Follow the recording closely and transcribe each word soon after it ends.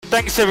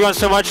thanks everyone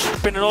so much.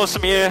 It's been an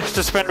awesome year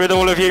to spend with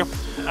all of you.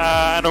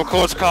 And of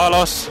course,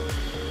 Carlos,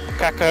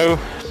 Kako,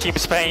 Team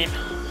Spain.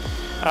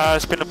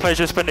 It's been a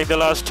pleasure spending the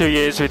last 2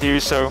 years with you.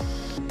 So.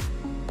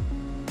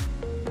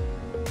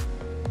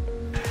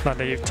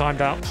 Lando, you've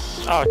timed out.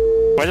 Oh,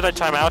 where did I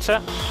time out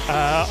at?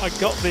 I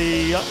got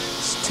the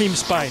Team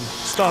Spain.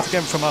 Start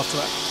again from after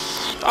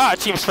that.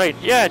 Team Spain.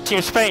 Yeah,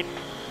 Team Spain.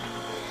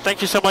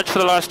 Thank you so much for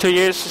the last 2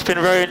 years. It's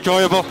been very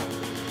enjoyable.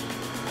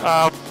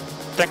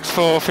 Thanks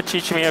for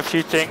teaching me a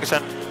few things,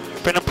 and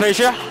it's been a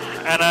pleasure.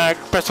 And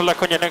best of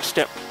luck on your next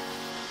step.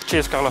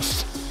 Cheers,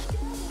 Carlos.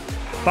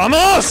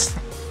 Vamos!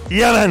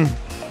 Yeah, man.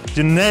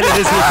 You nailed it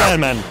this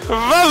weekend, man.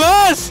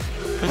 Vamos!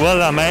 Well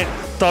done, mate.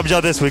 Top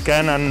job this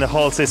weekend and the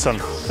whole season.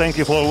 Thank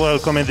you for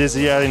welcoming this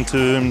year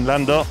into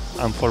Lando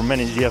and for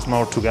many years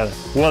more together.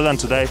 Well done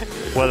today.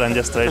 Well done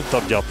yesterday.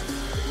 Top job.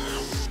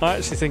 I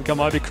actually think I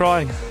might be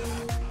crying.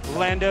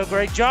 Lando,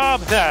 great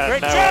job.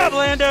 Great job,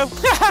 Lando.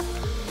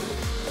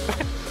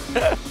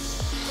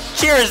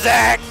 Cheers,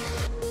 Zach.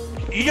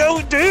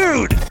 Yo,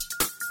 dude.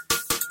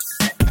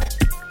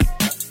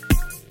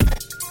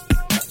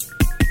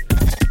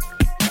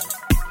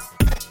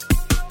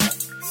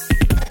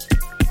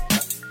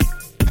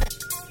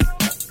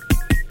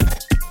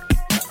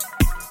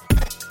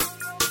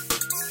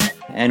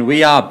 And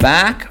we are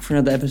back for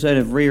another episode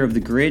of Rear of the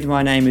Grid.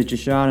 My name is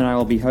Jashan and I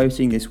will be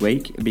hosting this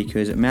week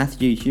because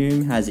Matthew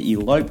Hume has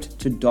eloped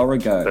to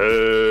Dorrigo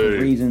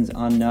for reasons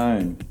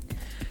unknown.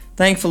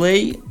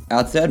 Thankfully,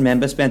 our third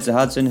member, Spencer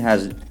Hudson,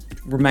 has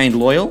remained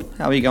loyal.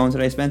 How are you going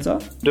today, Spencer?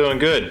 Doing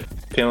good.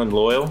 Feeling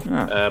loyal,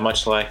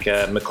 much like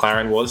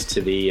McLaren was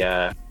to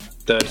the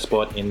third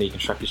spot in the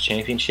Constructors'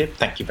 Championship.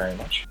 Thank you very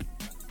much.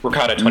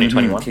 Ricardo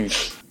 2021.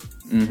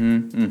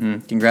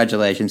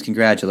 Congratulations.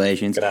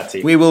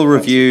 Grazie. We will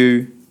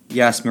review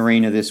Yas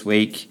Marina this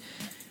week,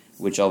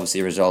 which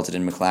obviously resulted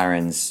in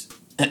McLaren's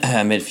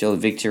midfield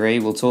victory.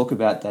 We'll talk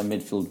about that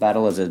midfield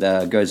battle as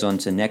it goes on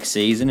to next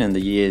season and the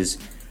years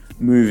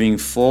moving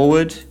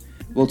forward.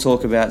 We'll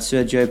talk about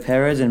Sergio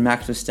Perez and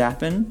Max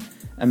Verstappen,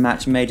 a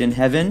match made in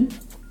heaven.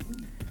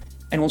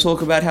 And we'll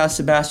talk about how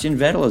Sebastian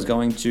Vettel is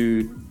going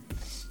to,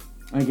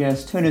 I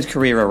guess, turn his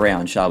career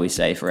around, shall we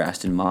say, for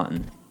Aston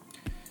Martin.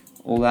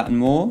 All that and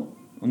more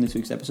on this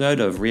week's episode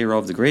of Rear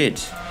of the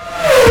Grid.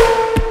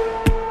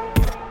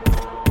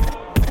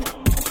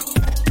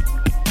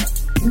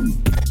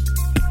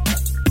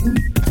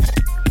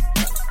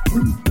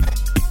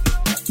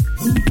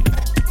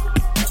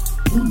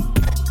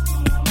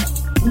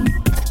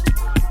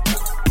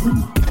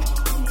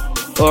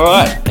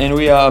 Alright, and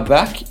we are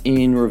back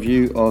in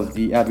review of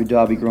the Abu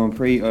Dhabi Grand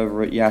Prix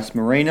over at Yas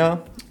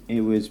Marina.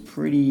 It was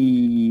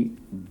pretty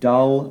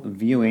dull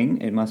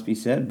viewing, it must be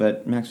said,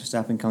 but Max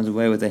Verstappen comes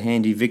away with a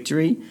handy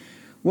victory.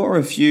 What were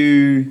a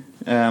few,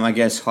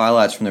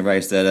 highlights from the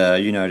race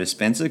that you noticed,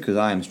 Spencer? Because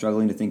I am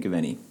struggling to think of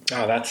any.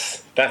 Oh,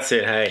 that's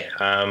it. Hey,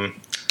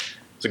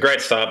 it's a great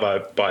start by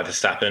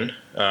Verstappen.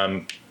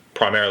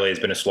 Primarily, he's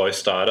been a slow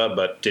starter,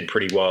 but did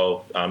pretty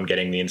well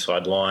getting the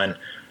inside line.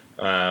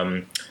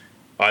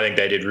 I think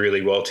they did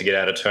really well to get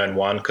out of turn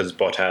one because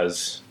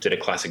Bottas did a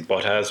classic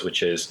Bottas,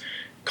 which is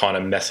kind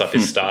of mess up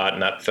his start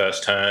in that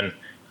first turn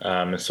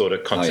and sort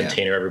of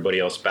concertina everybody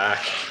else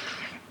back.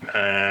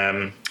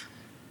 Then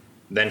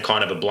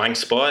kind of a blank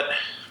spot.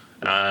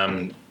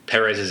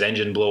 Perez's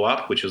engine blew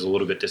up, which was a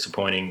little bit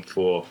disappointing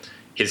for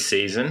his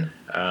season.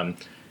 And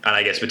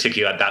I guess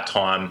particularly at that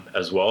time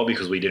as well,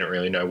 because we didn't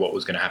really know what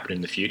was going to happen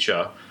in the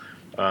future.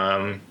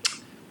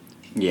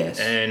 Yes.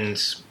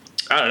 And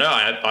I don't know,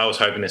 I was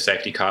hoping the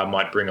safety car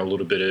might bring a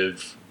little bit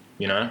of,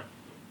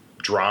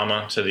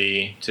 drama to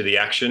the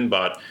action,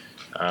 but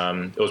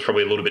it was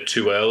probably a little bit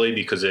too early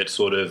because it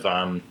sort of,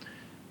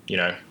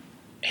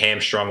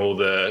 hamstrung all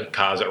the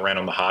cars that ran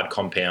on the hard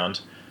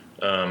compound.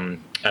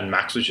 And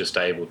Max was just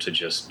able to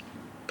just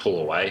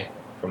pull away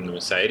from the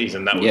Mercedes,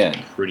 and that was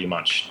pretty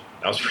much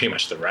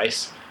the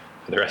race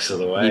for the rest of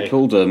the way. He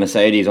pulled the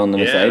Mercedes on the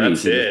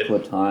Mercedes. That's it.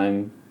 Just put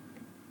time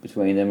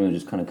between them and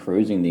just kind of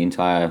cruising the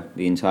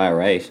entire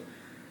race.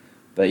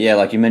 But yeah,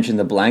 like you mentioned,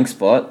 the blank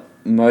spot.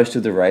 Most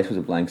of the race was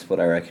a blank spot,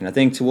 I reckon. I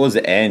think towards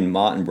the end,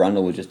 Martin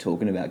Brundle was just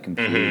talking about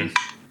computers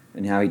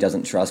and how he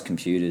doesn't trust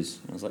computers.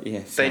 I was like,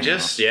 it's a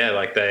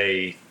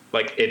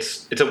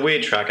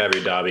weird track,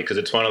 Abu Dhabi, because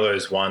it's one of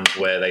those ones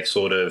where they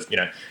sort of,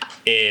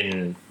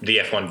 in the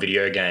F1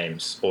 video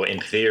games, or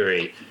in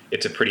theory,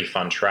 it's a pretty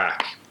fun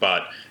track.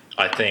 But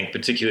I think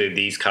particularly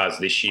these cars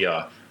this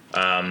year,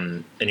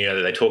 and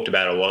they talked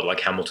about it a lot, like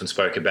Hamilton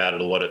spoke about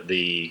it a lot at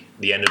the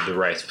end of the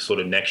race for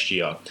sort of next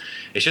year.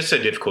 It's just so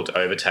difficult to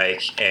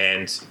overtake,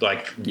 and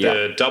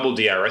the double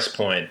DRS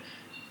point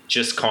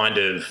just kind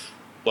of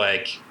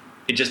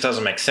it just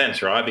doesn't make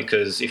sense, right?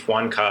 Because if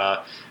one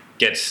car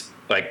is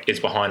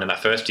behind in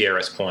that first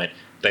DRS point,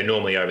 they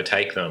normally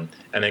overtake them,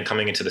 and then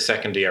coming into the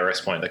second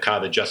DRS point, the car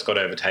that just got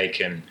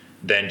overtaken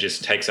then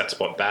just takes that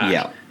spot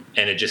back,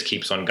 and it just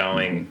keeps on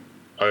going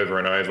over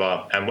and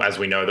over. And as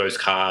we know, those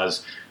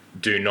cars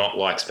do not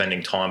like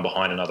spending time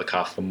behind another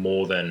car for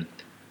more than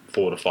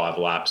 4 to 5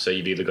 laps. So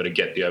you've either got to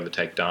get the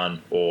overtake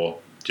done or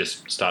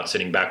just start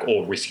sitting back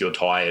or risk your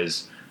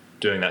tyres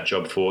doing that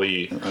job for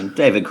you. And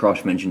David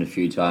Cross mentioned a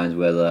few times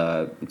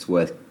whether it's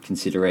worth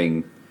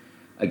considering,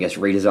 I guess,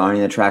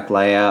 redesigning the track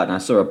layout. And I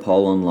saw a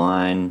poll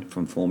online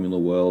from Formula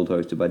World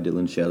hosted by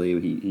Dylan Shelley.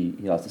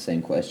 He asked the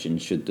same question: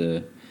 should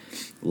the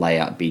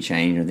layout be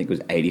changed? I think it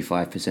was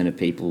 85% of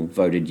people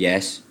voted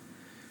yes,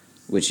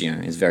 which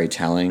is very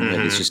telling. But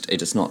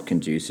it's not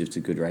conducive to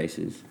good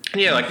races.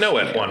 Yeah, like no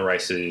F1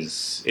 race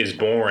is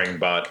boring,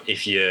 but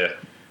if you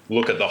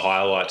look at the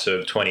highlights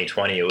of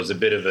 2020, it was a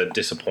bit of a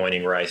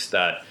disappointing race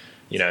that,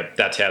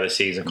 that's how the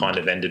season kind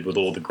of ended with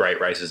all the great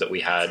races that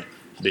we had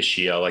this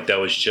year. Like there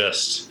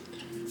was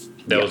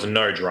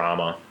no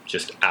drama,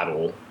 just at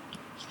all.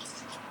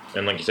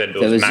 And like you said, it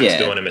was Max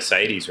doing a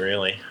Mercedes,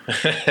 really.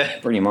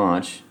 Pretty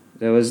much.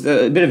 There was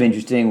a bit of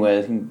interesting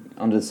where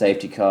under the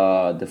safety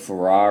car, the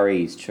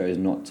Ferraris chose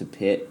not to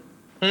pit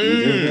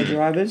either of their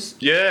drivers.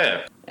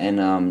 Yeah.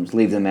 And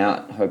leave them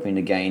out, hoping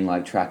to gain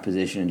track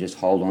position and just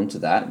hold on to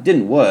that.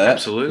 Didn't work.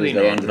 Absolutely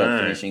not. They ended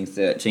up finishing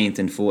 13th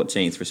and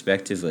 14th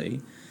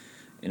respectively,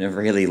 in a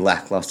really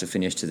lackluster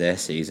finish to their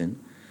season.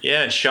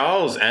 Yeah,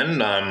 Charles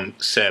and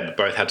Seb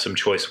both had some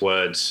choice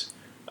words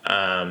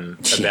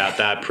about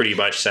that, pretty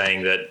much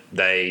saying that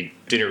they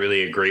didn't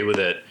really agree with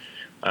it.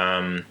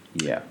 And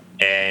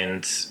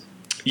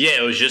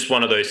it was just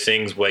one of those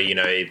things where,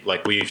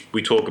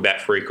 we talk about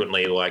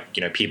frequently,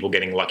 people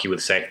getting lucky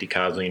with safety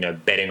cars,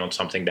 betting on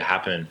something to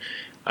happen.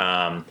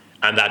 And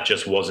that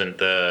just wasn't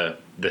the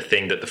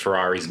thing that the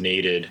Ferraris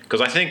needed.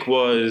 Because I think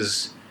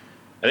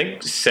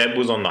Seb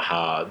was on the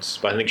hards,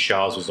 but I think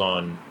Charles was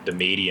on the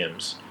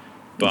mediums.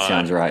 That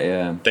sounds right,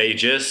 yeah. They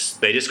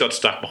just got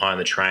stuck behind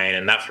the train,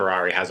 and that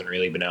Ferrari hasn't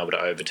really been able to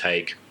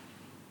overtake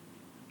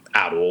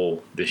at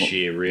all this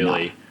year,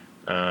 really.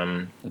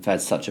 No. They've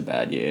had such a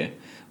bad year.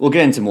 We'll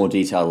get into more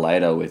detail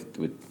later with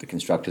the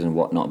constructors and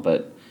whatnot,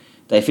 but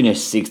they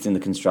finished 6th in the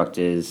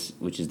constructors,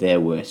 which is their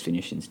worst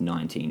finish since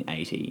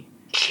 1980.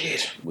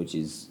 Shit. Which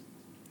is,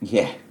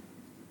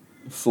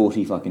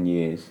 40 fucking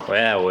years.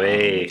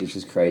 Wowee. Which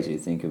is crazy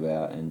to think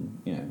about.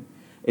 And,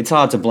 it's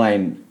hard to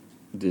blame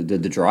the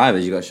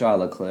drivers. You've got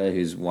Charles Leclerc,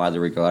 who's widely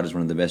regarded as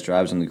one of the best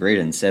drivers on the grid,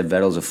 and Seb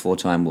Vettel's a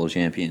 4-time world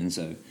champion,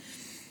 so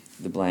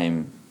the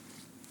blame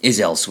is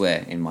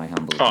elsewhere, in my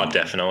humble opinion. Oh,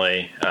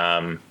 definitely.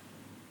 I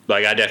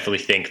definitely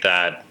think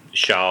that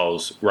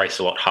Charles raced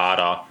a lot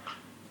harder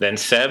than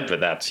Seb, but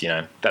that's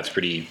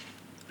pretty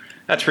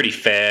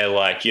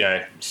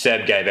fair.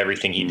 Seb gave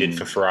everything he did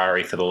for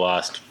Ferrari for the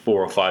last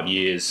 4 or 5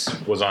 years,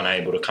 was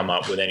unable to come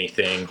up with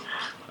anything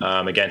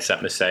against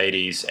that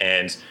Mercedes,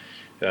 and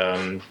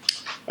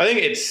I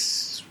think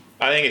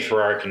if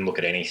Ferrari can look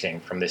at anything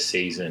from this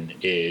season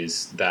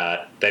is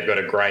that they've got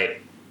a great,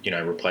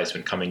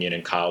 replacement coming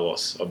in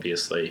Carlos,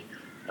 obviously,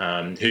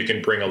 who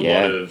can bring a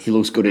lot of... he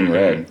looks good in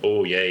red.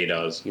 Oh, yeah, he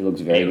does. He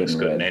looks very good in red. He looks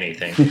good in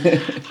anything.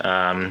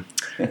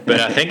 But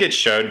I think it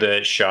showed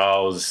that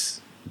Charles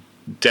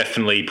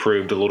definitely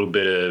proved a little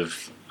bit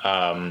of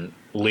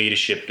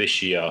leadership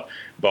this year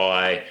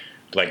by...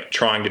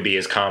 trying to be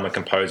as calm and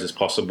composed as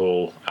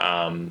possible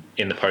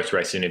in the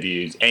post-race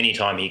interviews.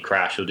 Anytime he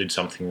crashed or did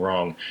something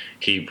wrong,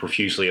 he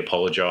profusely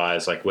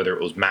apologised, whether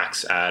it was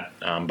Max at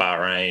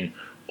Bahrain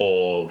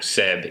or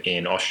Seb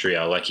in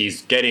Austria.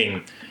 He's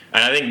getting...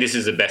 And I think this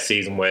is the best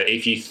season where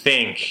if you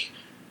think...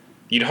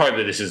 You'd hope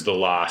that this is the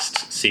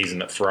last season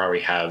that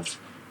Ferrari have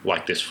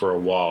like this for a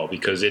while,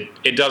 because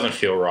it doesn't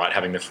feel right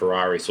having the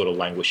Ferrari sort of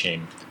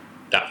languishing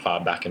that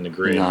far back in the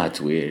grid. No, it's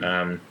weird.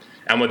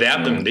 And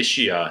without them this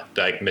year,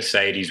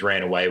 Mercedes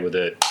ran away with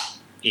it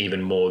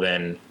even more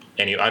than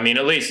any. I mean,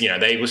 at least,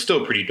 they were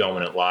still pretty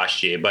dominant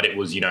last year, but it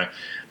was,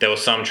 there were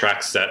some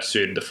tracks that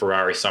suited the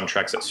Ferrari, some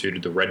tracks that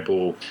suited the Red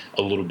Bull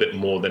a little bit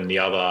more than the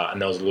other,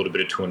 and there was a little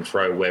bit of to and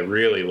fro where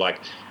really,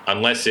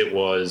 unless it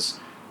was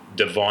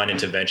divine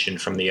intervention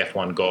from the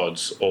F1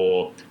 gods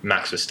or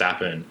Max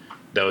Verstappen,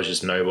 there was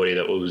just nobody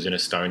that was in a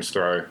stone's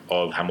throw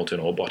of Hamilton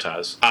or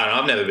Bottas.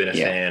 I've never been a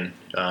fan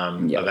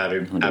of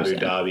Abu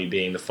Dhabi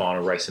being the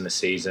final race in the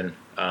season.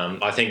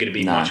 I think it'd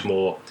be much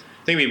more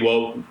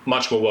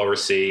well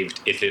received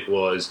if it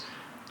was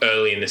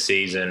early in the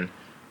season,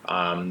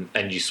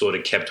 and you sort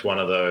of kept one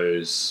of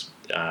those,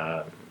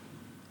 not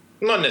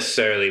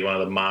necessarily one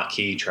of the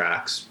marquee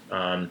tracks,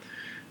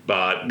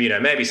 but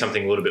maybe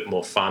something a little bit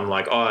more fun.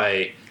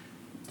 100%.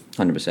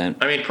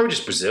 I mean, probably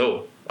just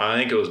Brazil. I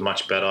think it was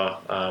much better.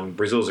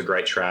 Brazil's a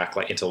great track,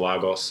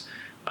 Interlagos.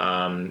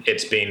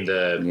 It's been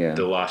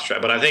the last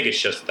track, but I think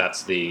it's just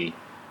that's the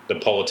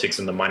politics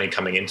and the money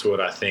coming into it.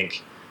 I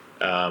think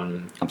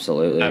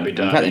absolutely. Abu Dhabi.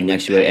 In fact, the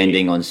next year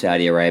ending on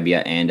Saudi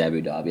Arabia and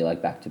Abu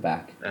Dhabi, back to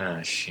back.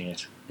 Ah,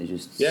 shit. It's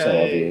just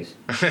so obvious.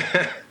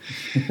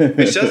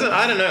 Which doesn't.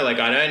 I don't know. I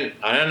don't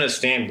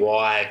understand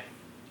why.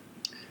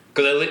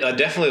 Because I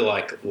definitely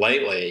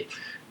lately,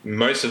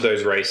 most of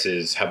those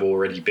races have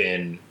already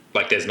been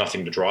there's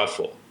nothing to drive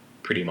for.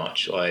 Pretty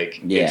much,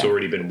 it's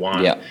already been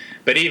won. Yeah.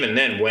 But even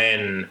then,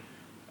 when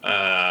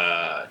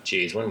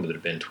when would it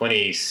have been?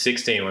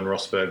 2016 when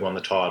Rosberg won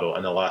the title,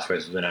 and the last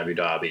race was in Abu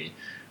Dhabi.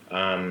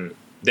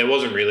 there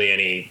wasn't really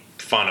any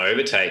fun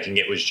overtaking.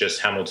 It was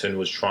just Hamilton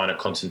was trying to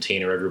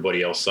concertina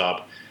everybody else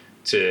up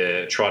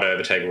to try to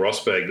overtake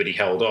Rosberg, but he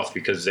held off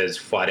because there's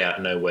flat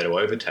out nowhere to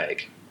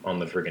overtake on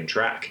the friggin'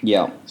 track.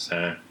 Yeah.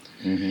 So,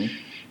 and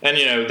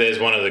there's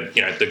one of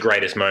the the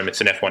greatest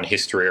moments in F1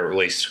 history, or at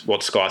least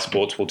what Sky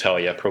Sports will tell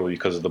you, probably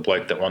because of the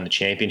bloke that won the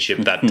championship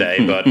that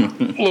day. But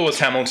Lewis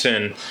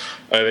Hamilton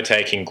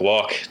overtaking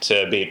Glock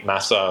to beat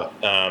Massa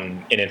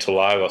in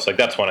Interlagos, like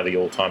that's one of the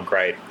all-time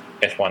great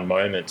F1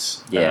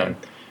 moments. Yeah. And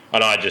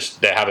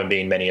there haven't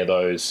been many of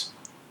those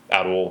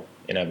at all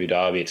in Abu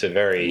Dhabi. It's a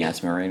very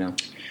Yas Marina.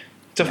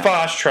 It's a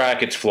fast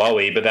track, it's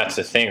flowy, but that's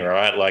the thing,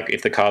 right? Like,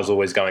 if the car's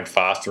always going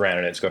fast around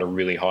and it's got a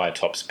really high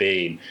top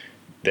speed,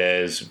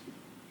 there's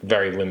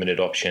very limited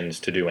options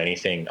to do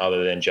anything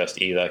other than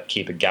just either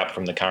keep a gap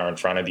from the car in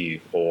front of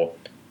you or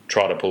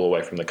try to pull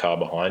away from the car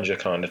behind you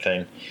kind of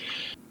thing.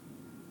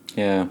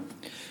 Yeah.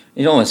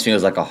 It almost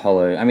feels like a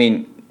hollow... I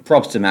mean,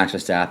 props to Max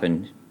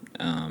Verstappen,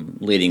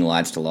 leading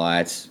lights to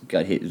lights,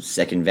 got his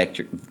second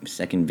victory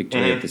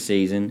of the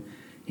season,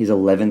 his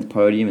 11th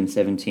podium in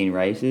 17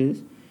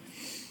 races.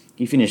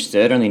 He finished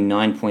third, only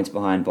 9 points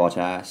behind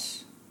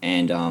Bottas,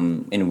 and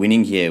in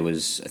winning here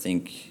was, I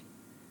think,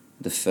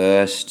 the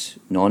first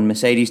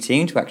non-Mercedes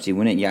team to actually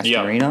win at Yas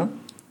Marina,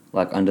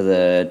 like under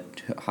the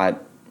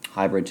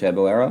hybrid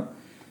turbo era.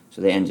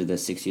 So they ended the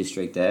 6-year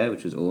streak there,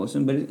 which was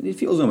awesome. But it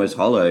feels almost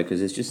hollow because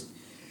it's just...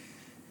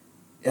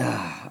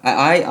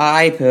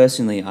 I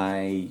personally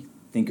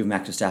think of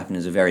Max Verstappen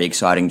as a very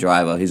exciting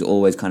driver who's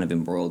always kind of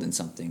embroiled in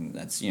something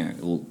that's,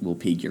 will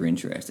pique your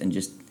interest, and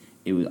just...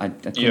 I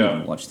couldn't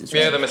even watch this.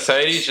 Yeah, the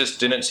Mercedes just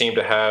didn't seem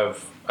to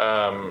have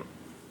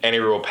any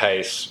real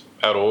pace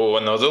at all,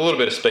 and there was a little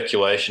bit of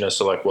speculation as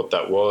to like what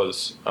that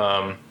was.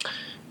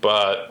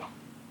 But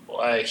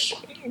like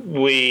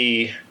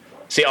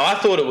I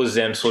thought it was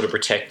them sort of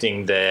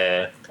protecting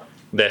their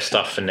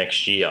stuff for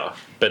next year,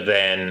 but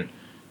then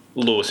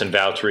Lewis and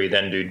Valtteri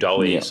then do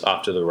dollies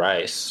after the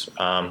race,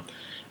 and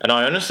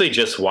I honestly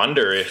just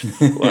wonder if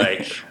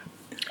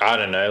I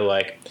don't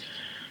know,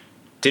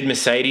 did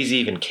Mercedes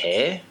even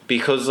care?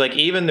 Because,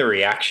 even the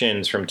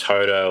reactions from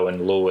Toto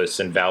and Lewis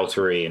and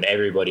Valtteri and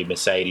everybody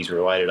Mercedes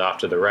related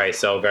after the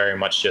race, they were very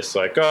much just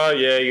like, oh,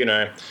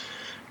 yeah,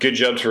 good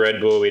job to Red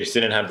Bull. We just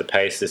didn't have the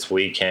pace this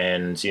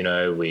weekend.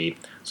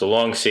 It's a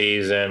long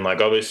season.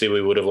 Obviously,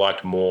 we would have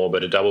liked more,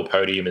 but a double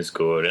podium is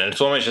good. And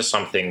it's almost just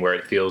something where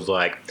it feels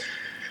like,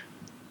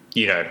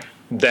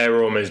 they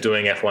were almost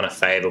doing F1 a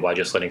favour by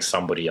just letting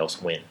somebody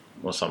else win.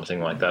 Or something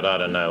like that. I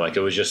don't know. It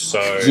was just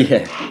so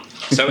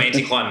so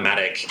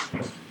anticlimactic.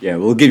 Yeah,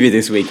 we'll give you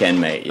this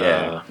weekend, mate.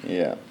 Yeah,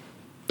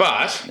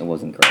 But it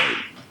wasn't great.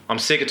 I'm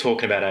sick of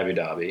talking about Abu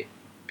Dhabi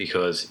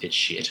because it's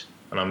shit,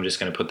 and I'm just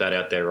going to put that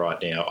out there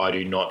right now. I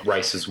do not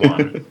races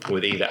one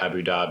with either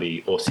Abu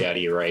Dhabi or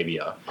Saudi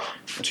Arabia,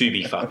 to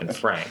be fucking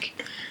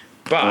frank.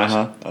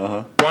 But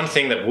one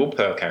thing that will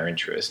perk our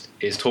interest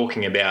is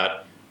talking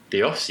about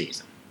the off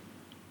season.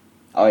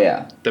 Oh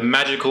yeah, the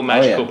magical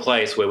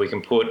place where we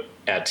can put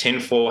our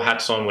tinfoil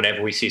hats on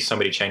whenever we see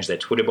somebody change their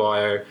Twitter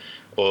bio,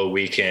 or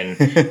we can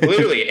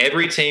literally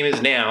every team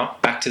is now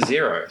back to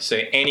zero. So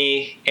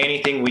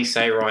anything we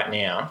say right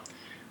now,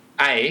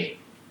 A,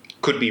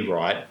 could be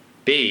right,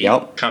 B,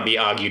 can't be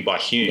argued by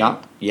Hume,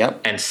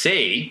 and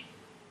C,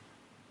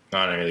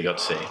 I don't really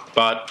got C,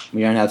 but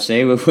we don't have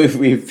C.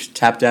 We've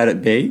tapped out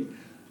at B.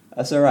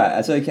 That's all right.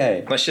 That's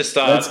okay. Let's just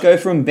start. Let's go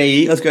from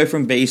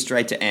B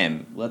straight to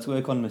M. Let's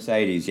work on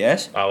Mercedes.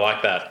 Yes. I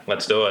like that.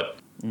 Let's do it.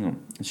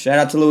 Shout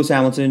out to Lewis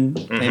Hamilton.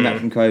 Came back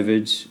from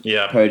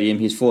COVID. Podium.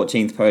 His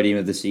 14th podium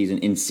of the season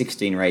in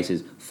 16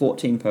 races.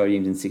 14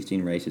 podiums in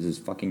 16 races is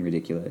fucking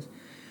ridiculous.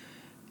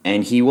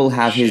 And he will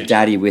have his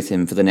daddy with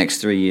him for the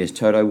next 3 years.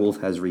 Toto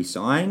Wolff has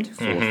re-signed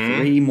for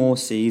 3 more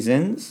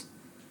seasons.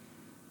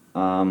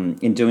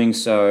 In doing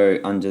so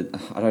under,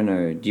 I don't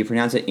know, do you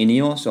pronounce it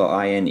Ineos or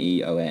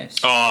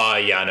Ineos? Oh,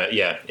 yeah, I know,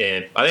 yeah.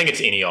 I think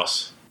it's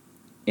Ineos.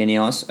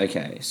 Ineos,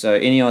 okay. So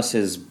Ineos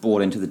has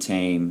bought into the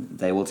team.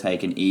 They will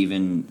take an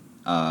even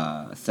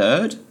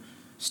third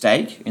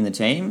stake in the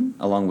team,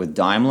 along with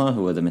Daimler,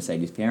 who are the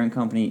Mercedes parent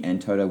company, and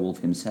Toto Wolff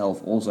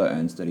himself also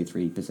owns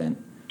 33% of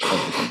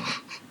the team.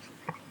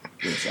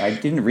 Which I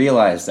didn't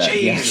realise that.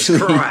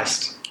 Jesus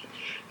Christ.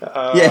 He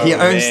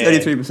owns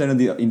 33% of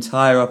the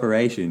entire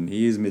operation.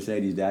 He is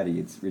Mercedes' daddy.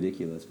 It's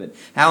ridiculous. But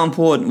how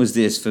important was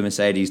this for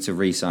Mercedes to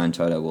re-sign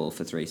Toto Wolff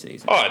for 3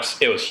 seasons? Oh,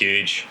 it was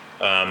huge.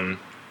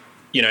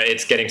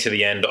 It's getting to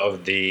the end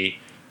of the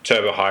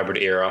turbo hybrid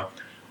era.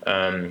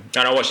 And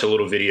I watched a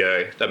little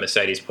video that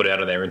Mercedes put out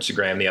on their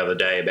Instagram the other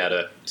day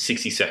about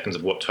 60 seconds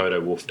of what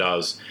Toto Wolff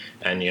does.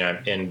 And,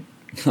 in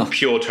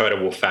pure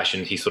Toto Wolff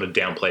fashion, he sort of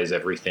downplays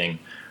everything.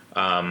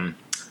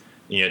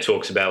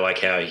 Talks about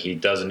how he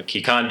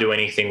can't do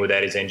anything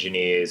without his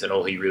engineers, and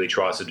all he really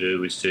tries to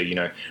do is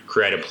to,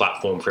 create a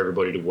platform for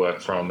everybody to work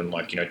from, and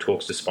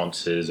talks to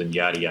sponsors and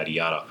yada yada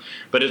yada.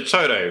 But it's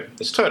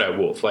Toto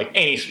Wolff.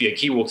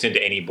 He walks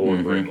into any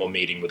boardroom or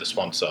meeting with a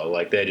sponsor,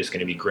 they're just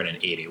going to be grinning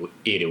ear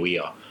to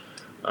ear.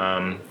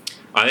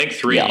 I think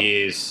 3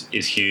 years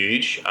is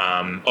huge.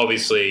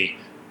 Obviously,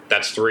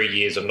 that's 3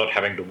 years of not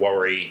having to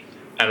worry,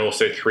 and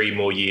also 3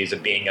 more years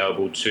of being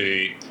able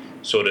to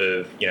sort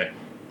of,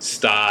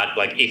 start,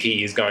 like, if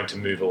he is going to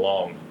move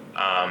along,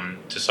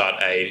 to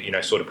start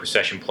a, sort of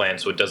procession plan,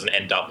 so it doesn't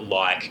end up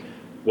like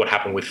what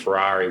happened with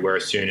Ferrari, where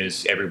as soon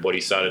as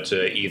everybody started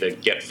to either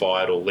get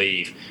fired or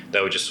leave,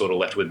 they were just sort of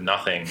left with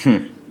nothing.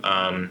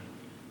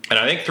 And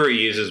I think 3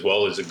 years as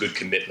well is a good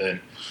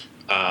commitment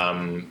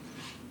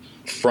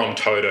from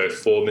Toto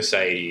for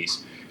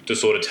Mercedes to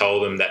sort of tell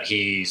them that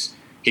he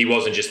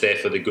wasn't just there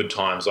for the good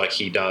times like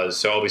he does.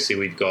 So obviously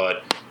we've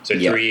got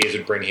 3 years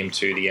would bring him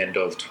to the end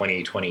of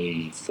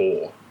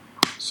 2024.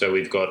 So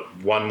we've got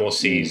one more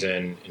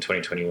season in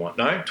 2021.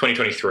 No,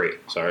 2023.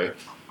 Sorry,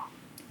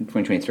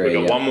 2023.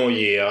 We've got one more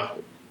year.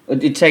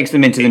 It takes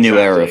them into the new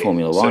era of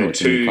Formula One.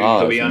 So with new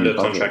cars, he'll be under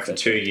budget, contract for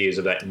 2 years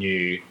of that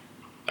new,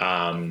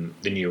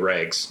 the new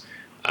regs,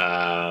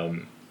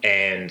 and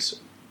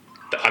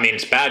I mean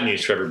it's bad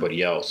news for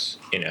everybody else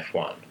in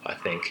F1. I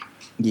think.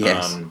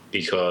 Yes.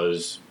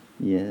 Because.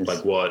 Yes.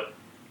 Like what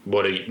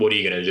are you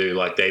going to do?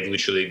 Like they've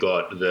literally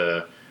got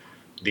the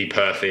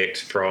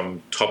perfect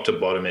from top to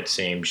bottom. It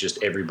seems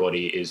just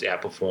everybody is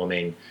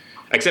outperforming,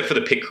 except for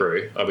the pit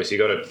crew. Obviously,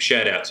 you got to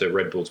shout out to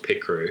Red Bull's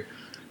pit crew,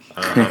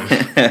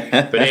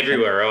 but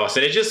everywhere else,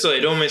 and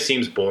it almost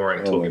seems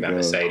boring talking about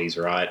Mercedes,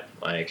 right?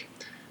 Like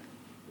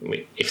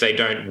if they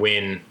don't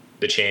win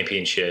the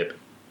championship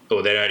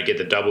or they don't get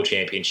the double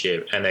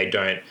championship and they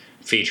don't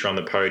feature on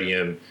the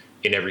podium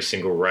in every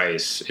single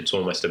race, it's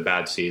almost a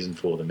bad season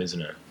for them,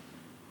 isn't it?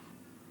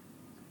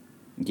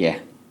 Yeah,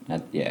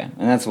 and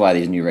that's why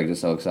these new regs are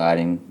so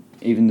exciting.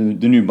 Even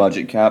the new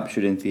budget cap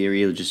should, in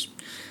theory, just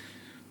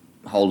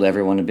hold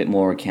everyone a bit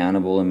more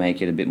accountable and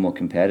make it a bit more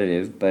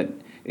competitive. But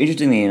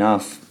interestingly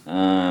enough,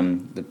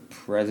 the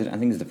president, I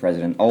think it's the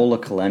president, Ola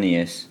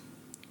Kalenius,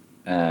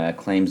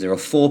 claims there are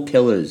 4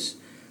 pillars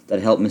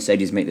that help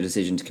Mercedes make the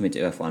decision to commit to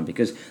F1,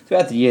 because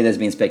throughout the year there's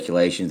been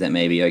speculations that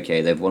maybe,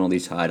 okay, they've won all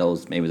these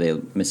titles,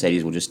 maybe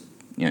Mercedes will just,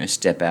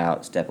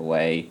 step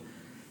away,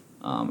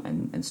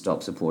 and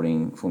stop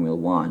supporting Formula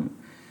One.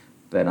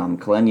 But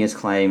Kalenius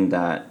claimed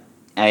that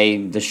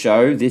the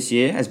show this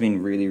year has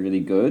been really,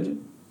 really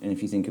good, and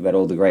if you think about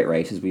all the great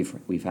races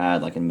we've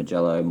had, like in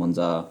Mugello,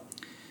 Monza,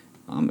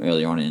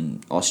 earlier on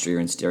in Austria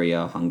and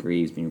Styria,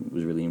 Hungary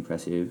was really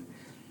impressive.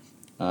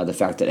 The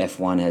fact that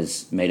F1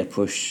 has made a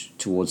push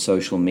towards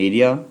social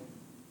media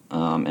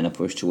and a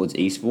push towards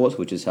esports,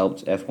 which has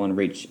helped F1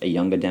 reach a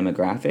younger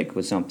demographic,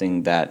 was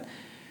something that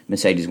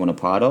Mercedes want a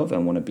part of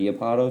and want to be a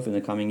part of in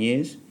the coming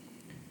years.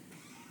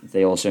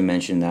 They also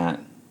mentioned that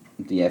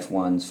the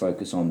F1's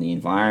focus on the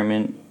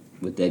environment,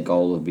 with their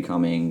goal of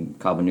becoming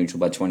carbon neutral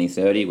by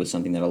 2030, was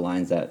something that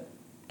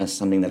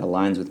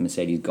aligns with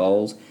Mercedes'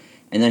 goals.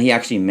 And then he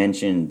actually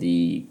mentioned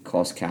the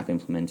cost cap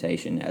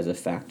implementation as a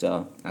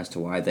factor as to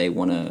why they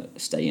want to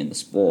stay in the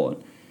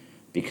sport,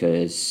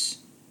 because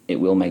it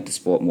will make the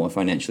sport more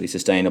financially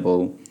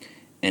sustainable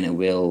and it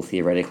will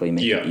theoretically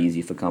make it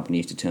easier for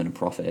companies to turn a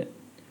profit,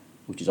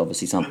 which is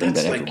obviously something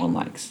that everyone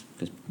likes.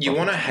 You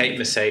want to hate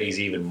Mercedes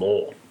even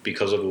more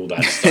because of all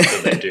that stuff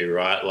that they do,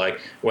 right? Like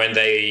when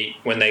they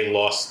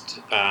lost,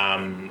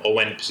 or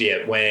when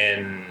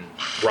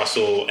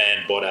Russell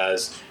and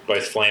Bottas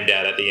both flamed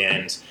out at the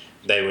end,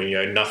 they were,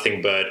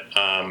 nothing but,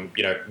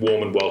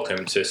 warm and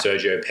welcome to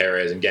Sergio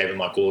Perez and gave him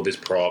like all of his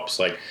props.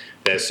 Like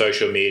their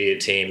social media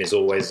team is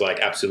always like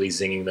absolutely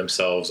zinging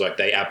themselves. Like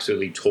they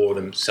absolutely tore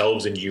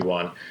themselves a new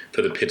one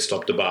for the pit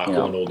stop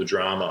debacle and all the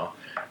drama.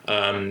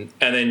 And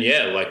then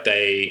like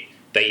they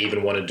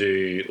even want to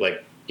do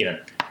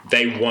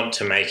they want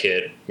to make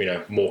it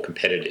more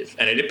competitive,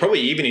 and it probably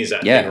even is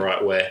that thing,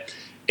 right, where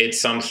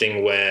it's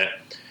something where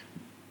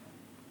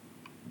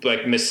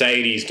like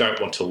Mercedes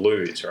don't want to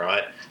lose,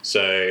 right?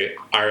 So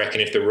I reckon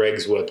if the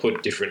regs were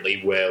put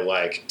differently, where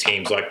like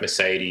teams like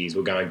Mercedes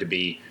were going to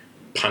be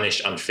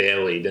punished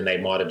unfairly, then they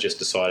might have just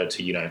decided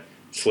to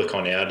flick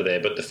on out of there.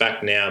 But the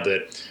fact now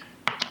that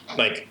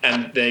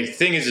and the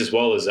thing is as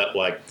well is that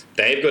like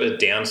they've got to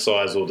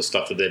downsize all the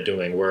stuff that they're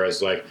doing,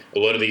 whereas like a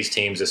lot of these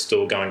teams are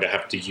still going to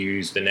have to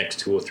use the next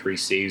 2 or 3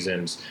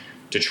 seasons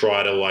to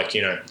try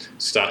to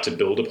start to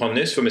build upon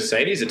this. For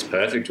Mercedes, it's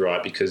perfect,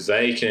 right? Because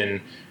they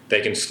can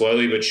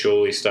slowly but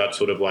surely start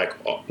sort of like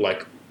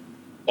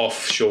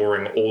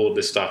offshoring all of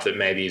the stuff that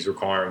maybe is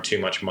requiring too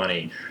much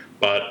money,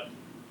 but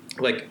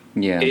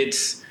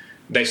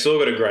they've still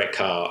got a great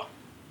car,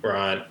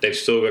 right? They've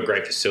still got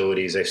great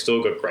facilities. They've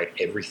still got great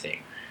everything.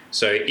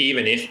 So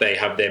even if they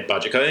have their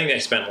budget, I think they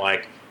spent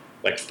like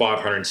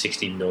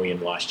 560 million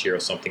last year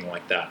or something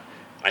like that.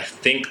 I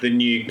think the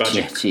new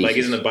budget,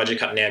 isn't the budget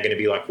cut now going to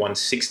be like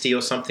 160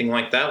 or something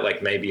like that?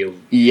 Like maybe and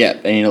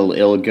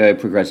it'll go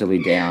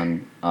progressively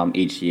down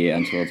each year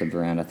until it's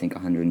around, I think,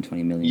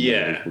 120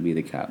 million will be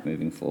the cap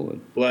moving forward.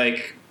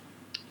 Like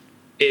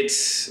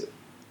it's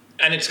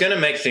going to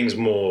make things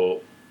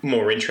more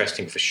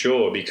interesting for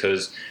sure,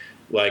 because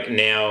like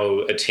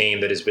now a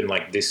team that has been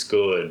like this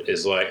good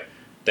is like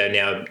they're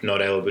now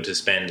not able to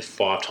spend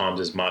 5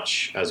 times as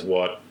much as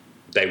what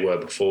they were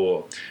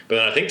before. But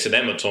then I think to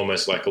them it's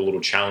almost like a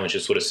little challenge to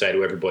sort of say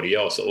to everybody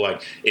else that,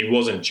 like, it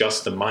wasn't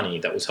just the money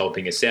that was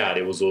helping us out,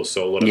 it was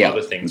also a lot of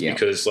other things,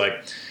 because,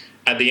 like,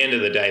 at the end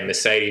of the day,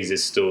 Mercedes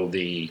is still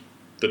the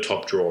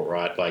top draw,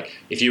 right? Like,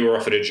 if you were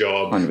offered a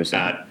job 100%.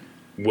 at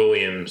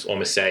Williams or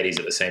Mercedes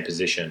at the same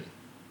position,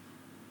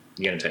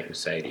 you're going to take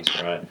Mercedes,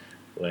 right?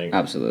 Like,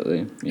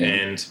 Absolutely. Yeah.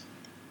 And,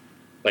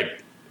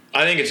 like,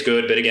 I think it's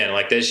good, but again,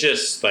 like, there's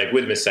just, like,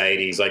 with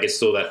Mercedes, like, it's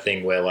still that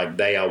thing where, like,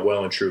 they are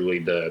well and truly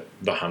the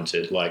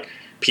hunted. Like,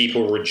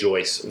 people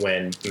rejoice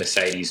when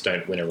Mercedes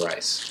don't win a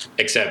race,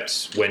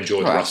 except when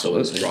George Russell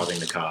is driving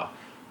the car.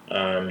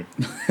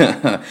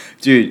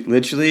 Dude,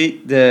 literally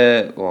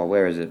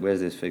where is it? Where's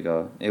this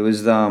figure? It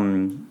was the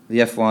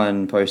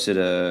F1 posted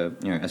a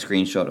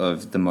screenshot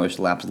of the most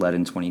laps led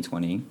in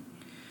 2020,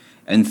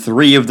 and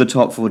 3 of the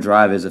top 4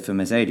 drivers are for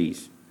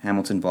Mercedes: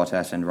 Hamilton,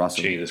 Bottas, and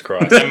Russell. Jesus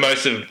Christ! And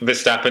most of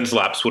Verstappen's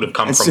laps would have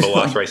come from the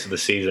last race of the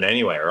season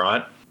anyway,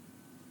 right?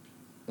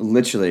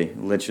 Literally.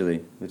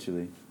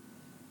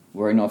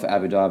 Were it not for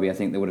Abu Dhabi, I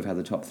think they would have had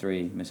the top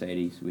 3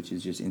 Mercedes, which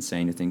is just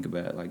insane to think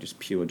about, like, just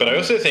pure. But I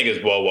also think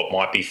as well what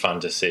might be fun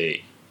to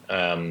see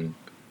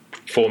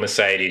for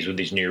Mercedes with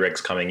these new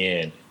regs coming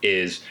in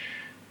is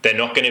they're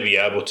not going to be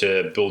able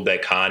to build their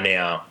car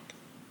now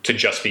to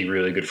just be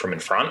really good from in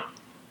front,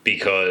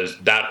 because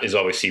that is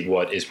obviously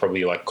what is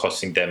probably, like,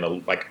 costing them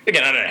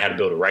again, I don't know how to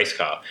build a race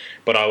car,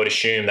 but I would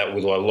assume that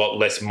with a lot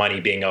less money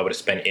being able to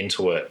spend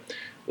into it,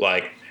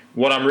 like,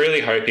 what I'm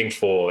really hoping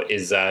for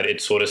is that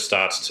it sort of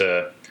starts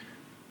to,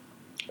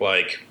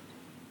 like,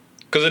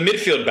 because the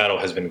midfield battle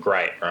has been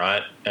great,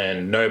 right?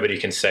 And nobody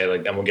can say,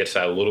 like, and we'll get to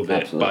that a little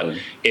bit. Absolutely.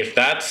 But if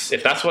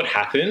that's what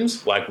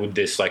happens, like, with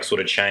this, like,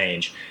 sort of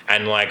change,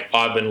 and, like,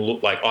 I've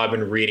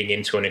been reading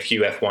into, and a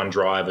few F1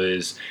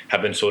 drivers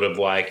have been sort of,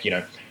 like,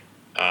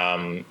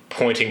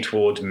 pointing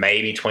towards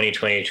maybe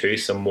 2022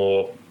 some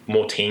more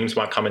teams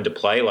might come into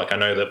play. Like, I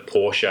know that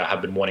Porsche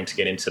have been wanting to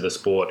get into the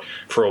sport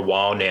for a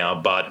while now,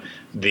 but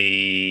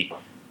the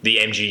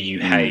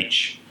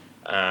MGUH.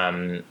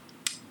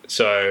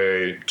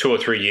 So 2 or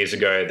 3 years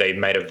ago, they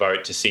made a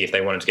vote to see if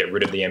they wanted to get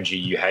rid of the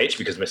MGUH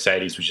because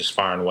Mercedes was just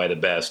far and away the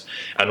best,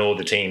 and all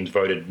the teams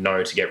voted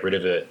no to get rid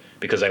of it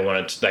because they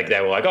wanted to, like, they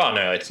were like, oh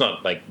no, it's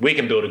not, like, we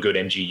can build a good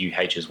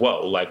MGUH as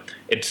well. Like,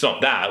 it's not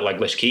that, like,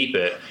 let's keep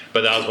it.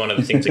 But that was one of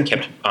the things that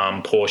kept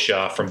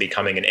Porsche from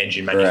becoming an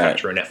engine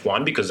manufacturer in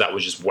F1, because that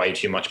was just way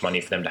too much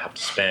money for them to have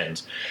to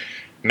spend.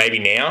 Maybe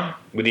now,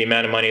 with the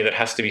amount of money that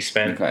has to be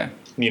spent,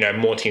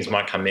 more teams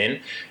might come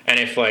in. And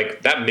if,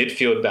 like, that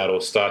midfield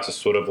battle starts to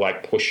sort of,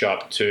 like, push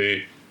up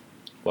to,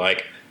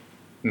 like,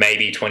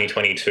 maybe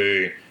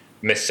 2022,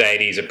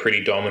 Mercedes are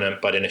pretty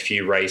dominant, but in a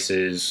few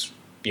races,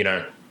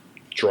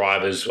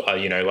 drivers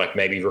are, like,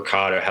 maybe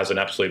Ricciardo has an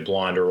absolute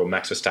blinder or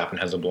Max Verstappen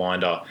has a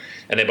blinder.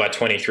 And then by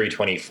 23,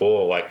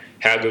 24, like,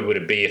 how good would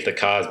it be if the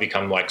cars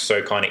become, like,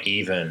 so kind of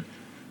even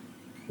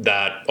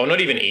that, or not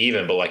even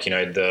even, but, like,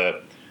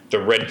 the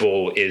Red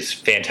Bull is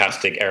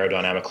fantastic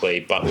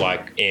aerodynamically, but,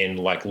 like, in,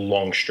 like,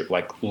 long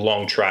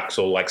tracks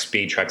or, like,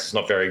 speed tracks, it's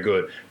not very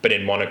good. But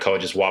in Monaco, it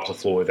just wipes the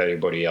floor with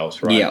everybody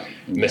else, right? Yeah.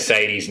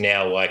 Mercedes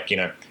now, like,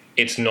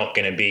 it's not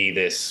going to be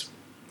this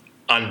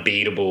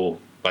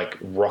unbeatable, like,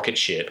 rocket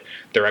ship.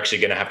 They're actually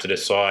going to have to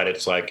decide.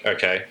 It's like,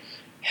 okay,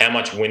 how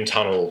much wind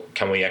tunnel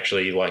can we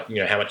actually, like,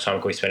 how much time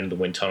can we spend in the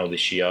wind tunnel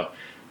this year?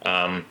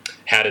 How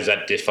does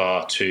that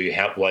differ to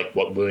how, like,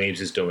 what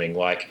Williams is doing?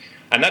 Like,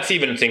 and that's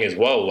even a thing as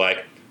well,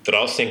 like, that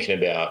I was thinking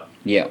about.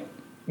 Yeah.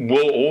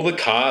 Will all the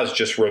cars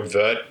just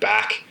revert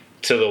back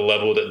to the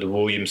level that the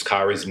Williams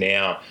car is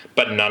now,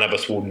 but none of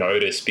us will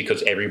notice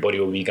because everybody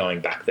will be going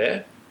back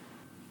there?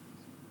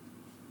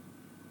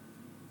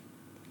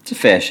 It's a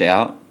fair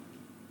shout.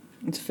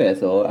 It's a fair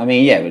thought. I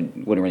mean, yeah,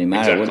 it wouldn't really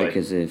matter, would it?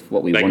 Because if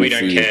what we want to see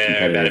is competitive racing. We don't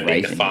care about it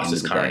being the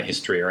fastest car in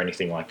history or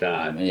anything like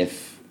that.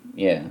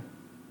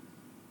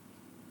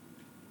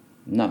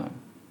 No.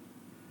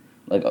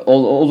 Like,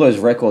 all those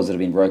records that have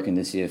been broken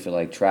this year for,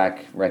 like,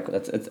 track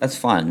record, that's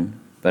fun.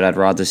 But I'd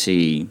rather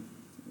see,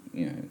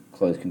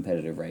 close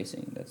competitive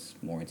racing. That's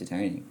more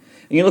entertaining.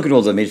 And you look at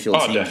all the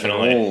midfield teams, they're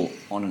all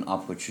on an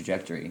upward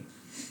trajectory,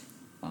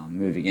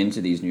 moving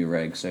into these new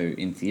regs. So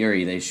in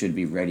theory, they should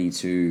be ready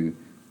to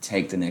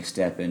take the next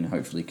step and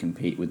hopefully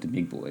compete with the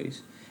big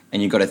boys.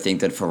 And you've got to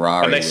think that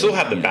Ferrari, and they still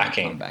have the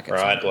backing,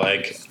 right?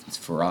 Like, it's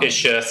Ferrari. It's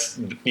just,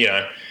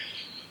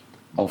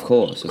 Of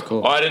course.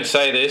 I didn't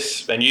say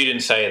this, and you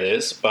didn't say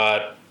this,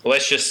 but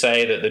let's just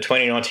say that the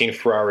 2019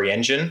 Ferrari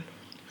engine,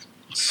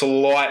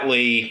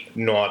 slightly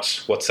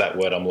not, what's that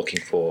word I'm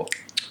looking for?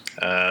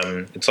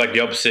 It's like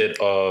the opposite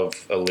of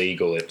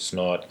illegal. It's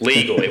not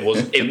legal. It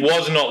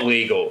was not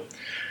legal.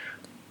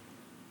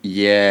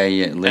 Yeah.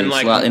 And,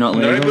 like, slightly not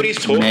legal. Nobody's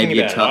talking Maybe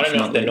about it. I don't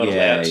know if they're not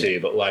allowed to,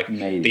 but, like,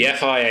 maybe. The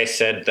FIA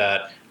said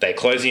that they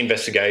closed the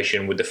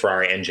investigation with the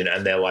Ferrari engine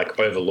and they're, like,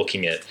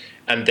 overlooking it.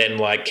 And then,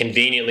 like,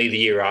 conveniently the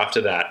year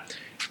after that,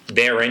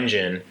 their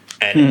engine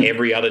and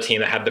every other team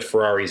that had the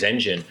Ferrari's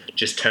engine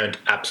just turned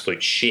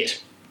absolute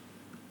shit.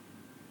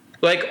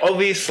 Like,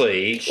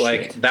 obviously,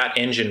 like, that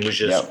engine was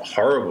just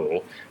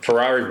horrible.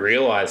 Ferrari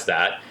realised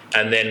that,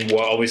 and then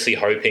were obviously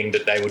hoping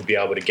that they would be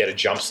able to get a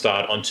jump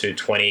start onto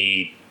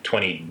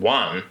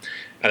 2021.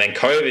 And then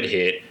COVID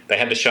hit, they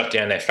had to shut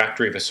down their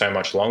factory for so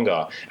much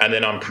longer. And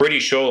then I'm pretty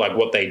sure like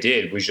what they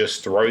did was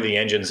just throw the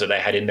engines that they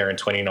had in there in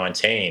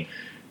 2019,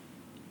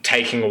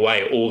 taking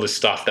away all the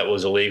stuff that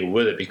was illegal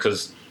with it,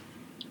 because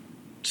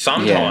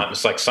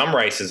sometimes, like some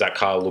races, that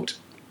car looked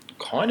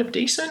kind of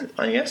decent,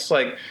 I guess.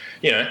 Like,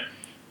 you know,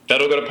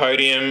 Vettel got a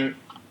podium.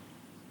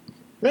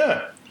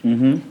 Yeah.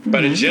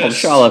 But it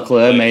just... Charles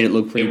Leclerc made it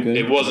look pretty good.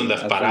 It wasn't the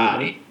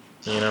Ferrari.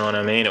 You know what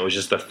I mean? It was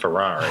just the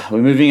Ferrari.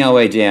 We're moving our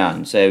way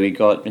down. So we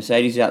got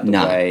Mercedes out the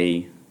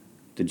way,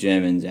 the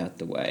Germans out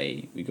the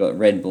way. We got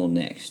Red Bull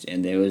next,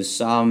 and there was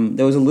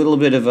a little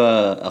bit of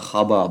a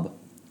hubbub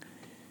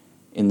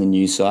in the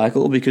news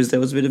cycle because there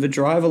was a bit of a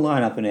driver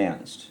lineup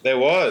announced. There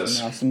was.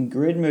 And some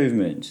grid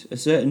movement. A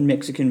certain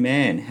Mexican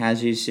man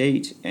has his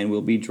seat and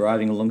will be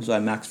driving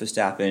alongside Max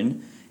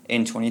Verstappen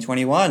in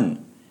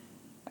 2021.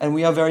 And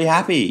we are very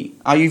happy.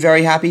 Are you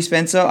very happy,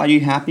 Spencer? Are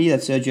you happy that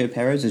Sergio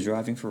Perez is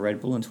driving for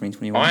Red Bull in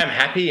 2021? I am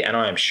happy and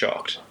I am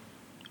shocked.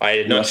 I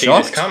did You're not see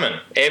shocked? this coming.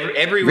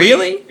 Every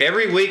Really? week,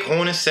 every week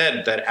Horner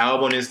said that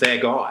Albon is their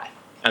guy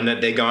and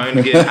that they're going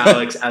to give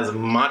Alex as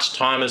much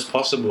time as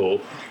possible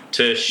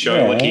to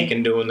show what he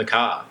can do in the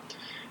car.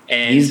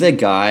 And he's the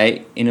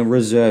guy in a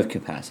reserve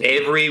capacity.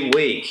 every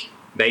week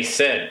they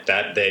said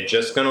that they're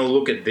just going to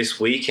look at this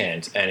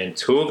weekend, and in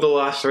 2 of the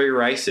last 3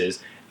 races,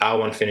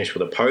 Albon finished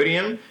with a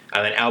podium,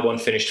 and then Albon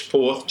finished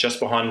 4th just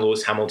behind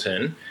Lewis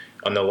Hamilton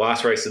on the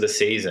last race of the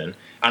season.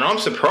 And I'm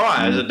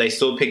surprised that they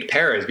still picked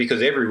Perez,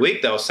 because every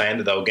week they were saying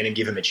that they were going to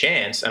give him a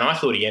chance, and I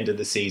thought he ended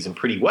the season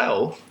pretty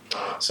well.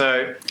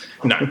 So,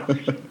 no,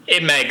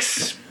 it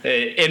makes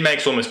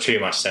almost too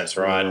much sense,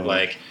 right?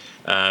 Like,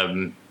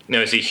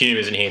 obviously Hume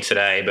isn't here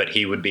today, but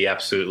he would be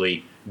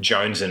absolutely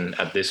jonesing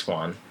at this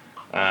one.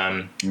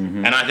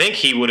 And I think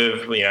he would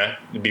have,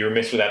 be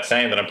remiss without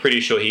saying that I'm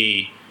pretty sure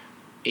he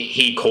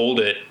called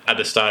it at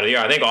the start of the year.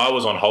 I think I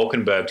was on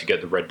Hulkenberg to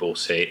get the Red Bull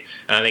seat,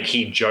 and I think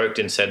he joked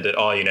and said that,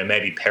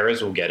 maybe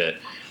Perez will get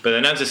it. But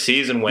then as the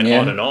season went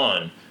on and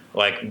on,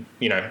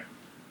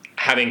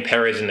 having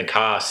Perez in the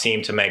car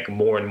seemed to make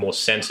more and more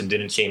sense and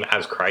didn't seem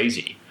as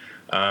crazy.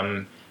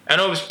 And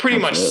it was pretty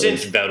much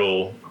since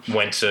Vettel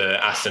went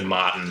to Aston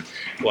Martin,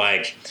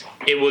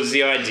 it was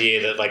the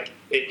idea that,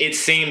 it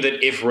seemed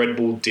that if Red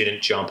Bull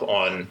didn't jump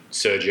on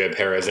Sergio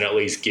Perez and at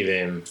least give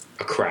him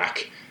a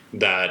crack,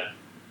 that...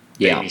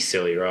 They'd be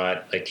silly,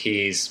 right?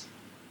 He's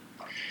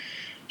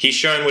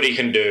shown what he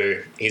can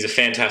do. He's a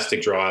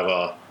fantastic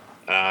driver.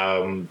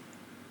 The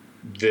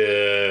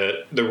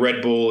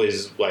Red Bull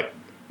is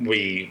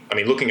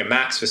looking at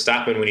Max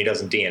Verstappen when he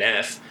doesn't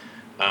DNF,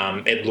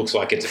 it looks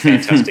like it's a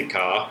fantastic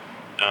car.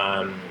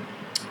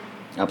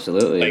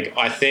 Absolutely.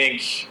 I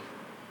think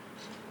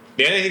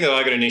the only thing that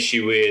I got an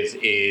issue with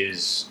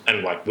is,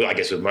 and I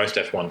guess with most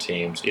F1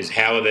 teams, is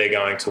how are they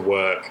going to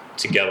work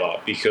together,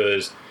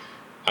 because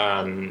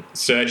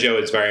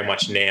Sergio is very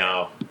much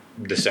now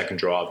the second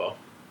driver.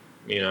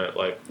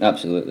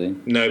 Absolutely.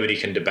 Nobody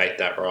can debate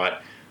that, right?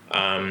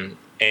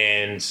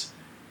 And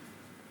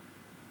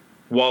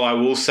while I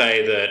will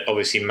say that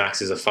obviously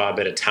Max is a far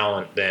better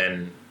talent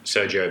than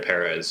Sergio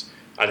Perez,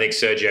 I think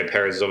Sergio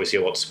Perez is obviously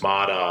a lot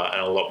smarter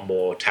and a lot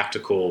more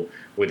tactical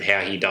with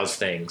how he does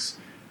things.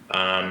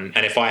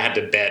 And if I had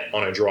to bet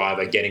on a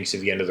driver getting to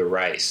the end of the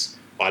race,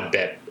 I'd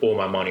bet all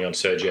my money on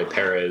Sergio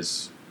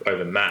Perez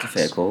over Max.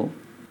 Fair call.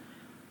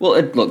 Well,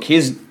 look,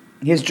 his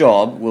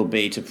job will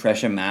be to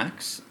pressure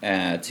Max,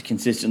 to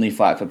consistently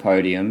fight for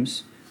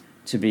podiums,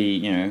 to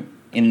be, in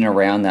and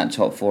around that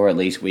top 4 at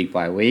least week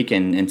by week,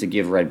 and to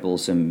give Red Bull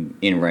some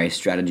in-race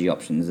strategy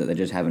options that they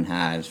just haven't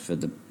had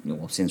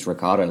since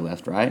Ricciardo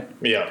left, right?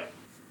 Yeah.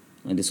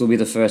 And this will be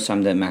the first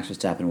time that Max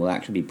Verstappen will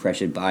actually be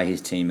pressured by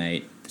his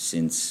teammate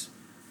since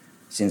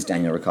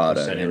Daniel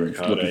Ricciardo.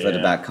 Looking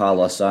further back,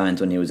 Carlos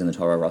Sainz when he was in the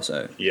Toro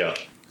Rosso. Yeah.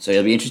 So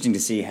it'll be interesting to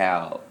see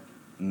how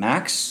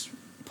Max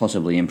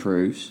possibly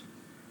improves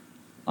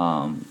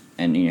and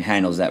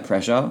handles that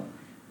pressure,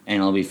 and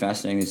it'll be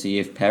fascinating to see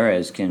if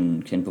Perez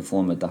can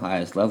perform at the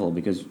highest level,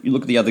 because you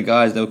look at the other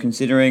guys they were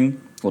considering,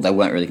 well, they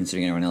weren't really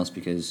considering anyone else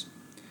because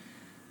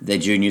their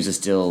juniors are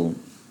still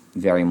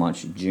very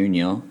much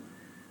junior.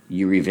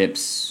 Yuri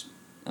Vips,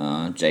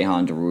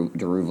 Jehan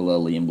Daruvala,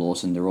 Liam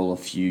Lawson, they're all a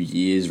few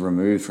years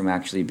removed from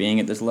actually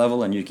being at this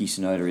level, and Yuki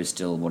Tsunoda is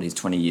still, he's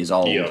 20 years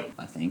old,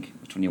 I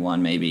think,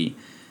 21 maybe,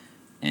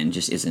 and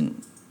just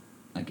isn't,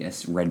 I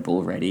guess, Red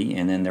Bull ready.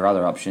 And then there are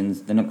other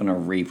options. They're not going to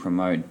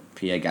re-promote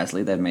Pierre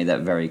Gasly. They've made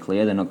that very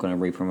clear. They're not going to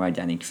re-promote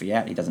Danny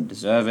Kvyat. He doesn't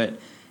deserve it.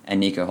 And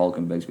Nico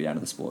Hulkenberg's been out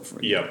of the sport for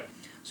a year.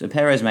 So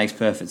Perez makes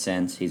perfect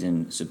sense. He's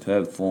in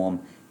superb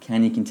form.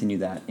 Can he continue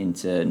that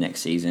into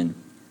next season?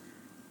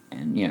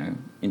 And,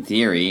 in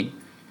theory,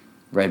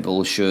 Red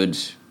Bull should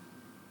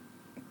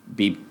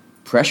be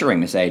pressuring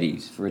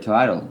Mercedes for a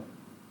title.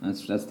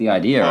 That's the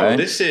idea, right?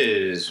 This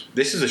is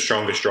the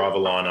strongest driver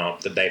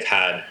lineup that they've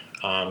had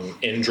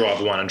in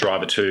Driver 1 and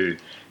Driver 2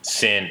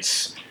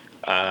 since,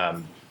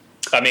 I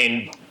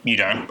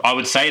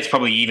would say it's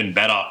probably even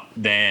better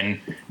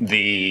than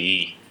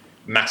the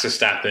Max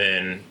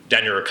Verstappen,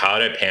 Daniel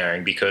Ricciardo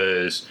pairing,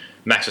 because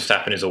Max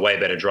Verstappen is a way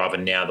better driver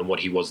now than what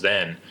he was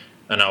then.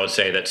 And I would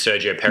say that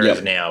Sergio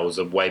Perez now is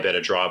a way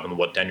better driver than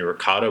what Daniel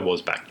Ricciardo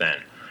was back then.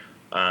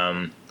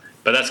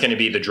 But that's going to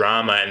be the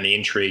drama and the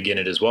intrigue in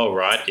it as well,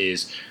 right?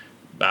 Is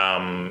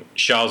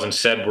Charles and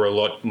Seb were a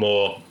lot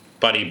more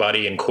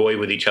buddy-buddy and coy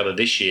with each other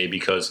this year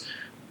because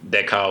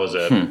their car was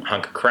a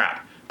hunk of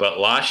crap. But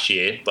last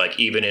year, like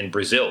even in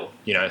Brazil,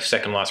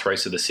 second last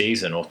race of the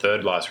season or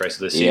third last race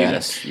of the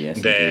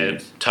season, they're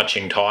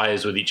touching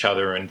tyres with each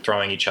other and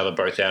throwing each other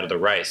both out of the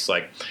race.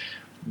 Like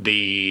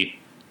the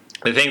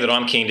thing that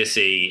I'm keen to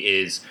see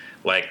is,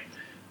 like,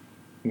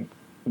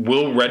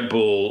 will Red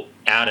Bull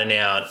out and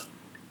out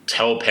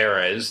tell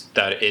Perez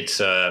that it's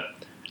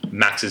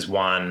Max is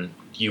 1,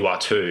 you are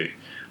 2?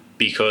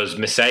 Because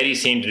Mercedes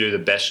seem to do the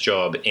best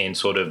job in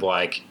sort of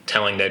like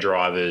telling their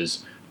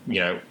drivers,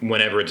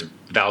 whenever it's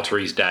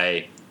Valtteri's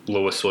day,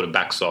 Lewis sort of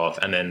backs off,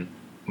 and then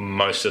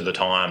most of the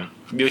time,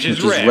 which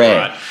is rare,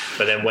 right?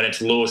 But then when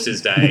it's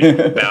Lewis's day,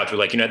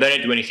 Valtteri, they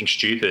don't do anything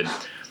stupid.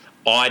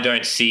 I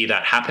don't see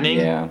that happening.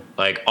 Yeah.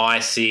 Like, I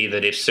see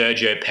that if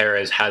Sergio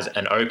Perez has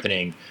an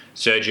opening,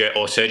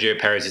 Sergio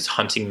Perez is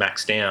hunting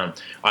Max down,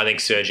 I think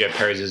Sergio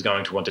Perez is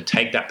going to want to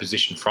take that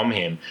position from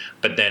him.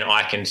 But then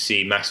I can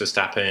see Max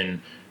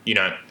Verstappen,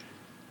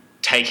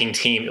 taking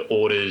team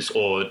orders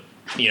or,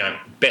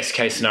 best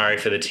case scenario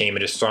for the team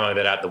and just throwing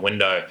that out the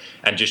window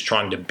and just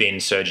trying to bin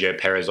Sergio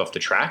Perez off the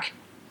track.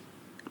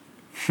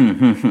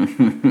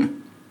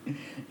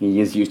 He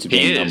is used to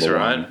being number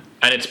right? one.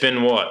 And it's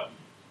been, what,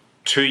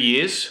 2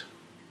 years?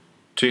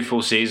 2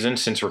 full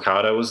seasons since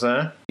Ricciardo was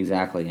there?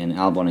 Exactly, and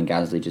Albon and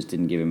Gasly just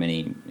didn't give him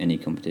any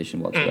competition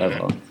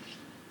whatsoever.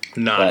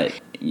 No. But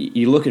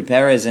you look at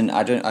Perez, and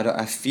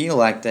I feel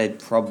like they'd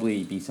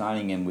probably be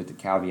signing him with the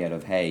caveat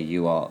of, hey,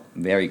 you are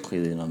very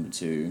clearly the number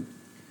 2.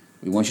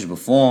 We want you to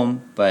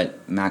perform,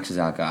 but Max is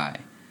our guy.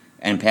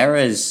 And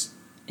Perez,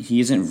 he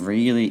isn't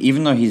really,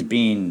 even though he's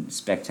been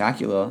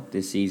spectacular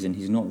this season,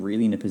 he's not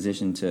really in a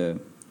position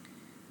to,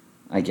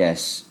 I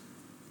guess,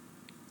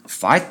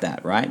 fight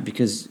that, right?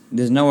 Because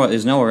there's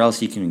nowhere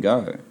else he can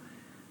go.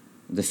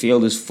 The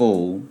field is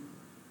full.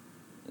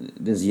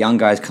 There's young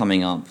guys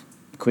coming up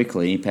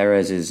quickly.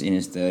 Perez is in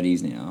his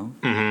 30s now.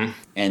 Mm-hmm.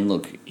 And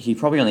look, he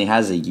probably only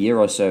has a year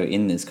or so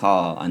in this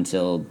car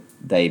until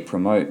they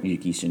promote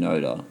Yuki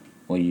Tsunoda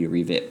or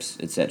Yuri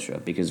Vips, etc.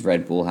 Because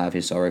Red Bull have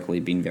historically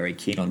been very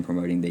keen on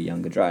promoting their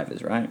younger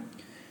drivers, right?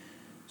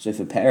 So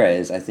for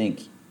Perez, I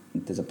think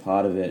there's a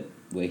part of it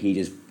where he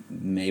just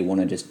may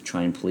want to just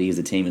try and please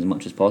the team as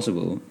much as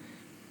possible,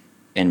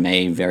 and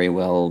may very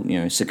well,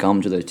 succumb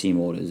to those team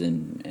orders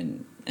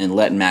and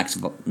let Max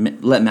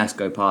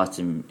go past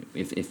him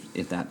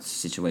if that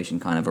situation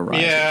kind of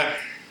arises. Yeah,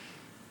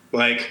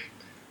 like,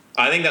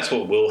 I think that's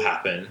what will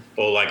happen,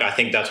 or like I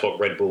think that's what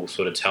Red Bull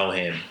sort of tell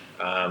him.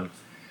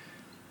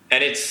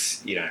 And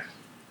it's,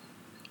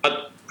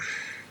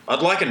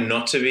 I'd like it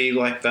not to be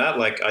like that.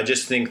 Like, I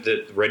just think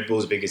that Red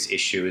Bull's biggest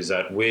issue is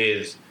that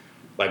with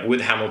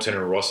Hamilton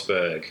and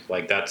Rosberg,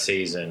 like that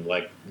season,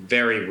 like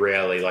very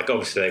rarely, like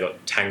obviously they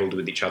got tangled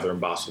with each other in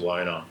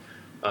Barcelona,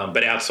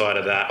 but outside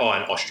of that,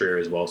 and Austria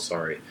as well,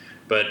 sorry.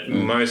 But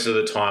most of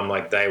the time,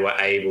 like they were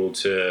able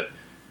to,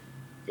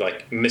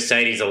 like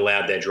Mercedes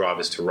allowed their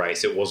drivers to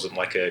race. It wasn't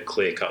like a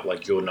clear cut,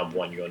 like you're number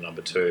 1, you're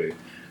number 2.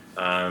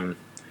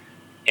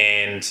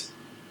 And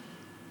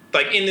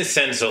like in the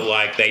sense that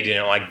like they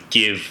didn't like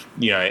give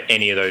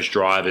any of those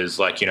drivers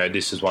like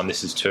this is 1,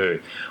 this is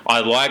 2. I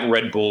like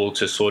Red Bull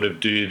to sort of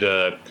do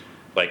the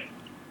like.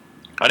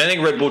 I don't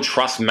think Red Bull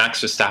trusts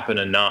Max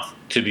Verstappen enough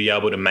to be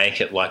able to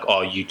make it like,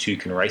 oh, you two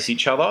can race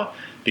each other,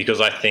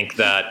 because I think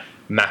that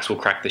Max will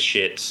crack the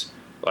shits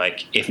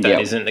like if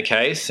that isn't the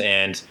case.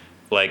 And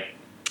like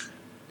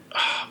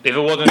if it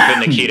wasn't for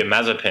Nikita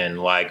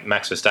Mazepin, like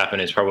Max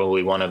Verstappen is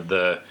probably one of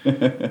the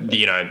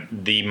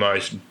the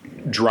most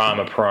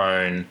drama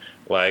prone,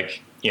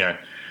 like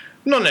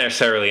not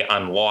necessarily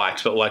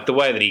unliked, but like the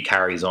way that he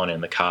carries on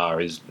in the car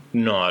is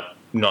not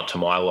to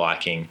my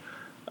liking.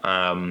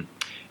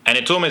 And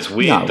it's almost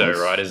weird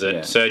right? Is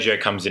that Sergio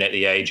comes in at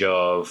the age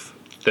of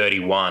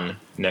 31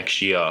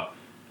 next year.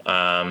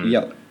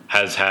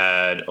 Has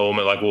had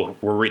almost like we'll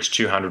reach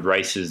 200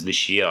 races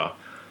this year.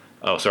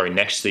 Oh, sorry,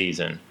 next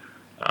season.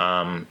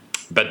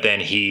 But then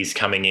he's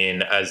coming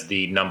in as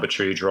the number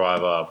 2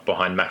 driver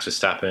behind Max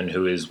Verstappen,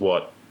 who is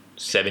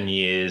 7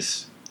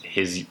 years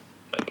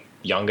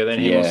younger than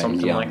him or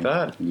something like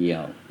that.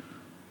 Yeah.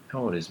 How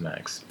old is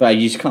Max? But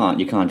you can't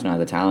deny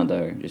the talent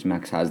though. Just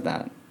Max has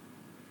that.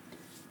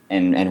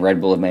 And Red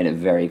Bull have made it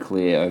very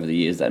clear over the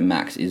years that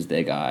Max is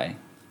their guy,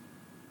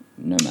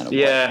 no matter what.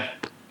 Yeah.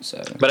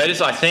 So, but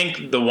I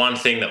think the one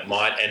thing that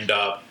might end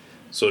up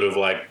sort of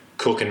like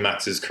cooking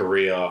Max's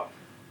career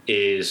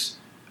is,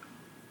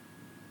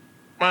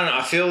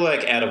 I feel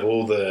like out of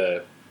all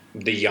the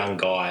young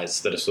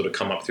guys that have sort of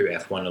come up through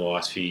F1 in the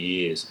last few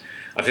years,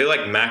 I feel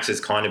like Max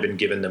has kind of been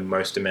given the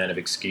most amount of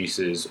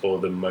excuses or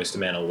the most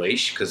amount of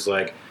leash. Because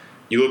like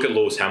you look at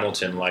Lewis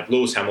Hamilton, like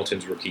Lewis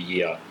Hamilton's rookie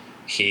year,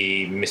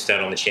 he missed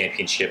out on the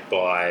championship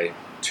by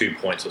 2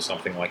 points or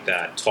something like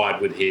that,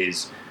 tied with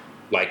his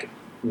like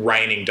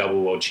reigning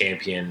double world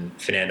champion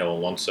Fernando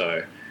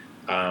Alonso.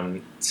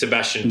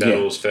 Sebastian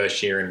Vettel's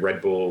first year in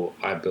Red Bull,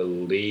 I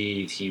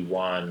believe he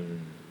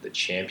won the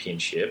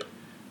championship.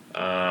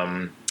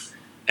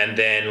 And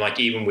then, like,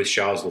 even with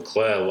Charles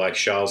Leclerc, like,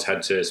 Charles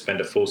had to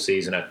spend a full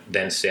season at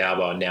then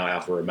Sauber, now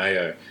Alfa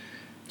Romeo,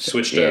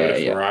 switched over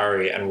to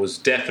Ferrari, and was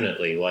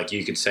definitely, like,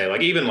 you could say,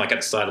 like, even, like,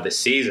 at the start of the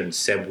season,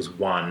 Seb was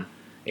 1,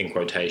 in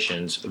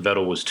quotations,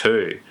 Vettel was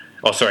 2.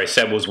 Oh, sorry,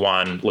 Seb was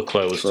 1,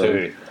 Leclerc was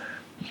 2.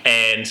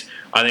 And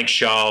I think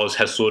Charles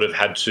has sort of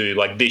had to,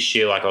 like, this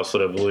year, like I was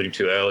sort of alluding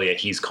to earlier,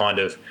 he's kind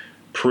of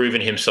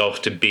proven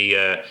himself to be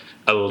a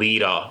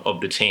leader of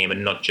the team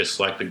and not just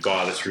like the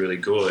guy that's really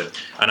good.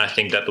 And I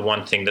think that the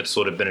one thing that's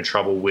sort of been a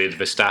trouble with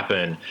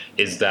Verstappen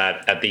is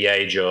that at the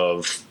age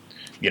of,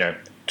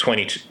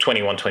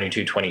 21,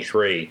 22,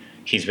 23,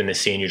 he's been the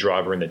senior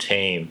driver in the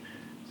team.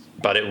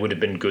 But it would have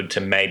been good to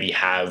maybe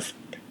have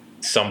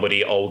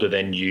somebody older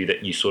than you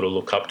that you sort of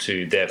look up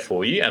to there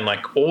for you. And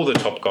like all the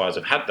top guys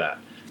have had that.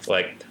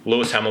 Like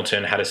Lewis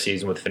Hamilton had a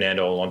season with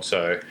Fernando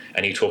Alonso,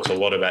 and he talks a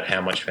lot about how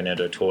much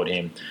Fernando taught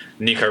him.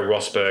 Nico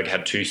Rosberg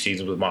had 2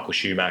 seasons with Michael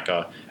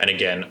Schumacher, and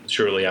again,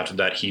 shortly after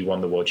that, he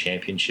won the World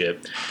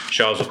Championship.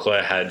 Charles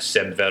Leclerc had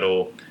Seb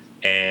Vettel,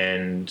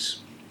 and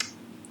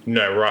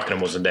no, Raikkonen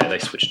wasn't there. They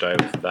switched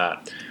over for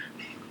that.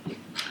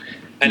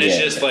 And it's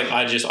just like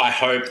I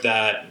hope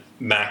that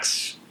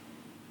Max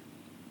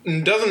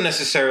doesn't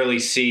necessarily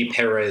see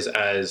Perez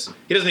as...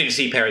 He doesn't need to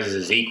see Perez as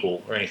his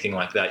equal or anything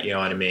like that, you know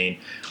what I mean?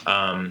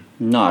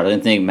 No, I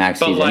don't think Max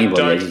sees anybody But,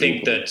 like, as don't think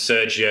equal. that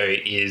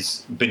Sergio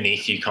is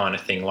beneath you kind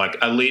of thing. Like,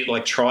 at least,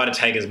 like, try to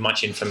take as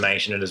much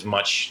information and as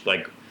much,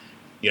 like,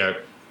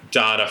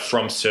 data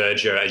from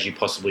Sergio as you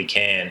possibly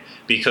can.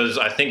 Because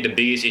I think the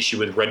biggest issue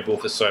with Red Bull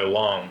for so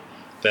long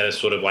that has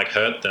sort of, like,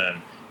 hurt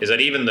them is that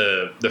even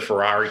the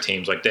Ferrari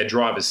teams, like, their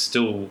drivers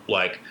still,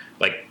 like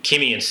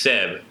Kimi and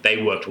Seb,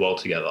 they worked well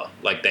together.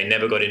 Like, they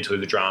never got into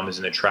the dramas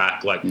in the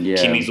track. Like,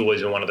 Kimi's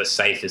always been one of the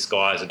safest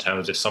guys in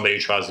terms of if somebody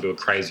tries to do a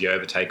crazy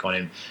overtake on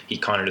him, he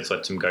kind of just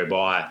lets him go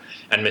by.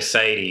 And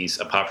Mercedes,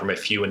 apart from a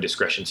few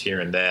indiscretions here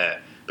and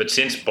there, but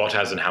since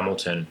Bottas and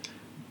Hamilton,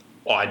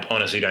 I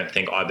honestly don't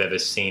think I've ever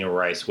seen a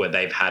race where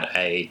they've had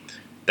a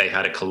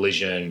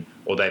collision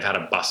or they've had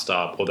a bust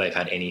up or they've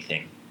had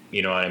anything.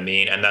 You know what I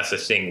mean? And that's the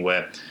thing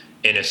where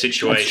in a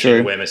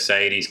situation where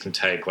Mercedes can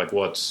take, like,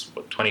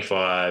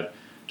 25,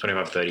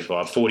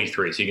 35,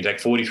 43. So you can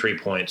take 43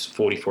 points,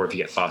 44 if you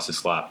get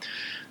fastest lap.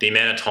 The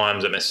amount of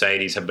times that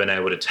Mercedes have been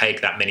able to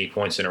take that many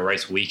points in a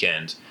race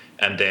weekend,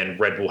 and then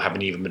Red Bull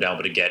haven't even been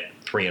able to get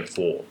 3 and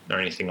 4 or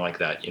anything like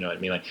that. You know what I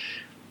mean? Like,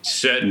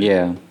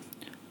 Yeah.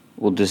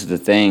 Well, this is the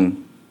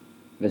thing.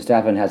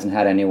 Verstappen hasn't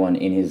had anyone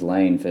in his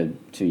lane for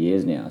 2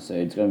 years now,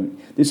 so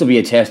this will be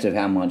a test of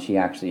how much he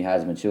actually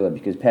has matured,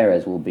 because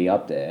Perez will be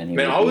up there. And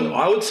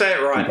I would say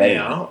it right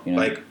now,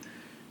 like,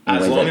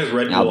 as long as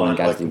Red Bull aren't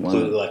like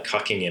completely like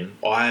cucking him,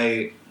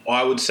 I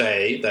would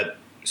say that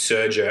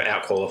Sergio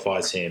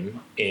outqualifies him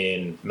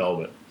in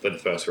Melbourne for the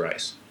first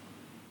race.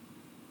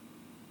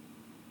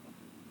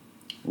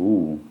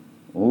 Ooh.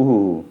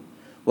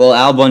 Well,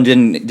 Albon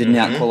didn't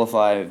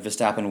out-qualify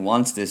Verstappen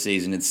once this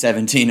season. It's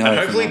 17-0. And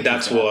hopefully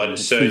that's what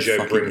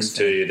Sergio brings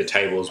to the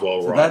table as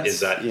well, right?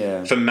 Is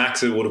that for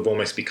Max it would have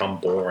almost become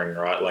boring,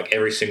 right? Like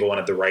every single one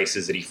of the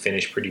races that he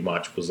finished pretty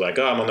much was like,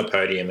 oh, I'm on the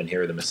podium and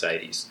here are the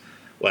Mercedes.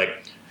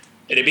 Like,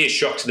 it'd be a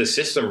shock to the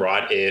system,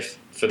 right, if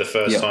for the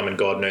first time in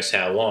God knows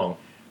how long,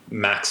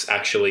 Max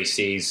actually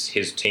sees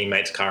his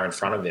teammate's car in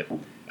front of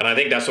him. And I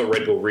think that's what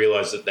Red Bull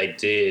realised that they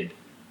did,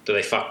 that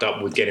they fucked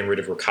up with getting rid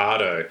of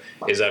Ricciardo,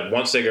 is that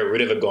once they got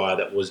rid of a guy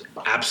that was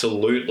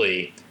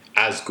absolutely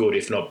as good,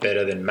 if not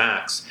better than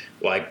Max,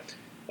 like,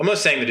 I'm not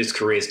saying that his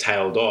career's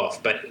tailed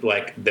off, but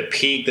like the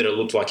peak that it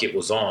looked like it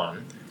was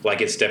on,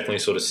 like it's definitely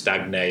sort of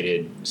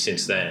stagnated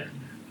since then.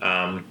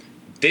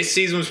 This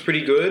season was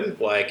pretty good.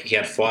 Like, he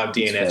had 5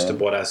 DNFs to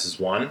Bottas'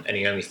 1, and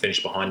he only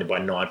finished behind him by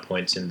 9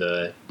 points in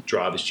the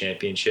Drivers'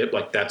 Championship.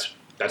 Like, that's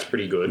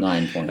pretty good.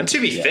 9 points. And to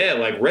be fair,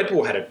 like, Red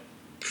Bull had a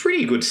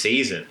pretty good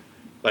season,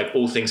 like,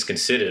 all things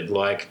considered.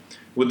 Like,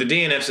 with the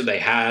DNFs that they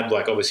had,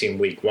 like, obviously in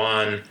week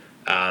 1,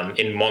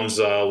 in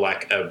Monza,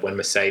 like, when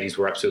Mercedes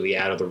were absolutely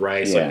out of the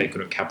race, like, they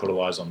couldn't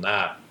capitalize on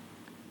that.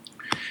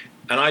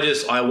 And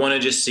I want to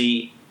just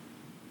see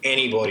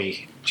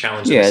anybody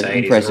challenge the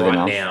Mercedes. And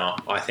right now,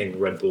 I think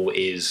Red Bull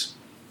is,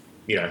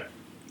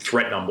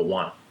 threat number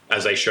 1,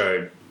 as they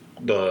showed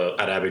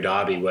at Abu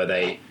Dhabi, where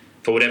they,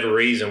 for whatever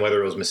reason, whether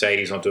it was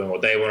Mercedes not doing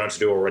what they wanted to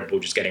do or Red Bull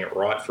just getting it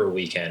right for a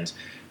weekend,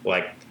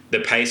 like, the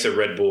pace that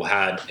Red Bull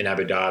had in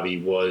Abu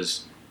Dhabi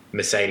was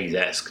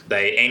Mercedes-esque.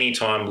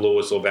 Anytime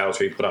Lewis or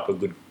Valtteri put up a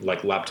good,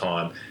 like, lap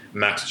time,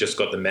 Max just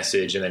got the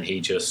message and then he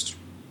just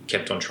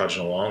kept on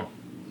trudging along.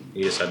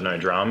 He just had no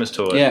dramas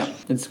to it. Yeah,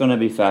 it's going to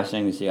be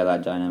fascinating to see how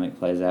that dynamic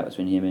plays out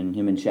between him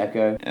and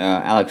Checo.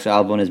 Alex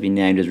Albon has been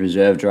named as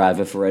reserve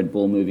driver for Red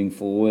Bull moving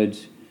forward.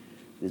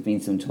 There's been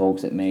some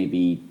talks that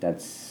maybe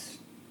that's,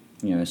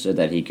 so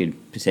that he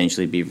could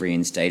potentially be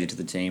reinstated to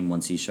the team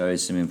once he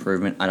shows some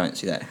improvement. I don't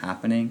see that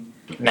happening.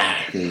 Nah.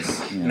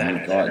 Because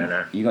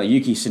No. you got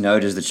Yuki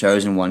Tsunoda's the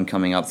chosen one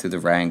coming up through the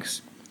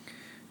ranks.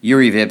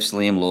 Yuri Vips,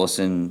 Liam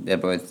Lawson, they're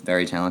both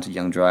very talented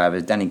young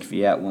drivers. Danny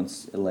Kvyat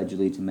wants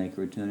allegedly to make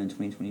a return in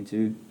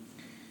 2022.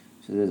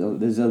 So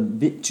there's a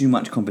bit too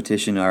much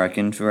competition, I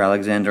reckon, for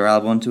Alexander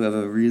Albon to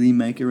ever really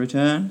make a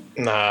return.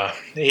 Nah,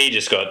 he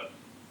just got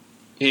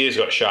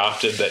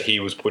shafted that he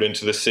was put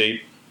into the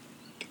seat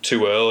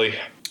too early.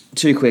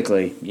 Too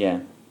quickly,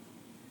 yeah.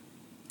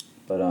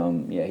 But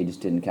he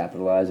just didn't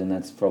capitalise, and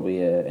that's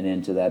probably an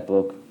end to that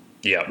book.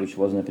 Yeah. Which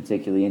wasn't a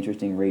particularly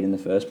interesting read in the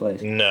first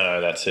place.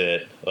 No, that's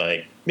it.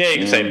 You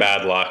can say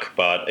bad luck,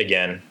 but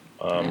again,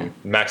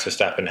 Max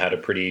Verstappen had a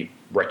pretty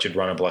wretched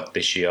run of luck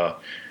this year.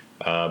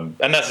 And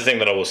that's the thing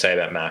that I will say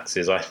about Max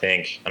is I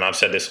think, and I've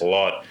said this a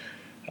lot,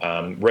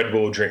 Red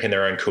Bull drinking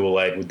their own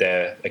Kool-Aid with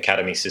their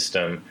academy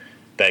system.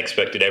 They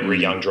expected every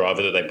young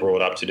driver that they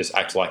brought up to just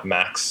act like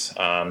Max.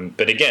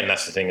 But again,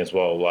 that's the thing as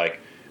well.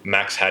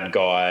 Max had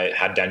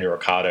Daniel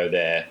Ricciardo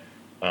there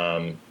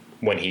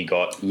when he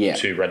got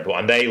to Red Bull,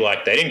 and they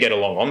didn't get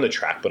along on the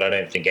track, but I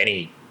don't think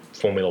any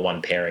Formula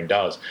One pairing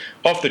does.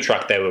 Off the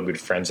track, they were good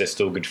friends. They're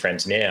still good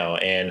friends now,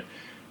 and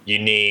you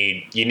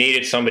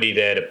needed somebody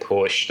there to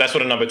push. That's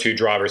what a number 2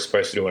 driver is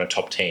supposed to do in a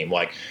top team.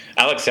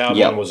 Alex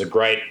Albon was a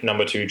great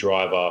number 2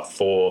 driver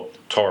for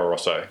Toro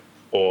Rosso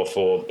or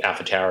for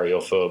AlphaTauri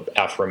or for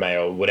Alfa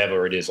Romeo,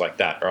 whatever it is like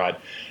that, right?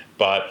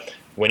 But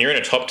when you're in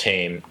a top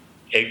team,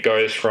 it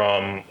goes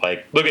from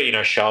look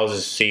at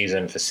Charles'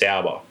 season for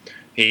Sauber.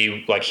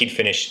 He'd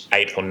finish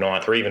 8th or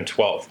 9th or even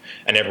 12th,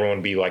 and everyone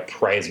would be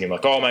praising him,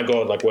 oh my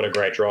god, what a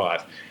great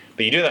drive.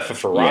 But you do that for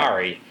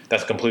Ferrari,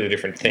 that's a completely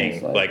different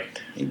thing.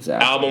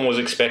 Exactly. Albon was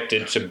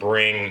expected to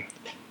bring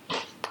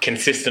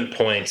consistent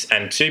points,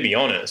 and to be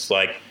honest,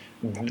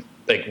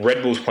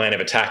 Red Bull's plan of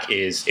attack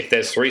is if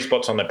there's 3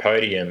 spots on the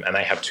podium and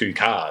they have 2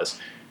 cars,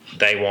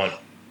 they want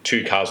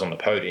 2 cars on the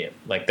podium.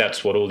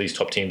 That's what all these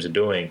top teams are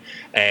doing.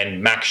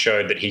 And Max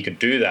showed that he could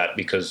do that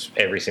because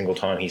every single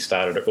time he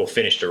started or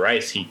finished a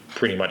race, he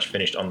pretty much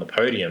finished on the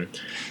podium.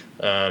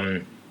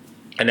 And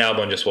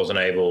Albon just wasn't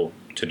able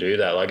to do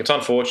that. It's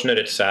unfortunate,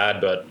 it's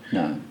sad, but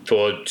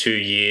for 2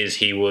 years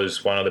he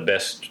was one of the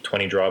best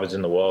 20 drivers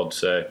in the world.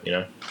 So,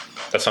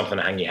 that's something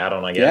to hang your hat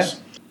on, I guess.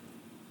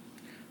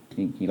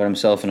 Yeah. He got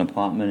himself an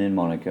apartment in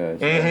Monaco.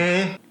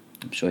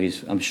 So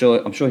I'm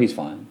sure he's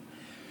fine.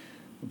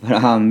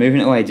 But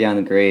moving away down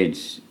the grid,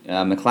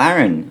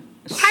 McLaren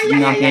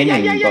snuck in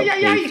and got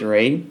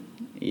P3.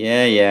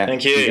 Yeah.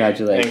 Thank you.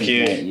 Congratulations, Thank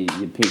you. Mate.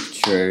 You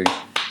picked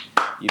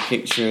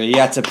true. You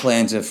had to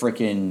plant a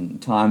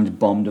freaking timed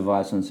bomb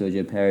device on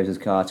Sergio Perez's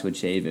car to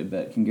achieve it,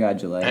 but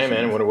congratulations. Hey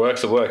man, when it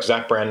works, it works.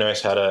 Zach Brown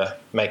knows how to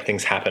make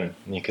things happen,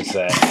 you could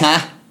say.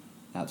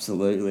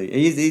 Absolutely.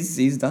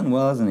 He's done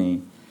well, hasn't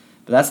he?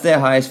 But that's their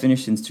highest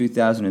finish since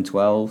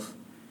 2012.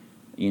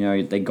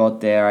 They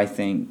got there, I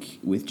think,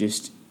 with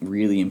just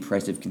really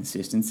impressive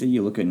consistency.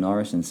 You look at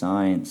Norris and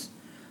Sainz,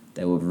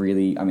 they were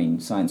really...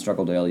 Sainz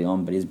struggled early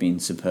on, but he's been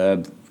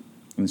superb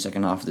in the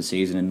second half of the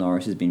season, and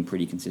Norris has been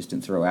pretty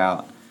consistent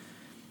throughout.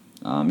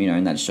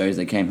 And that shows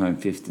they came home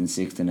 5th and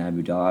 6th in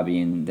Abu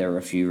Dhabi, and there were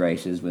a few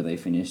races where they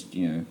finished,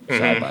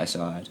 side by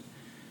side.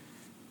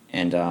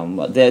 And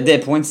their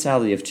points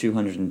tally of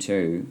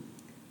 202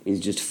 is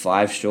just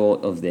 5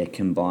 short of their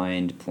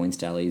combined points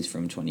tallies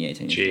from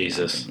 2018.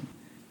 Jesus.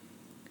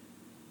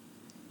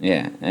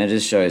 Yeah, and it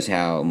just shows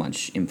how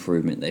much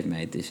improvement they've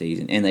made this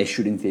season. And they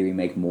should, in theory,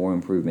 make more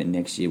improvement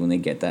next year when they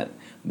get that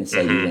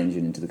Mercedes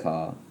engine into the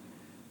car.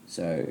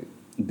 So,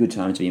 good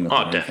time to be in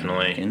McLaren. Oh,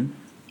 definitely.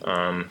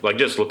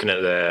 Just looking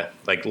at their...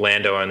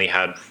 Lando only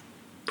had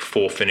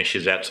 4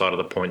 finishes outside of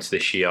the points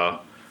this year.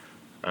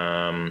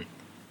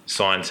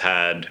 Sainz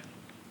had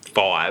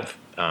 5,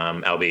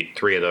 albeit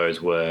 3 of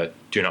those were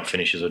do-not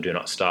finishes or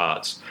do-not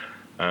starts.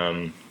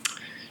 It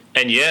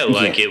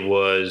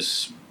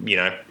was,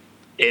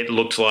 it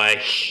looked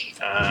like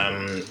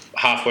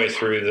halfway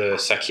through the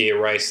Sakir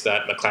race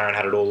that McLaren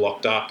had it all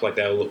locked up.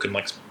 They were looking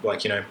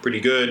pretty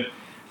good.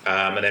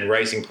 And then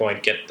Racing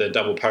Point get the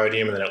double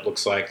podium, and then it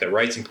looks like that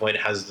Racing Point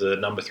has the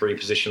number 3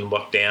 position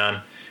locked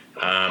down.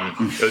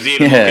 It was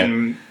even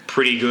looking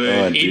pretty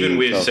good, even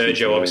with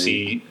Sergio,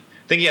 obviously.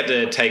 I think he had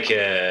to take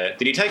did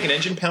he take an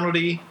engine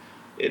penalty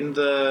in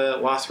the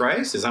last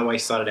race? Is that why he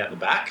started out the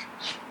back?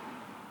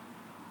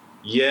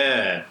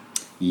 Yeah.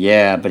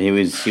 Yeah, but he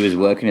was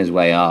working his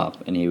way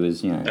up, and he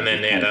was, And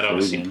then that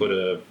obviously put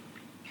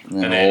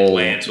and then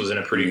Lance was in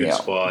a pretty good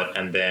spot,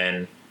 and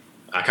then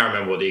I can't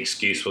remember what the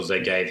excuse was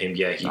they gave him.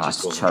 Yeah, he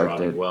just wasn't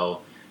driving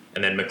well,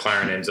 and then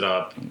McLaren ended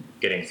up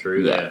getting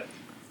through there.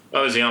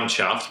 Obviously, I'm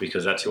chuffed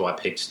because that's who I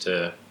picked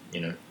to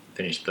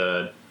finish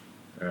third.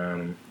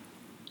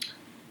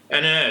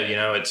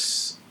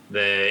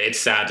 It's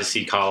sad to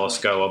see Carlos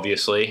go.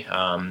 Obviously,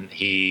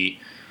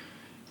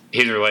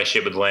 his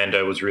relationship with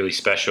Lando was really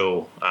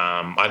special.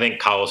 I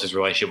think Carlos's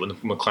relationship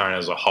with McLaren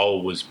as a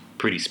whole was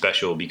pretty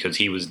special because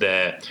he was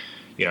there.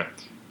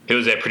 He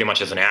was there pretty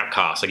much as an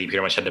outcast. He pretty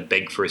much had to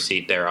beg for a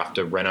seat there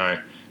after Renault,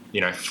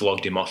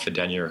 flogged him off for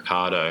Daniel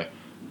Ricciardo.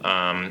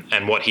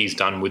 and what he's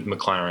done with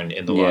McLaren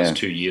in the last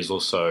 2 years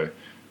or so,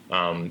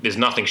 there's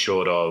nothing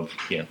short of,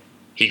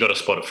 he got a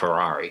spot at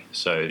Ferrari.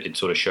 So it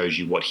sort of shows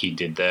you what he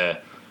did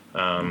there.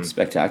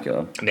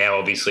 Spectacular. Now,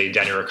 obviously,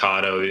 Daniel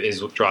Ricciardo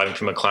is driving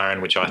for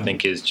McLaren, which I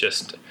think is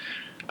just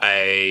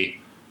a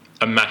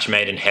match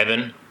made in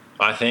heaven,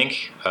 I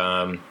think.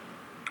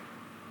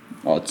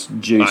 It's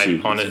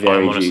juicy. I'm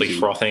honestly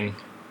frothing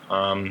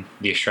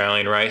the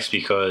Australian race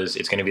because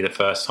it's going to be the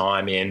first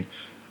time in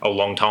a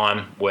long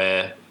time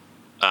where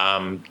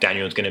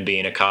Daniel's going to be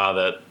in a car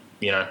that,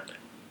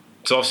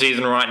 it's off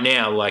season right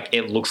now. Like,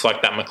 it looks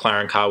like that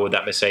McLaren car with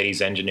that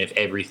Mercedes engine, if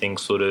everything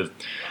sort of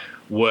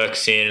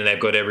works in and they've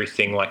got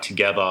everything like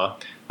together,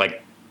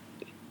 like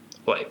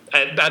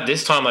at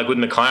this time, like with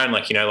McLaren,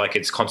 like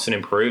it's constant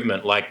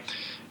improvement. Like,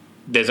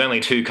 there's only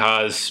 2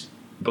 cars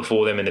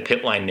before them in the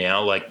pit lane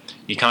now. Like,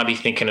 you can't be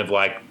thinking of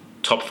like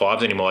top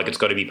 5s anymore. Like, it's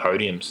got to be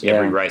podiums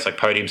every race. Like,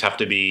 podiums have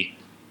to be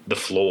the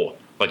floor.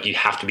 Like, you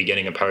have to be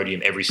getting a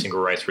podium every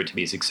single race for it to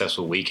be a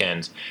successful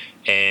weekend.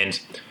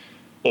 And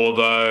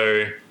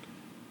although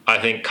I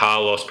think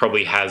Carlos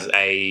probably has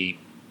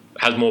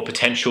more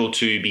potential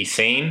to be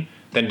seen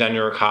than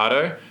Daniel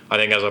Ricciardo, I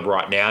think as of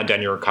right now,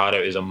 Daniel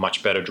Ricciardo is a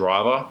much better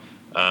driver.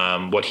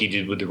 What he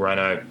did with the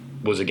Renault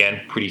was,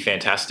 again, pretty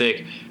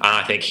fantastic. And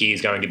I think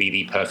he's going to be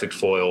the perfect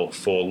foil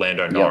for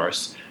Lando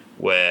Norris,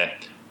 where,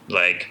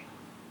 like,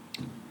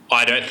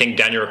 I don't think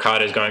Daniel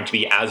Ricciardo is going to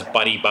be as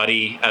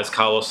buddy-buddy as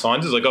Carlos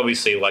Sainz is. Like,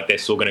 obviously, like, they're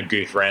still going to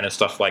goof around and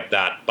stuff like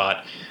that,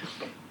 but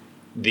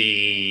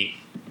they'll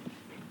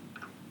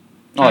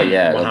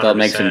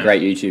make some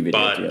great YouTube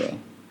videos together.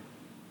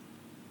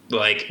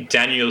 Like,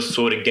 Daniel's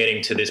sort of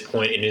getting to this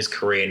point in his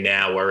career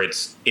now where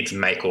it's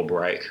make or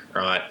break,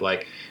 right?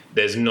 Like,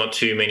 there's not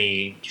too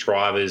many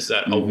drivers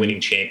that are winning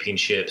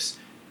championships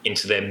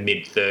into their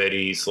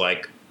mid-30s,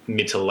 like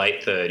mid to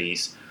late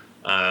 30s.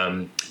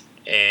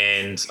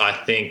 And I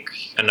think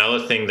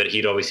another thing that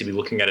he'd obviously be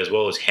looking at as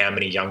well is how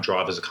many young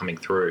drivers are coming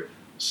through.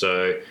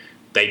 So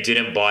they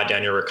didn't buy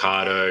Daniel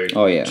Ricciardo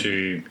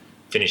to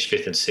finish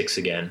 5th and 6th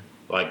again.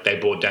 Like, they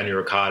bought Daniel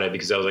Ricciardo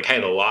because they was like,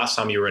 hey, the last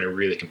time you were in a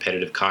really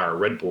competitive car at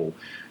Red Bull,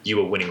 you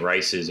were winning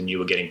races and you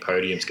were getting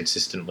podiums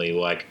consistently.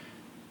 Like,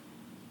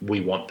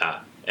 we want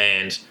that.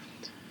 And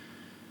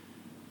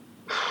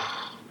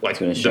like,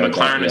 the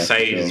McLaren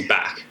Mercedes is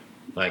back.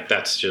 Like,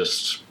 that's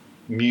just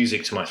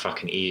music to my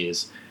fucking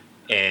ears.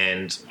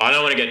 And I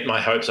don't want to get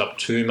my hopes up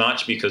too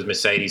much because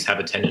Mercedes have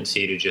a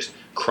tendency to just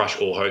crush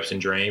all hopes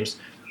and dreams.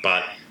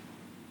 But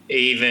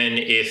even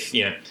if,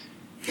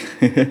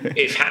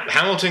 if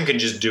Hamilton can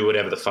just do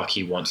whatever the fuck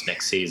he wants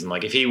next season,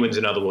 like, if he wins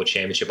another world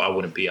championship, I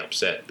wouldn't be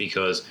upset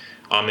because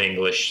I'm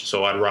English,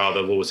 so I'd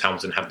rather Lewis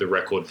Hamilton have the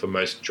record for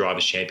most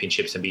drivers'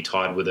 championships and be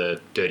tied with a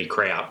dirty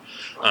crowd.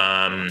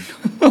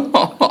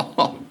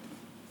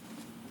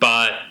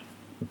 But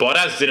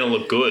Bottas didn't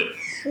look good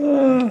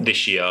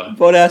this year.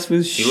 Bottas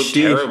was He looked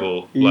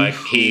terrible. Like,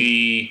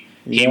 he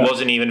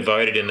wasn't even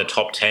voted in the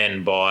top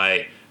 10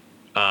 by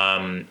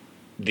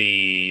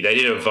they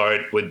did a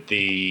vote with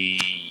the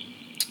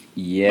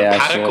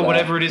paddock or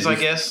whatever it is, I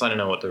guess. I don't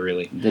know what the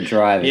drivers. The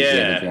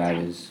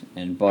drivers.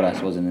 And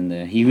Bottas wasn't in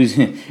there. He was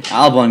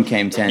Albon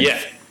came 10th.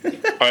 Yeah.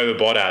 Over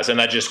Bottas, and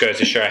that just goes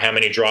to show how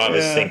many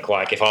drivers think,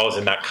 like, if I was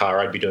in that car,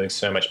 I'd be doing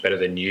so much better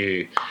than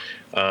you.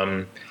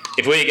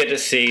 If we get to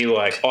see,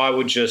 like, I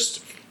would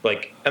just,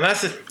 like, and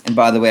that's the... And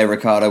by the way,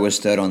 Ricciardo was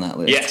 3rd on that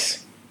list.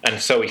 Yes, and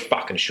so he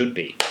fucking should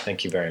be.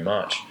 Thank you very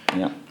much.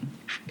 Yeah.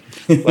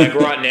 Like,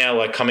 right now,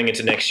 like, coming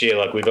into next year,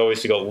 like, we've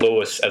obviously got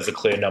Lewis as the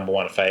clear number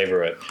 1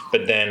 favourite,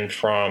 but then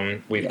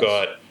we've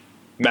got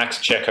Max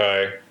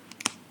Checo,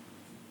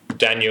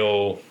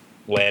 Daniel,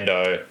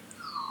 Lando,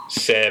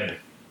 Seb,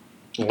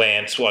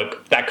 Lance.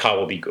 Like, that car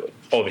will be good.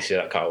 Obviously,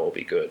 that car will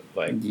be good.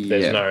 Like,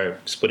 there's no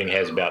splitting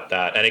hairs about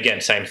that. And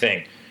again, same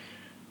thing.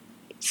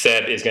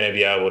 Seb is going to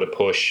be able to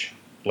push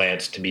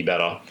Lance to be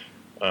better.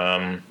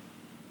 And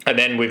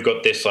then we've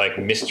got this, like,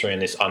 mystery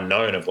and this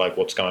unknown of, like,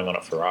 what's going on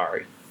at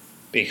Ferrari.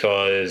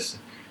 Because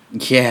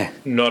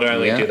not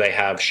only do they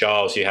have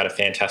Charles, who had a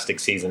fantastic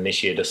season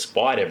this year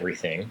despite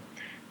everything,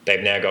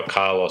 they've now got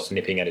Carlos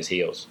nipping at his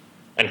heels.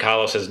 And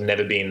Carlos has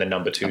never been the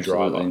number 2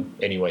 driver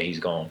anywhere he's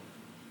gone.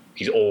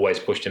 He's always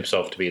pushed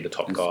himself to be the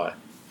top guy.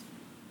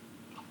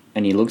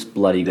 And he looks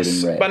bloody good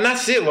in red. But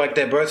that's it. Like,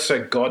 they're both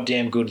so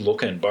goddamn good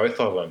looking, both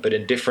of them, but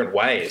in different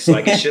ways.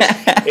 Like, it's just,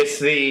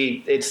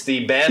 it's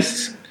the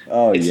best.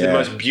 It's the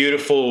most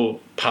beautiful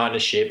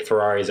partnership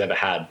Ferrari's ever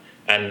had.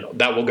 And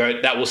that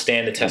will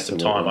stand the test of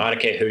time. I don't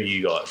care who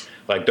you got.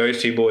 Like,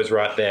 those 2 boys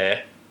right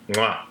there,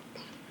 mwah,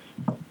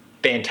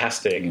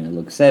 fantastic. Yeah,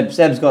 look,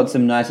 Seb's got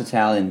some nice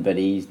Italian, but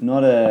he's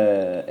not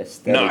a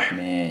aesthetic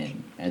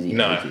man as he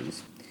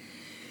ages.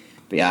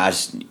 But yeah,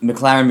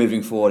 McLaren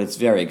moving forward, it's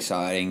very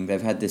exciting.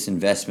 They've had this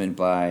investment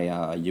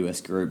by US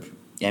group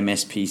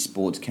MSP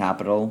Sports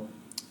Capital,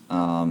 who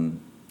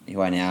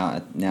are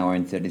now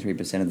own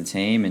 33% of the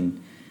team,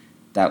 and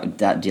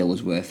that deal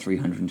was worth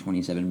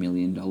 $327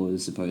 million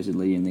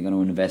supposedly, and they're going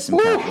to invest some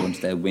capital into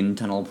their wind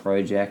tunnel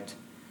project.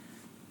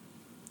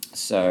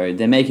 So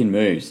they're making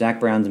moves. Zach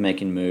Brown's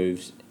making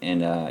moves,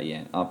 and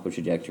upward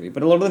trajectory.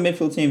 But a lot of the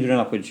midfield teams are on an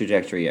upward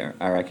trajectory,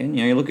 I reckon.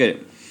 You look at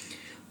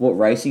what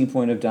Racing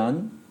Point have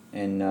done,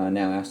 and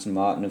now Aston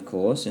Martin, of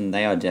course, and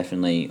they are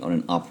definitely on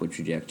an upward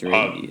trajectory.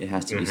 It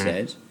has to be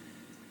said.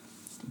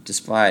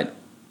 Despite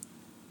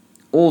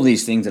all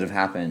these things that have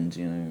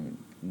happened,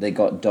 they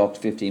got docked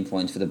 15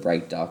 points for the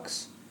brake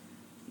ducks.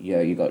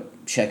 You got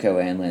Checo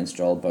and Lance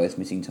Stroll both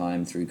missing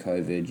time through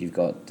COVID. You've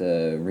got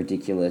the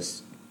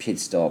ridiculous pit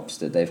stops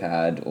that they've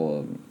had,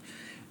 or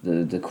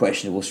the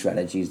questionable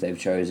strategies they've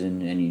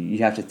chosen, and you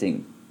have to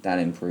think that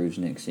improves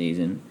next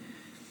season.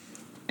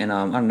 And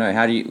I don't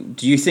know,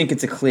 do you think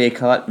it's a clear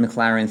cut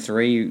McLaren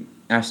 3,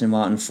 Aston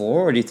Martin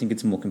 4, or do you think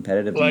it's more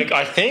competitive?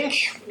 I think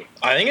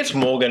it's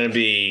more going to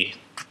be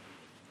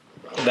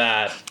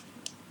that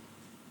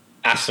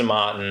Aston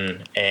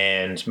Martin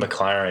and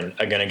McLaren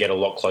are going to get a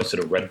lot closer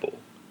to Red Bull,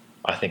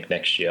 I think,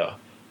 next year.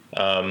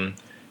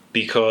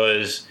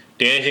 Because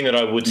the only thing that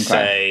I would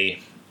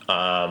say,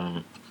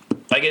 I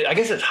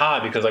guess it's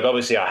hard because,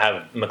 obviously I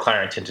have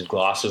McLaren tinted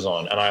glasses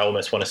on, and I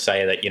almost want to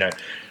say that,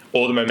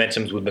 all the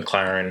momentum's with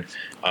McLaren.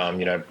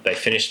 They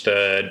finished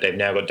third. They've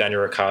now got Daniel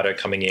Ricciardo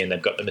coming in.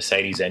 They've got the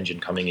Mercedes engine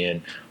coming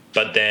in.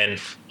 But then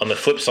on the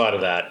flip side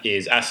of that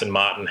is Aston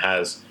Martin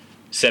has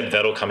Seb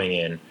Vettel coming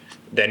in.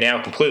 They're now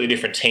a completely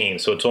different team,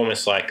 so it's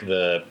almost like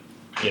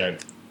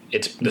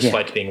it's the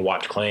slate's being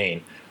wiped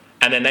clean.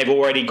 And then they've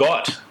already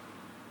got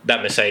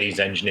that Mercedes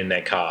engine in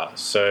their car.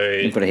 So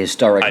you've got a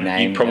historic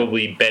name. You'd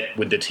probably bet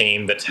with the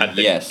team that's had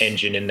the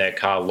engine in their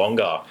car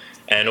longer.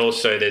 And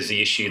also there's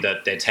the issue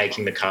that they're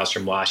taking the cars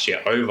from last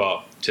year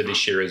over to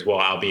this year as well,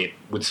 albeit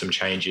with some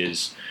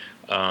changes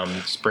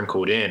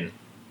sprinkled in.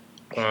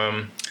 It's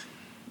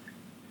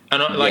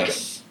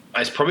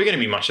probably going to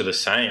be much of the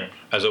same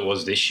as it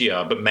was this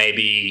year, but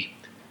maybe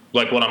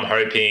what I'm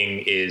hoping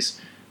is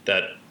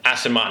that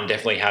Aston Martin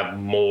definitely have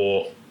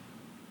more.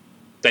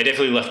 They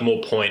definitely left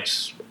more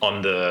points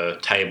on the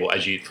table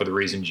for the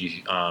reasons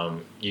you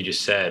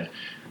just said.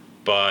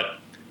 But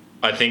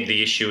I think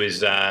the issue is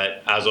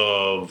that as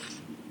of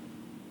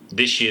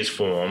this year's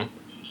form,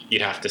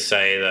 you'd have to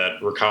say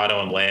that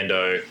Ricciardo and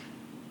Lando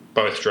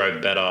both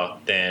drove better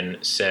than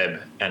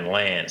Seb and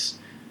Lance.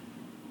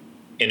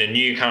 In a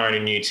new car and a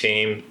new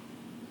team,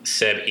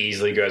 Seb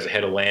easily goes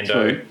ahead of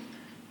Lando. True.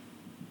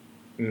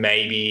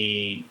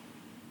 Maybe.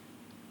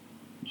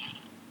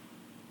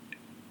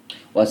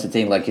 Well, that's the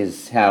thing.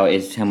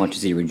 How much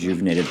is he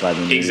rejuvenated by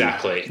the new,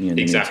 exactly,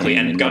 exactly,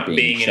 and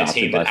being in a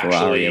team that Ferrari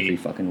actually every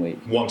fucking week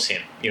wants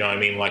him. You know what I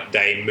mean?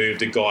 They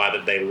moved a guy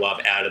that they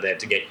love out of there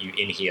to get you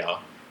in here.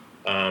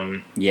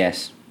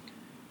 Yes.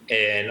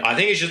 And I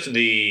think it's just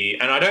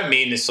and I don't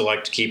mean this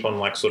to keep on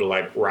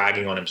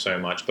ragging on him so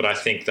much, but I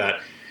think that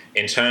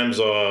in terms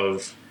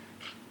of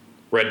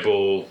Red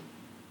Bull,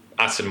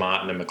 Aston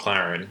Martin and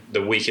McLaren,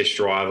 the weakest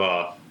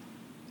driver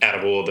out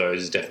of all of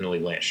those is definitely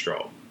Lance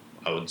Stroll,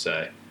 I would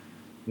say.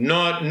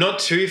 Not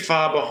too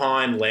far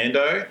behind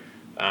Lando.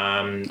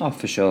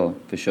 For sure.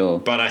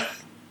 But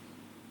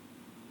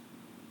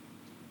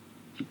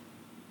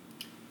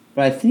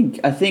I think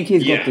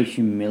he's got the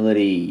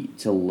humility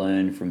to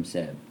learn from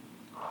Seb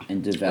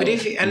and develop.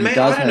 But I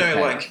don't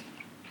know,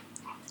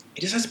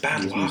 he just has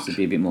bad luck. He needs to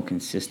be a bit more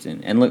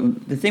consistent. And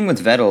look, the thing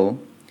with Vettel,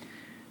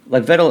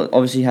 Vettel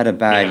obviously had a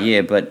bad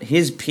year, but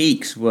his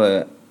peaks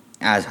were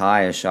as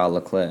high as Charles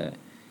Leclerc.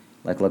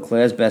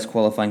 Leclerc's best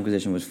qualifying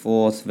position was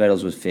 4th,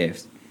 Vettel's was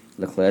 5th.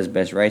 Leclerc's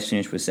best race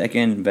finish was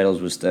 2nd,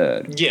 Vettel's was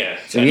 3rd. Yeah.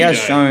 So he has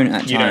shown at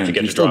times. You don't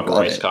forget he's to drive still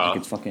a race got car.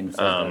 It's fucking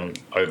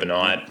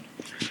overnight.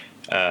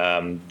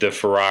 The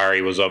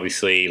Ferrari was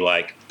obviously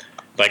I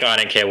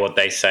don't care what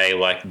they say.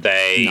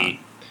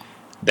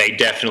 They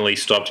definitely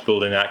stopped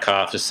building that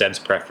car for Seb's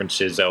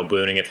preferences. They were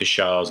building it for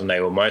Charles, and they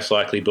were most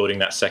likely building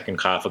that second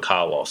car for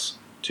Carlos,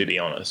 to be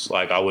honest.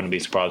 I wouldn't be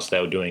surprised if they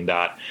were doing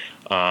that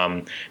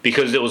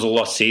because it was a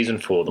lost season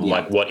for them.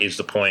 Yeah. What is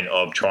the point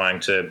of trying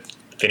to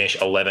finish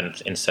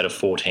 11th instead of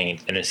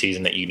 14th in a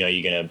season that you're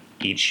going to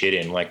eat shit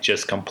in?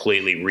 Just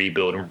completely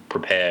rebuild and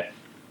prepare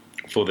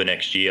for the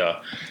next year.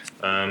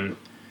 And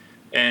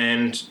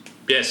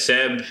yeah,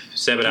 Seb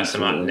at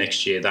Aston Martin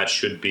next year, that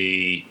should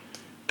be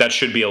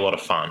a lot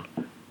of fun.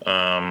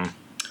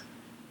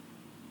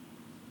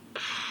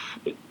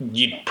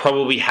 You'd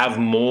probably have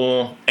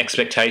more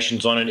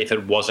expectations on it if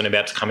it wasn't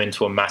about to come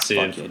into a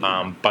massive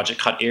budget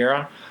cut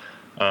era.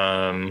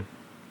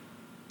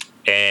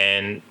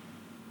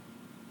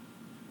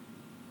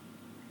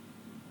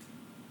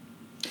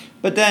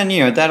 But then,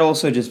 that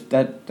also just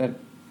that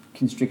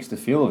constricts the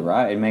field,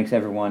 right? It makes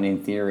everyone,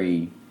 in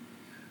theory,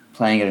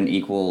 playing at an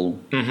equal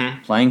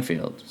playing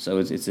field. So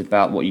it's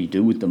about what you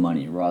do with the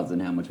money rather than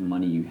how much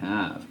money you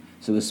have.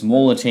 So a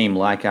smaller team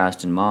like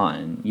Aston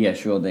Martin, yeah,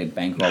 sure, they're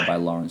bankrolled by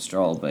Lawrence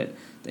Stroll, but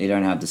they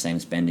don't have the same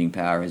spending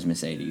power as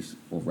Mercedes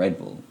or Red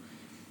Bull.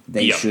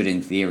 They should,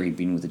 in theory,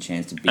 be with a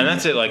chance to be. And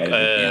that's it,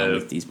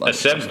 a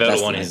Seb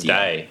Vettel on his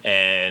day,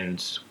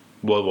 and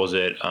what was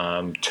it?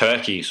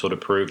 Turkey sort of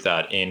proved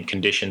that in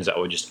conditions that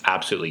were just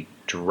absolutely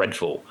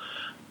dreadful.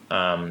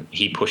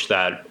 He pushed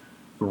that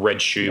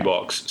red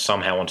shoebox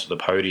somehow onto the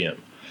podium.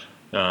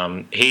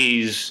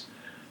 He's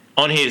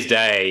on his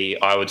day,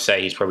 I would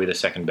say he's probably the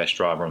second best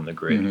driver on the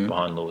grid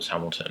behind Lewis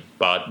Hamilton.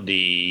 But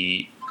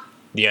the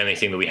only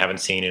thing that we haven't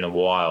seen in a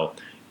while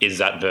is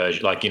that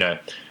version. Like,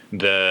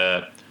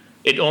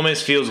 it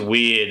almost feels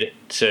weird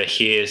to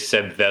hear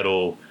Seb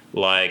Vettel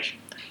like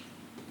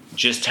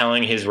just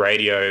telling his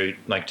radio,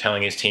 like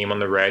telling his team on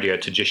the radio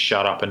to just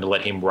shut up and to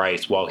let him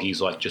race while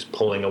he's like just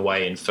pulling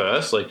away in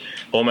first. Like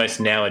almost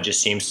now it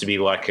just seems to be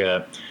like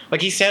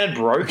he sounded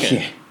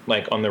broken.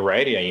 Like on the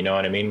radio, you know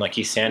what I mean? Like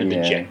he sounded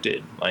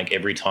dejected. Like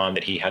every time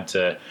that he had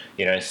to,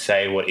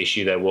 say what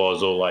issue there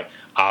was, or like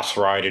ask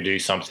Ferrari to do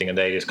something, and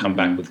they just come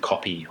back with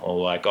copy, or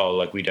like, oh,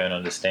 like we don't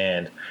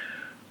understand.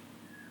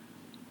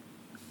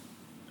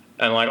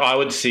 And like I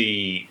would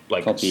see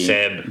like copy.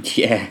 Seb.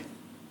 Yeah.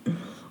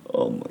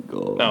 Oh my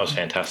god. That was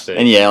fantastic.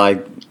 And yeah,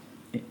 like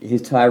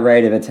his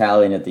tirade of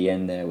Italian at the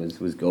end there was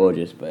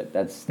gorgeous, but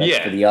that's for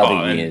the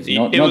other years.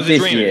 Not was this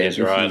a dream year. of his,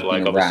 right?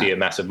 Like obviously a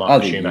massive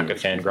Michael Schumacher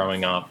fan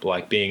growing up,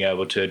 like being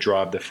able to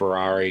drive the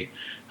Ferrari,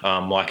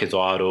 like his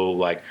idol,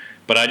 like.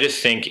 But I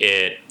just think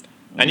it,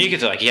 and you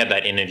could like he had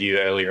that interview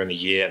earlier in the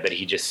year that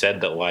he just said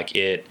that like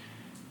it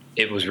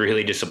was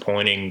really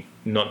disappointing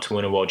not to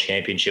win a world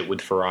championship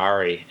with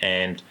Ferrari,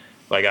 and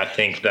like I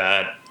think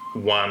that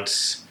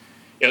once.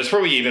 It was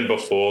probably even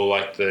before,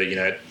 like,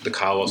 the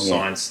Carlos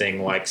Sainz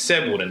thing. Like,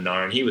 Seb would have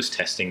known. He was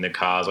testing the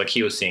cars. Like,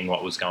 he was seeing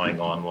what was going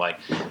on. Like,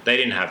 they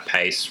didn't have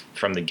pace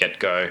from the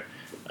get-go.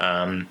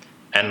 And,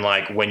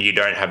 like, when you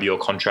don't have your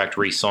contract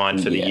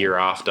re-signed for the year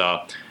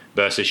after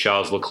versus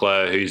Charles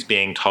Leclerc, who's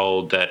being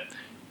told that,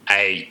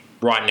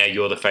 right now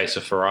you're the face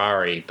of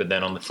Ferrari, but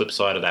then on the flip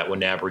side of that, we're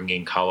now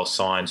bringing in Carlos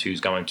Sainz,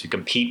 who's going to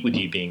compete with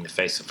you being the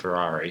face of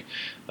Ferrari.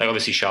 Like,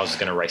 obviously, Charles is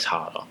going to race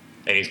harder,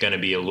 and he's going to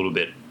be a little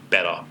bit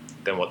better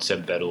than what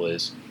Seb Vettel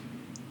is.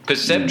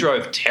 Because Seb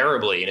drove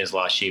terribly in his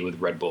last year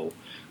with Red Bull.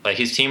 Like,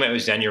 his teammate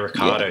was Daniel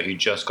Ricciardo, who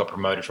just got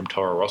promoted from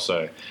Toro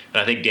Rosso.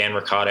 And I think Dan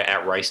Ricciardo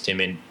outraced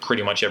him in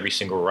pretty much every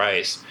single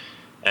race.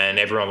 And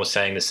everyone was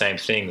saying the same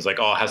things. Like,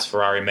 oh, has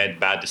Ferrari made a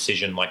bad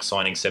decision, like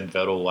signing Seb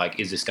Vettel? Like,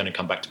 is this going to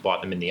come back to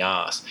bite them in the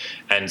ass?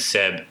 And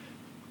Seb,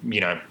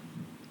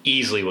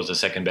 easily was the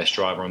second best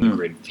driver on the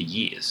grid for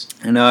years.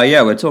 And,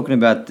 we're talking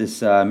about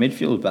this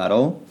midfield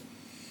battle.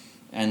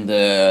 And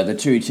the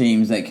two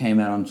teams that came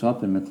out on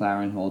top, and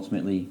McLaren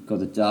ultimately got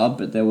the dub.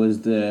 But there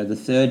was the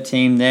third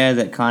team there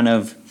that kind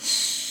of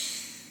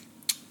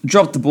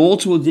dropped the ball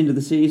towards the end of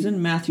the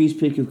season. Matthew's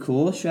pick, of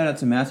course. Shout out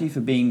to Matthew for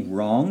being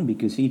wrong,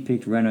 because he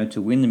picked Renault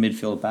to win the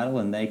midfield battle,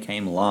 and they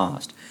came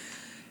last.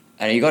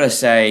 And you got to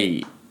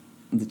say,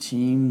 the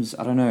teams,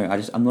 I don't know.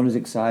 I'm not as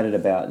excited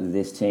about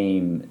this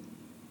team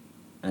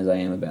as I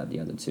am about the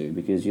other two,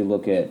 because you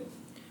look at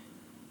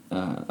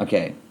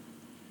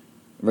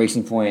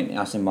Racing Point,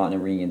 Aston Martin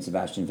are bringing in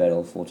Sebastian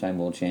Vettel, four-time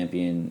world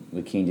champion.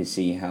 We're keen to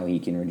see how he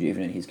can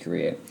rejuvenate his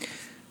career.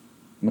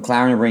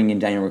 McLaren are bringing in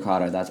Daniel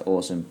Ricciardo. That's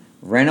awesome.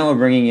 Renault are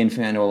bringing in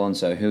Fernando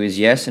Alonso, who is,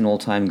 yes, an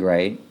all-time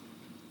great,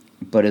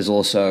 but is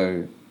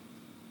also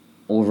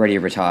already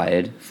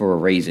retired for a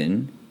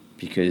reason,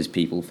 because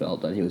people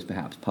felt that he was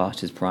perhaps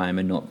past his prime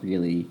and not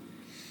really,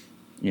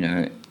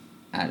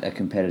 at a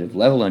competitive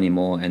level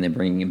anymore, and they're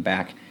bringing him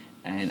back.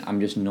 And I'm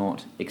just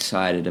not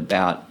excited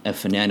about a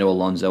Fernando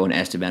Alonso and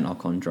Esteban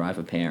Ocon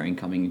driver pairing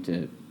coming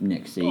into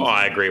next season. Oh,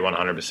 I agree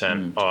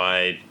 100%.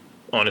 I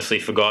honestly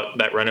forgot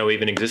that Renault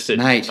even existed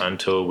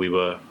until we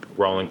were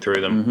rolling through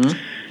them.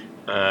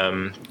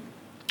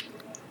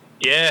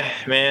 Yeah,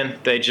 man,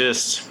 they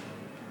just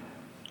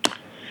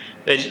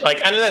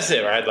like, and that's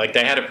it, right? Like,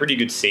 they had a pretty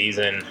good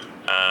season.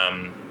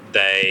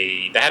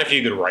 They had a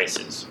few good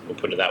races, we'll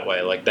put it that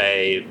way. Like,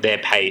 their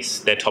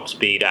pace, their top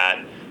speed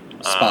at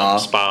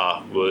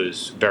Spa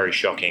was very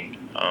shocking.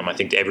 I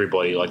think to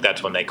everybody, like,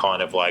 that's when they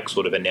kind of like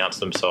sort of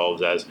announced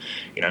themselves as,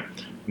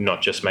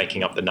 not just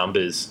making up the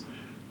numbers.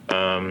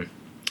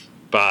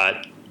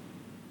 But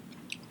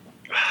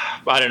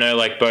I don't know,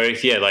 like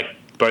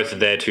both of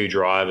their two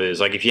drivers,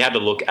 like if you had to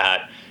look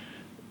at,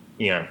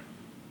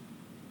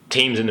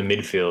 teams in the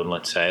midfield,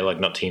 let's say, like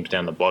not teams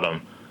down the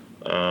bottom,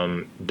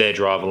 their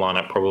driver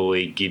lineup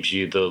probably gives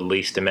you the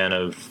least amount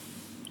of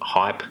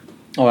hype.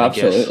 Oh,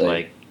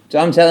 absolutely. So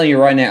I'm telling you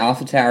right now,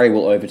 AlphaTauri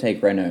will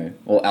overtake Renault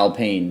or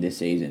Alpine this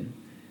season.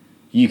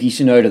 Yuki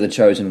Tsunoda, the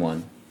chosen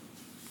one.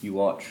 You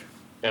watch.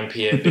 And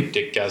Pierre Big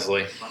Dick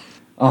Gasly.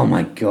 Oh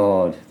my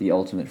god, the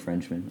ultimate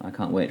Frenchman. I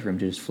can't wait for him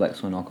to just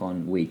flex one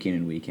on week in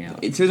and week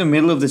out. Through the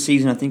middle of the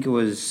season, I think there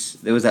was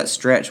that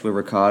stretch where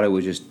Ricciardo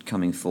was just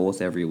coming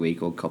fourth every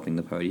week or copping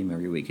the podium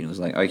every week, and it was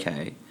like,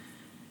 okay,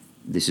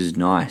 this is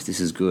nice, this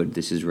is good,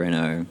 this is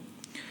Renault.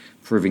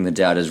 Proving the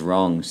doubters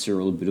wrong.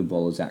 Cyril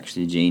Abiteboul is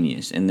actually a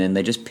genius. And then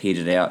they just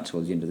petered out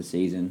towards the end of the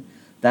season.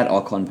 That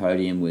Ocon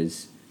podium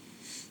was,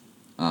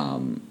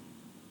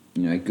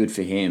 good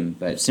for him.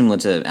 But similar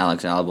to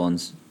Alex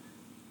Albon's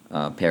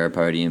pair of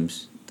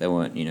podiums, they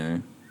weren't,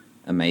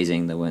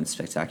 amazing. They weren't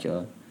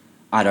spectacular.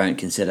 I don't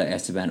consider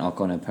Esteban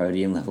Ocon a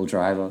podium-level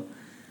driver.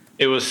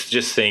 It was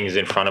just things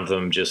in front of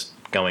them just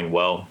going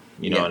well.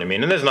 You know what I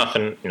mean? And there's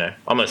nothing,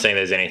 I'm not saying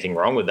there's anything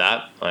wrong with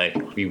that. Like,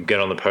 you get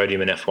on the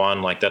podium in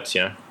F1, like, that's,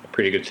 a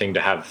pretty good thing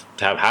to have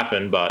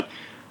happen. But,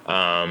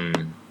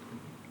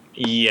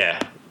 yeah,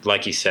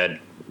 like you said,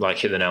 like,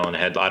 hit the nail on the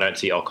head. I don't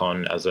see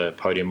Ocon as a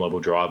podium-level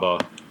driver.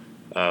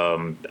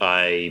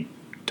 I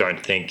don't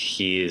think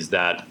he is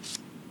that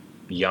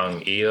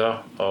young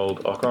either,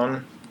 old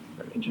Ocon.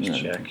 Let me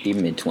just check. He's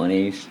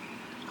mid-20s.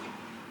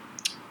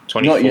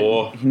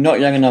 24. Not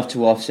young enough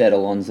to offset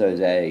Alonso's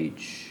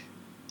age.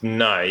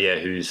 No, yeah,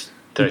 who's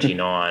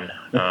 39.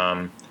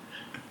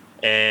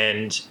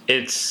 And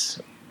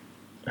it's...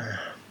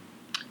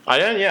 I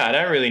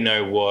don't really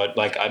know what...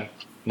 Like,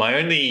 my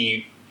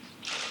only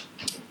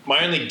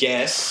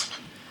guess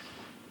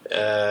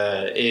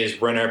is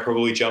Renault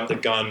probably jumped the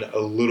gun a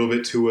little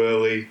bit too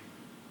early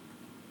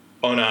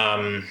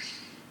on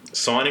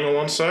signing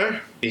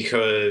Alonso,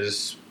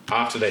 because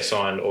after they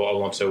signed, or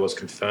Alonso was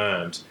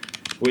confirmed,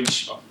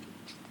 which...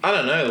 I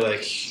don't know,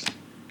 like,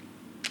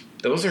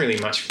 there wasn't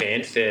really much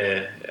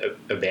fanfare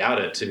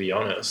about it, to be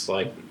honest.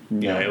 Like,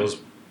 it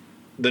was,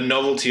 the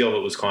novelty of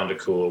it was kind of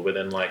cool, but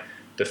then, like,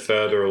 the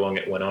further along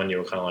it went on, you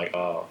were kind of like,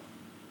 oh,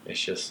 it's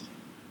just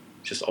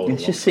old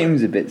Alonso. It just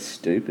seems a bit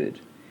stupid.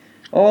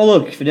 Oh,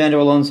 look,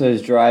 Fernando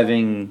Alonso's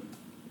driving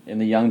in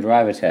the young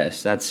driver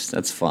test.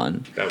 That's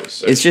fun. That was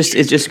so It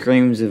stupid. just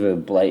screams of a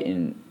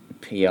blatant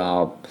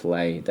PR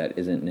play that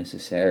isn't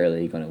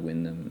necessarily going to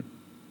win them,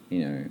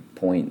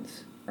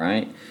 points.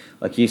 Right?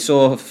 Like, you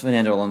saw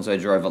Fernando Alonso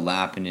drove a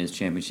lap in his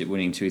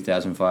championship-winning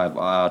 2005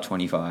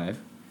 R25,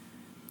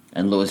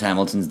 and Lewis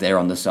Hamilton's there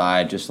on the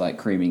side just, like,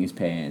 creaming his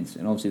pants.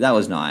 And obviously that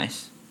was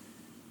nice.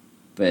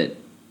 But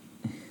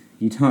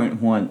you don't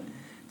want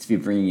to be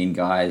bringing in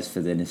guys for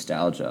the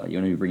nostalgia. You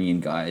want to be bringing in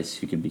guys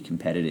who can be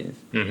competitive.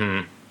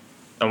 Mm-hmm.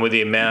 And with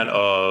the amount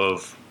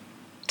of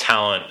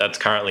talent that's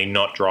currently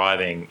not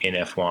driving in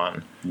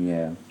F1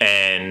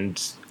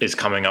 and is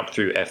coming up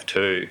through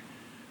F2,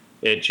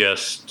 it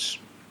just...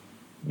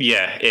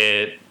 Yeah,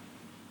 it's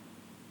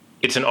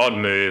an odd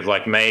move.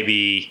 Like,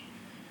 maybe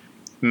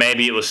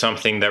it was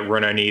something that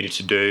Renault needed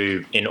to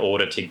do in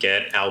order to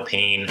get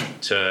Alpine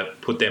to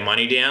put their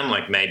money down.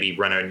 Like, maybe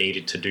Renault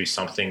needed to do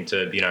something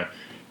to,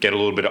 get a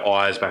little bit of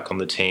eyes back on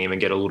the team and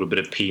get a little bit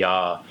of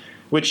PR,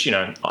 which,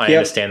 I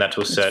understand that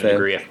to a certain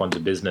degree. F1's a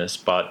business,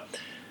 but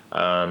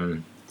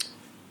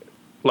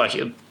like,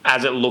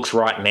 as it looks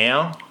right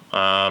now,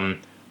 I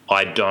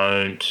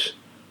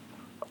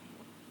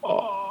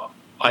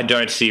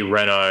don't see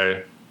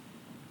Renault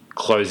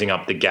closing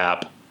up the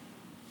gap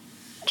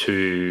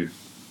to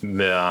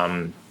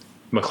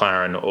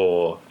McLaren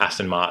or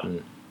Aston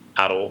Martin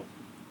at all,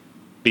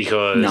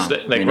 because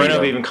Renault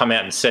have even come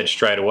out and said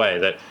straight away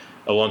that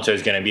Alonso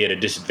is going to be at a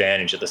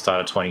disadvantage at the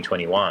start of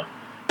 2021.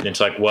 And it's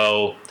like,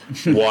 well,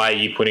 why are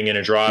you putting in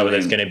a driver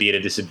that's going to be at a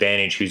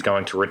disadvantage who's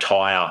going to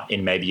retire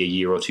in maybe a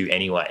year or two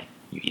anyway?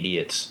 You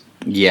idiots.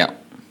 Yeah.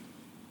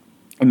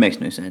 It makes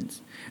no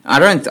sense. I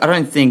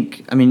don't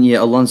think... I mean,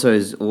 Alonso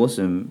is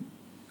awesome.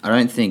 I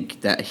don't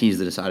think that he's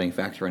the deciding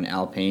factor in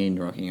Alpine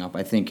rocking up.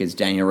 I think it's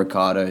Daniel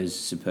Ricciardo's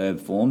superb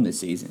form this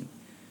season,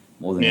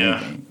 more than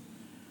anything.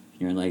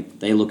 Like,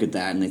 they look at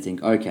that and they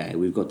think, okay,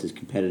 we've got this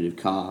competitive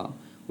car.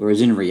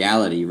 Whereas in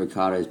reality,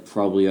 Ricciardo's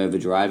probably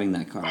overdriving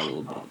that car a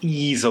little bit.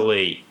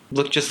 Easily.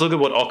 Look at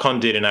what Ocon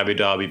did in Abu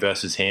Dhabi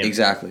versus him.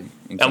 Exactly.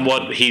 And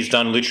what he's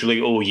done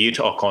literally all year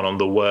to Ocon on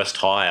the worst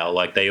tyre.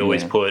 Like, they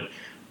always put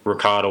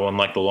Ricciardo on,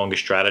 like, the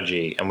longest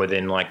strategy, and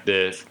within, like,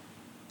 the...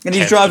 And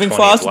he's driving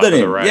faster than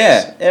him.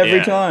 Yeah,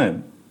 every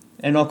time.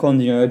 And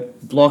Ocon,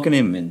 blocking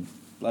him and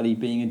bloody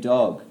being a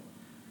dog.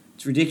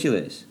 It's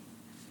ridiculous.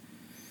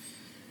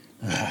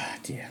 Ah,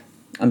 dear.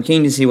 I'm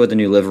keen to see what the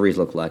new liveries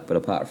look like, but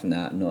apart from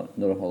that, not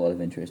a whole lot of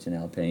interest in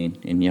Alpine,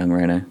 in young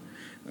Renault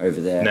over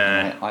there.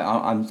 Nah.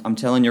 I'm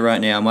telling you right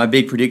now, my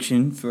big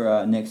prediction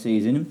for next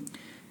season,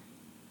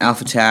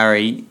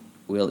 AlphaTauri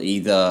will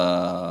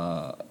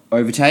either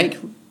overtake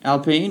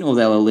Alpine, or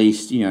they'll at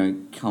least,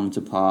 come to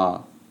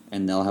par,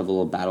 and they'll have a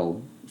little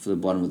battle for the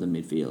bottom of the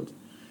midfield.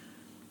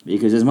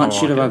 Because as much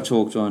shit as I've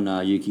talked on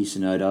Yuki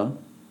Tsunoda,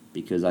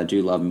 because I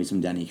do love me some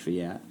Danny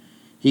Kvyat,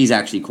 he's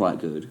actually quite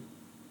good.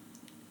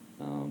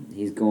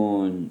 He's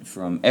gone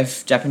from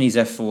Japanese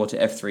F4 to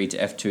F3 to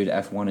F2 to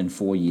F1 in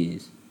 4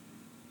 years.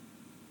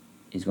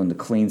 He's gone to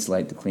clean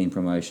slate to clean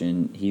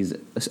promotion. He's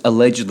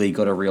allegedly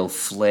got a real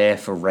flair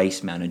for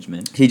race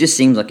management. He just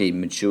seems like a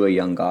mature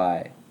young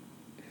guy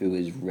who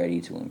is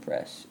ready to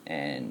impress.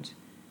 And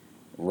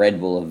Red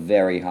Bull are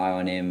very high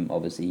on him.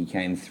 Obviously, he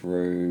came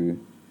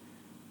through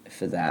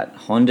for that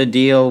Honda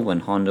deal when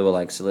Honda were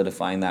like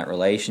solidifying that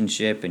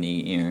relationship, and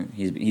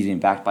he's been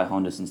backed by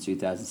Honda since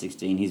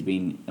 2016. He's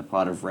been a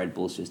part of Red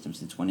Bull system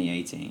since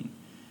 2018,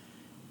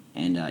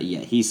 and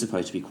he's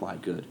supposed to be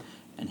quite good.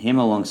 And him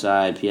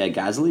alongside Pierre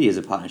Gasly is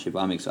a partnership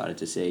I'm excited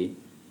to see,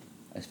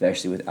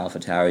 especially with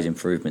AlphaTauri's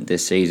improvement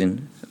this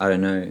season. I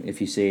don't know if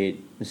you see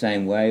it the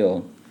same way,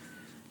 or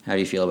how do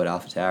you feel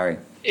about AlphaTauri?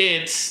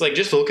 It's like,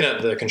 just looking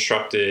at the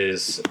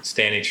constructors'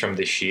 standings from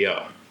this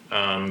year.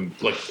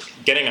 Like,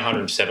 getting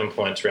 107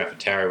 points for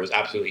AlphaTauri was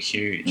absolutely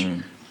huge.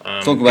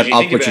 Talk about if you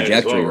think upward about it as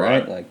trajectory, well,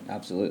 right? Like,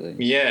 absolutely.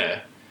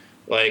 Yeah,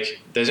 like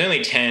there's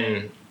only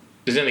 10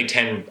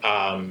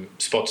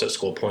 spots that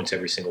score points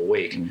every single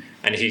week,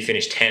 and if you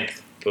finish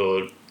 10th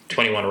for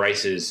 21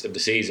 races of the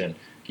season,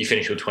 you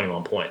finish with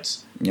 21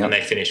 points, and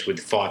they finish with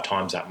 5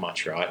 times that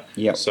much, right?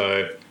 Yeah.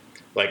 So,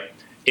 like,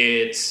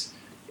 it's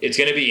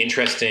going to be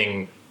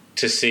interesting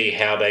to see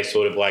how they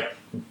sort of like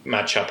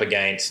match up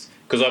against,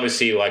 because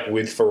obviously, like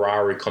with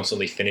Ferrari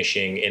constantly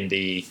finishing in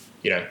the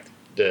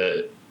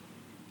the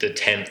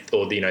 10th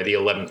or the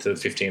 11th or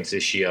 15th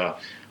this year,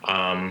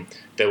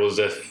 there was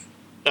I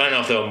don't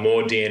know if there were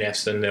more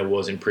DNFs than there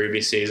was in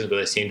previous seasons, but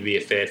there seemed to be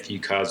a fair few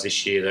cars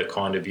this year that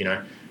kind of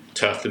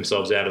turfed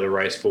themselves out of the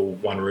race for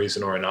one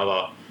reason or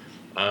another.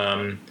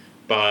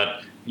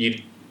 But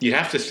you'd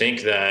have to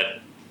think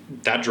that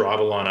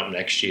driver lineup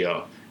next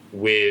year,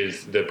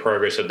 with the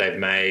progress that they've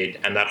made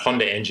and that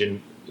Honda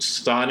engine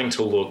starting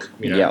to look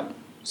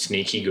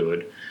sneaky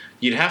good,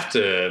 you'd have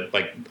to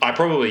I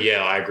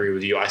agree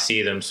with you. I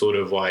see them sort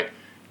of like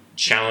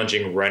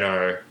challenging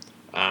Renault,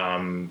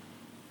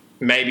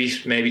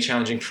 maybe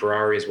challenging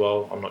Ferrari as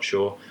well. I'm not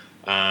sure,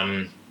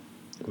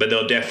 but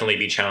they'll definitely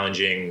be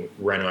challenging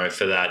Renault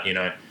for that.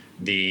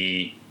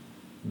 The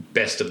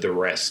best of the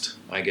rest,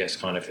 I guess,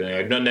 kind of feeling.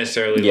 Like not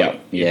necessarily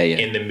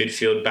in the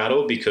midfield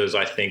battle, because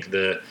I think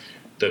the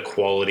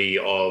quality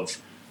of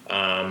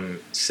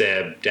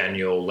Seb,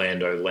 Daniel,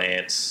 Lando,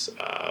 Lance,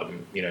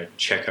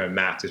 Checo,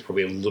 Max is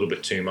probably a little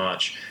bit too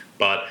much.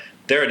 But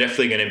there are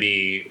definitely going to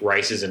be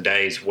races and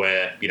days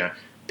where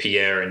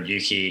Pierre and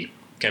Yuki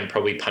can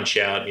probably punch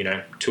out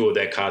 2 of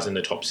their cars in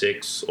the top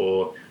 6,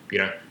 or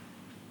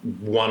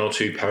 1 or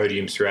 2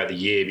 podiums throughout the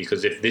year.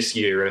 Because if this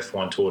year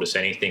F1 taught us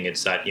anything,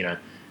 it's that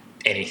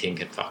anything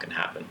can fucking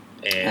happen.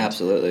 And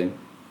absolutely.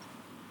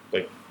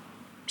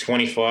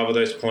 25 of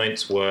those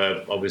points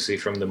were obviously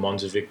from the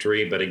Monza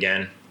victory, but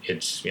again,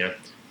 it's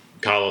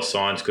Carlos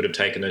Sainz could have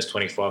taken those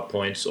 25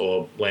 points,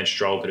 or Lance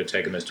Stroll could have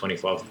taken those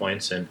 25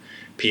 points, and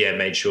Pierre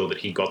made sure that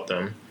he got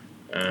them.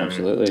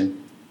 Absolutely.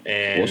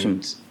 And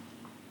awesome.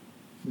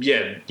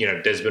 Yeah,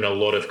 there's been a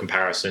lot of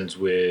comparisons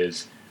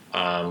with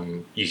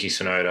Yuki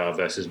Tsunoda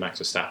versus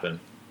Max Verstappen,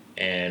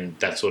 and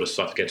that sort of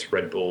stuff gets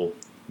Red Bull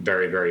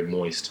very, very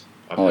moist.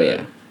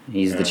 Yeah,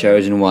 he's the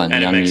chosen one.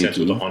 And it makes Yuki. sense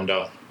with the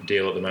Honda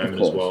deal at the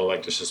moment as well,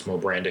 like just a small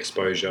brand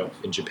exposure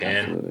in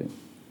Japan. Absolutely.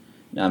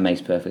 No, it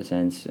makes perfect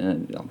sense.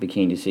 I'll be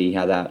keen to see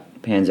how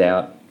that pans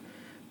out.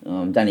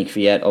 Danny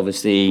Kvyat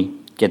obviously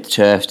gets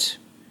turfed,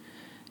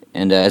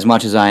 and as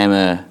much as I am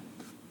a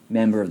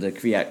member of the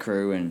Kvyat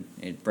crew and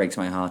it breaks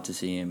my heart to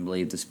see him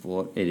leave the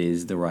sport, it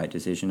is the right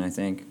decision, I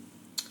think.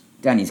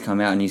 Danny's come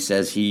out and he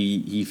says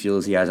he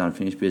feels he has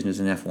unfinished business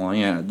in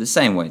F1. The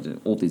same way that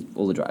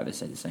all the drivers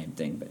say the same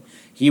thing, but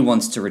he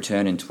wants to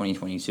return in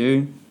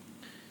 2022.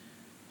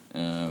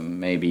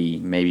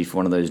 Maybe for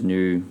one of those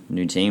new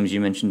teams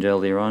you mentioned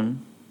earlier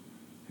on.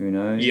 Who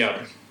knows?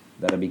 Yeah.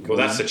 That'd be cool.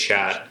 Well, that's the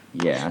chat.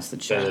 Yeah, that's the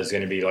chat. So there's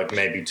going to be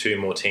maybe 2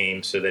 more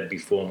teams, so there'd be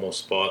 4 more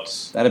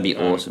spots. That'd be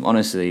awesome.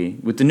 Honestly,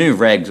 with the new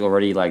regs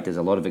already, there's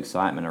a lot of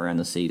excitement around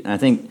the season. And I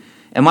think,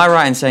 am I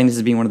right in saying this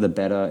has been one of the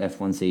better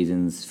F1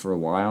 seasons for a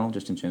while,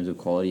 just in terms of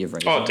quality of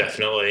racing? Oh,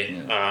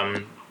 definitely. Yeah.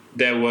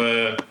 There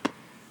were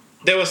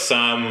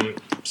some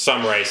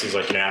races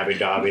like Abu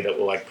Dhabi that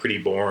were pretty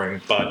boring,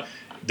 but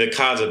the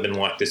cars have been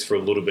like this for a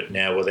little bit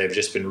now, where they've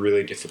just been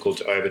really difficult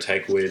to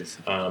overtake with.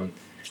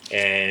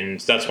 And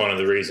that's one of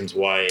the reasons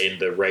why in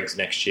the regs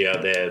next year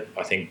they're,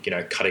 I think,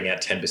 cutting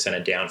out 10%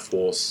 of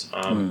downforce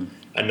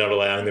and not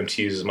allowing them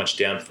to use as much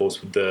downforce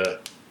with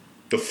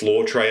the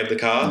floor tray of the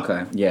car.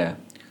 Okay, yeah.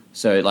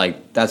 So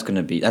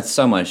that's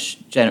so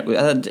much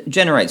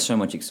generates so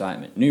much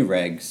excitement. New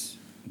regs,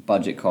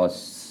 budget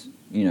costs,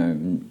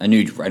 a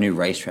new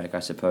racetrack, I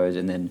suppose,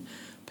 and then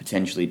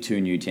potentially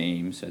 2 new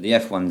teams. So the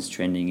F1's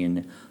trending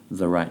in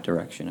the right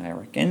direction, I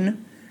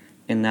reckon.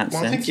 In that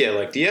sense. I think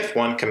the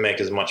F1 can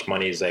make as much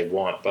money as they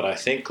want, but I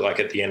think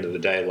at the end of the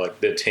day,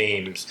 the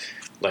teams,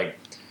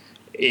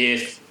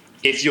 if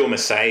you're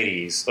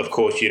Mercedes, of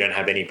course you don't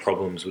have any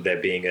problems with there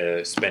being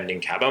a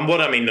spending cap. And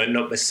what I mean,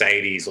 not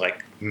Mercedes,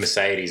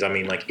 Mercedes. I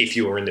mean, if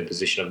you were in the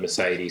position of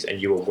Mercedes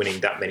and you were winning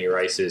that many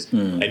races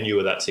and you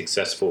were that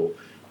successful,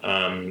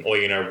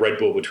 or Red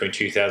Bull between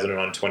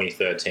 2009 and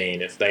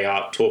 2013, if they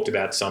talked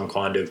about some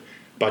kind of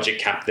budget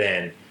cap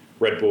then,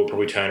 Red Bull would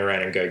probably turn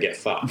around and go get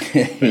fucked.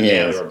 But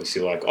now they're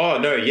obviously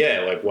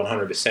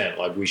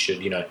 100%. We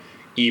should,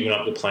 even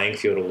up the playing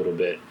field a little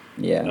bit.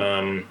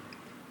 Yeah.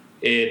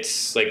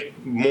 It's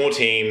more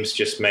teams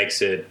just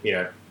makes it,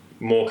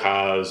 more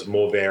cars,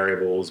 more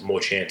variables, more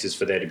chances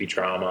for there to be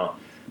drama.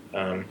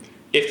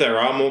 If there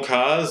are more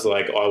cars,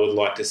 I would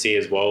like to see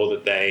as well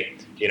that they,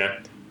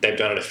 they've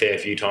done it a fair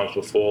few times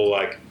before,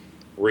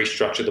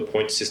 restructure the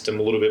point system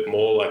a little bit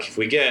more. If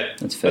we get,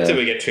 let's say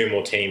we get 2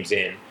 more teams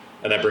in,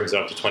 and that brings it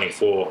up to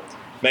 24.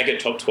 Make it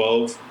top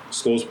 12,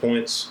 scores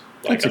points.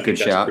 That's a good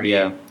shout.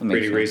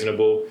 Pretty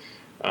reasonable.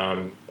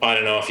 I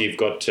don't know if you've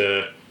got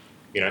to,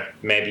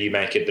 maybe you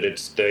make it that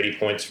it's 30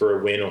 points for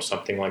a win or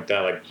something like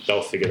that.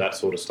 They'll figure that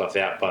sort of stuff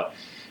out. But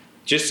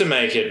just to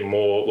make it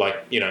more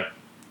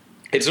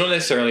it's not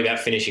necessarily about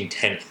finishing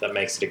 10th that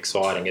makes it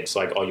exciting. It's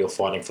like, oh, you're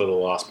fighting for the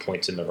last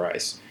points in the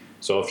race.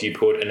 So if you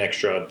put an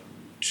extra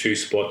 2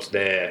 spots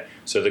there,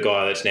 so the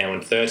guy that's now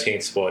in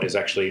 13th spot is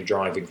actually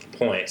driving for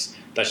points,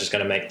 that's just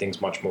going to make things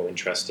much more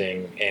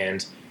interesting.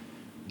 And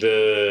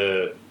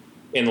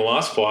in the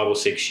last 5 or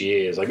 6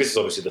 years, like, this is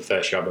obviously the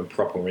first year I've been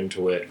proper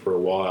into it for a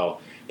while,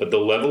 but the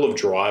level of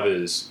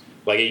drivers,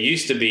 like, it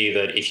used to be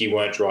that if you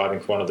weren't driving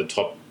for one of the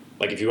top,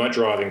 like, if you weren't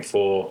driving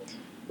for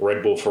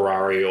Red Bull,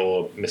 Ferrari,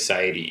 or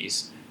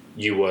Mercedes,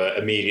 you were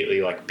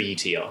immediately like B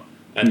tier.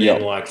 And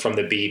then like from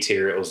the B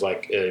tier, it was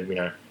like,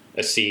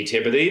 a C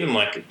tier, but even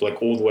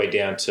like all the way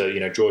down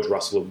to, George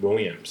Russell of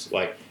Williams,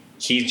 like,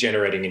 he's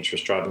generating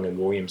interest driving a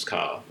Williams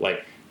car.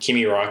 Like,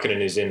 Kimi Raikkonen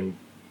is in,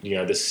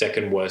 the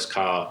second worst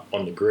car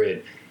on the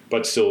grid,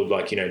 but still,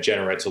 like,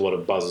 generates a lot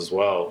of buzz as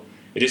well.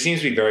 It just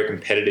seems to be very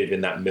competitive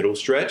in that middle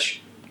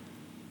stretch.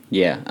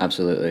 Yeah,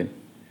 absolutely.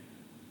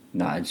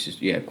 No, it's just,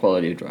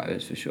 quality of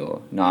drivers for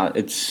sure. No,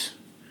 it's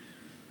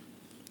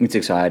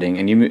exciting,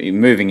 and you're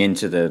moving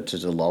into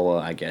the lower,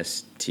 I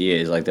guess,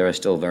 tiers. Like, there are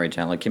still very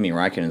talented. Like, Kimi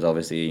Raikkonen is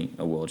obviously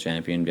a world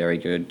champion, very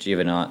good.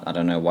 Giovinazzi, I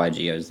don't know why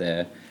Gio's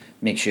there.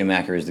 Mick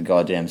Schumacher is the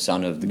goddamn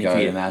son of the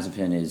Nikita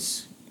Mazepin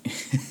is.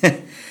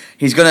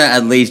 He's going to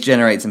at least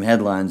generate some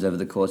headlines over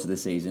the course of the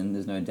season.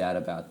 There's no doubt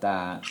about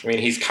that. I mean,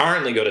 he's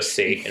currently got a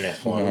seat in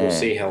F1. Yeah, we'll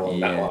see how long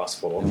that lasts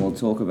for. And we'll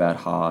talk about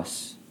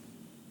Haas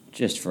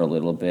just for a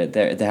little bit.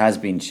 There has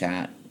been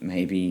chat.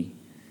 Maybe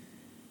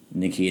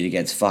Nikita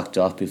gets fucked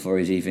off before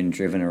he's even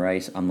driven a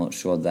race. I'm not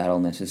sure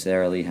that'll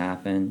necessarily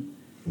happen.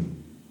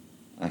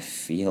 I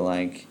feel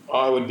like...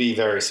 I would be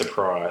very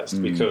surprised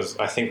because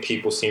I think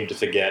people seem to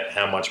forget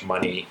how much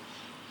money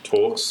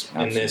talks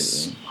in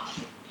this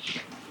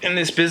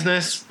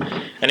business.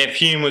 And if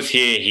Hume was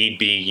here, he'd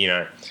be,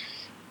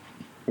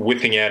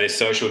 whipping out his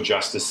social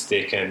justice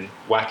stick and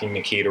whacking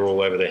Nikita all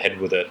over the head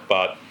with it.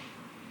 But,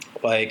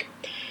 like...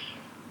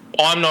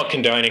 I'm not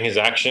condoning his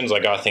actions.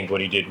 Like, I think what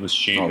he did was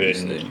stupid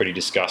and pretty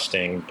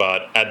disgusting.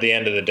 But at the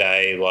end of the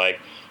day, like,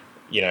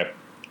 you're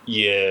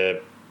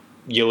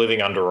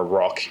living under a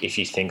rock if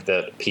you think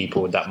that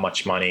people with that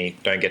much money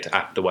don't get to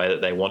act the way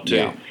that they want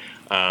to.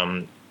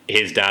 Yeah.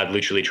 His dad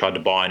literally tried to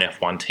buy an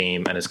F1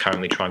 team and is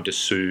currently trying to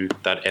sue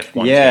that F1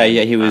 team. Yeah,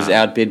 he was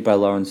outbid by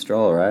Lawrence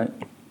Stroll, right?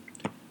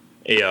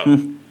 Yeah.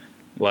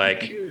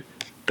 Like,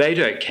 they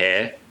don't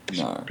care.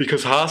 No.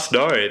 Because Haas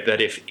know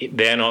that if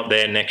they're not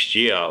there next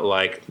year,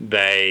 like,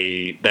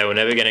 they were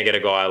never going to get a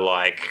guy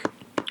like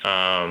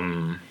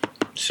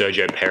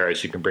Sergio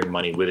Perez who can bring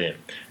money with him.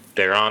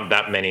 There aren't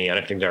that many. I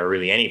don't think there are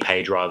really any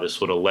pay drivers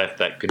sort of left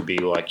that could be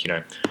like,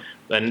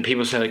 and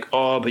people say like,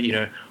 oh, but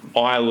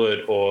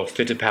Eilert or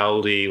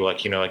Fittipaldi,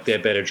 like they're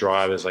better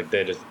drivers, like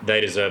they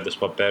deserve the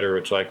spot better.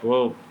 It's like,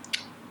 well,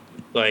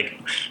 like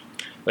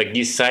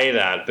you say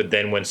that, but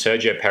then when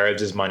Sergio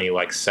Perez's money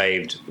like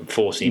saved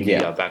Force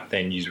India back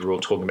then, you were all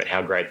talking about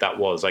how great that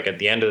was. Like, at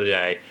the end of the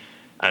day,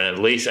 and at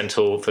least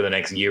until for the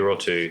next year or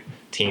two,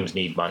 teams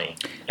need money.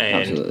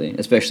 And absolutely,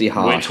 especially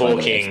Haas.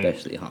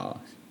 Especially Haas.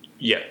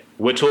 Yeah,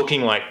 we're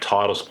talking like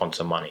title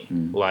sponsor money.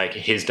 Like,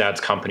 his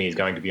dad's company is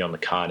going to be on the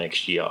car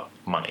next year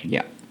money.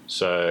 Yeah.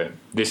 So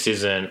this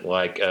isn't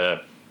like we're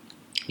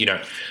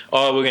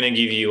going to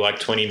give you like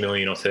 20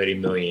 million or 30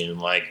 million.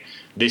 Like,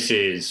 this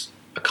is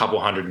a couple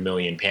 £100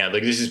 million.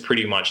 Like, this is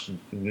pretty much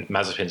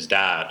Mazepin's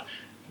dad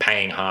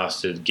paying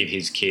Haas to give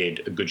his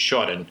kid a good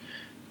shot, and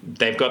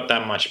they've got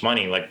that much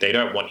money. Like, they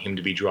don't want him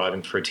to be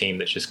driving for a team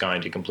that's just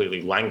going to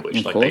completely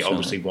languish. Like, they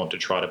obviously want to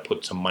try to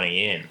put some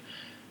money in.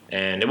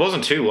 And it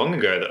wasn't too long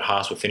ago that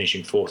Haas were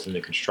finishing 4th in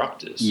the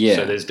constructors. Yeah.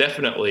 So there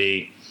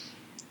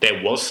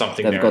was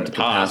something there in the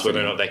past.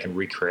 Whether or not they can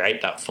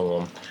recreate that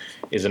form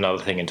is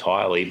another thing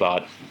entirely.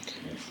 But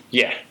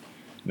yeah,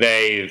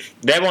 they're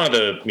one of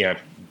the,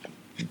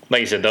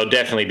 like you said, there'll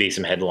definitely be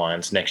some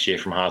headlines next year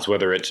from Haas,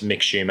 whether it's Mick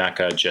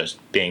Schumacher just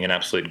being an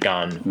absolute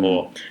gun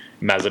or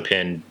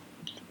Mazepin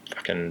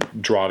fucking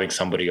driving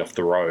somebody off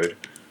the road.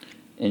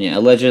 And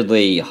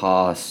allegedly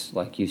Haas,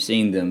 like, you've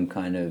seen them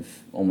kind of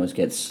almost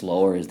get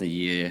slower as the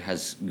year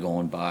has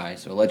gone by.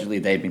 So allegedly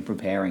they've been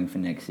preparing for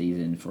next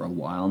season for a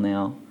while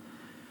now.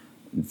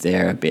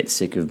 They're a bit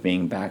sick of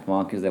being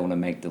backmarkers. They want to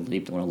make the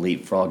leap. They want to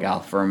leapfrog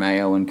Alfa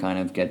Romeo and kind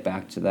of get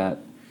back to that,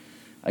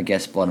 I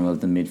guess, bottom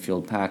of the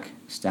midfield pack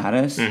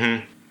status.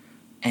 Mm-hmm.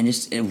 And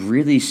just a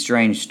really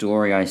strange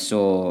story I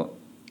saw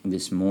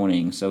this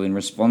morning. So in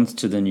response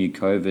to the new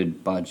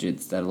COVID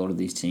budgets that a lot of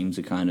these teams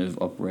are kind of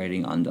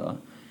operating under,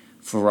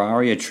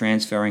 Ferrari are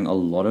transferring a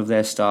lot of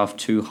their staff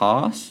to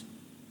Haas,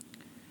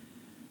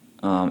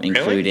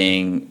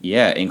 including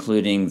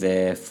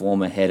their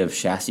former head of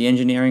chassis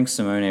engineering,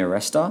 Simone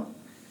Aresta,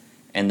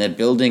 and they're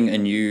building a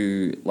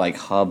new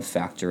hub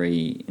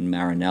factory in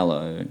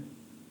Maranello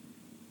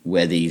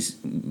where these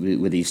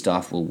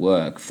staff will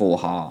work for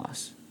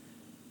Haas.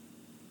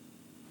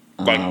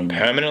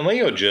 Permanently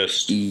or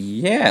just?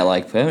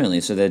 Yeah, permanently.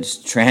 So they're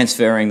just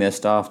transferring their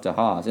staff to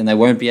Haas, and they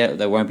won't be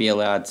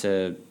allowed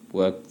to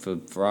work for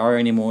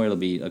Ferrari anymore. It'll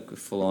be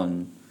full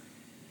on,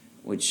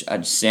 which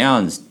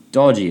sounds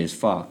dodgy as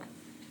fuck.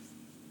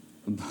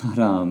 But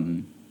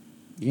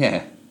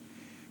yeah,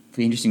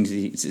 be interesting to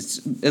see. It's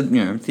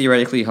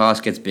theoretically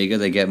Haas gets bigger,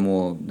 they get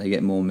more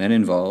men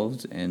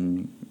involved,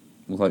 and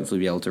we'll hopefully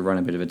be able to run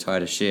a bit of a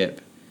tighter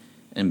ship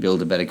and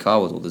build a better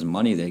car with all this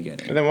money they're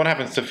getting. And then what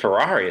happens to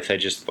Ferrari if they're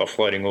just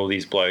offloading all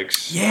these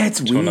blokes? Yeah, it's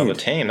to weird. Another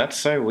team. That's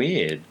so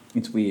weird.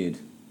 It's weird.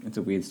 It's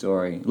a weird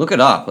story. Look it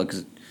up,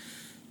 because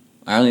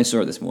I only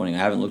saw it this morning. I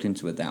haven't looked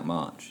into it that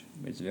much.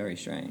 It's very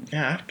strange.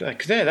 Yeah,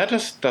 because that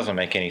just doesn't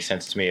make any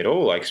sense to me at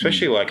all. Like,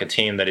 especially like a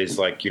team that is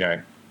like,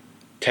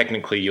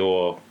 technically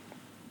your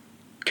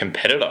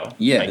competitor.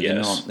 Yeah, I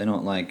guess. they're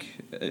not like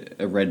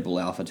a Red Bull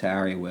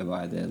AlphaTauri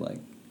whereby they're like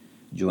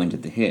joined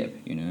at the hip.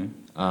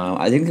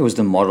 I think there was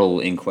the model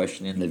in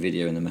question in the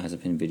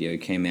Mazepin video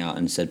came out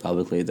and said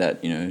publicly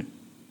that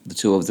the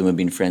two of them have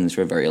been friends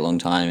for a very long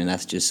time, and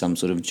that's just some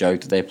sort of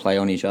joke that they play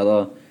on each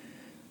other.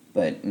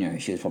 But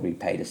she was probably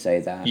paid to say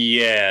that.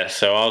 Yeah,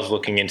 so I was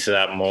looking into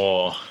that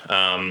more.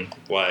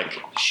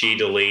 She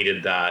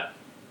deleted that,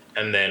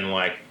 and then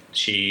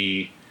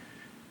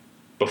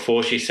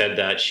before she said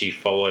that, she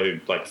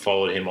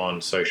followed him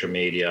on social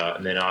media,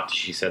 and then after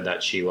she said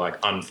that, she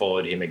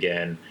unfollowed him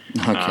again.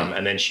 Okay.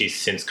 And then she's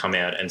since come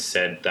out and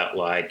said that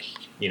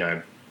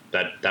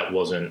that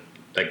wasn't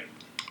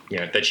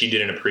that she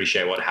didn't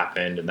appreciate what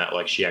happened, and that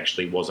she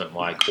actually wasn't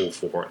all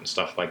for it and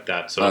stuff like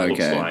that. So it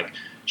looks like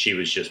she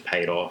was just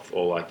paid off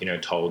or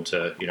told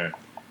to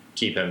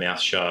keep her mouth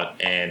shut.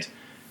 And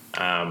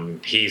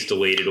he's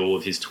deleted all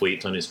of his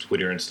tweets on his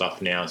Twitter and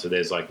stuff now, so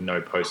there's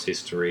no post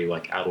history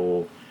at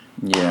all.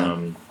 Yeah.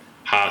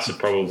 Haas are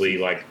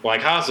probably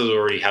Haas has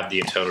already had the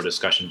internal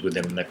discussions with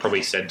him, and they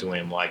probably said to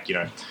him like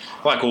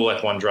all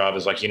F1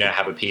 drivers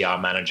have a PR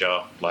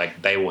manager,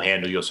 they will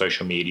handle your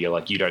social media,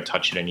 you don't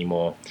touch it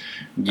anymore.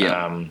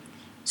 Yeah.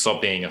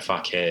 Stop being a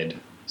fuckhead.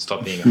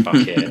 Stop being a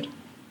fuckhead.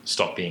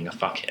 Stop being a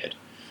fuckhead.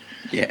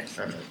 Yeah.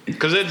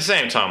 Because at the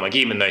same time,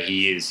 even though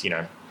he is,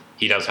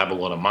 he does have a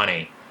lot of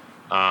money,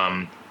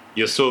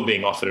 you're still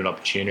being offered an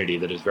opportunity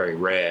that is very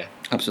rare.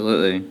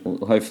 Absolutely.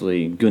 Well,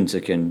 hopefully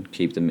Gunther can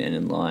keep the men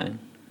in line.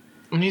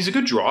 And he's a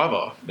good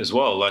driver as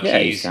well.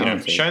 He's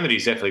shown that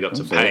he's definitely got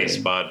some pace,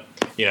 but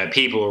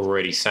people are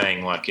already saying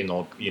in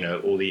all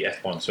the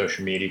F1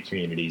 social media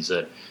communities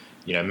that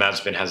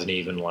Mazepin hasn't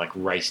even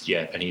raced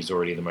yet, and he's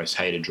already the most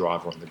hated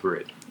driver on the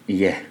grid.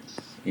 Yeah,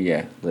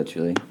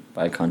 literally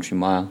by a country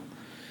mile.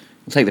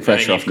 We'll take the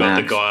pressure off You've got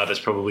Max. the guy that's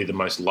probably the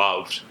most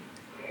loved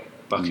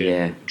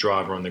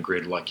driver on the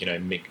grid,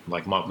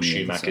 Michael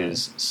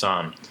Schumacher's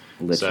son.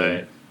 Literally.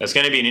 So that's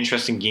going to be an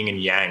interesting yin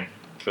and yang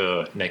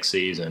for next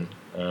season.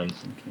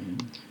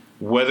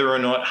 Whether or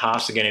not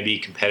Haas are going to be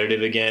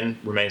competitive again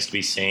remains to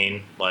be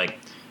seen.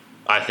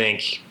 I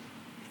think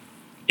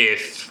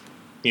if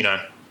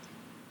either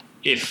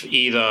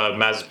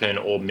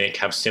Mazepin or Mick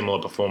have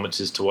similar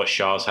performances to what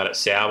Charles had at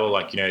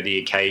Sauber, the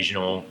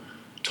occasional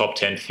top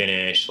 10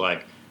 finish,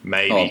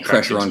 maybe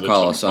pressure on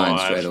Carlos Sainz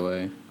straight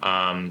away.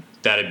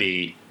 That'd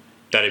be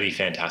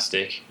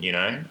fantastic,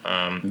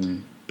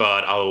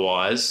 But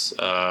otherwise,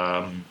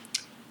 I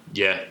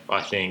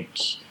think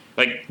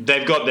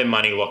they've got their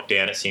money locked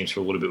down. It seems for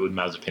a little bit with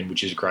Mazepin,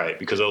 which is great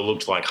because it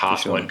looked like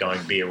Haas weren't going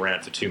to be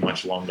around for too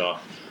much longer.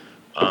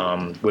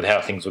 With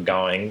how things were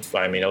going,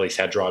 at least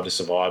how Drive to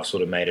Survive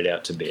sort of made it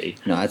out to be.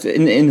 No, it's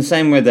in the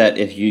same way that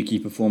if Yuki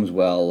performs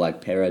well,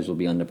 Perez will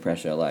be under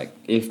pressure.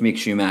 If Mick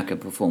Schumacher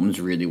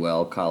performs really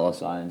well, Carlos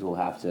Sainz will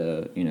have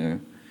to,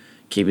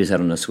 keep his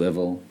head on a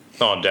swivel.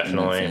 Oh,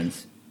 definitely. In that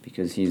sense,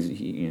 because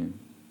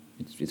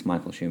it's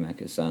Michael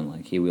Schumacher's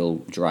son. He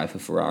will drive for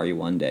Ferrari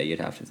one day, you'd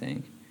have to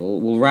think.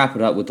 We'll wrap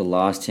it up with the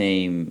last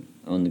team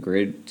on the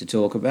grid to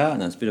talk about,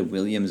 and that's a bit of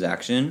Williams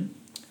action.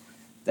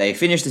 They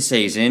finished the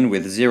season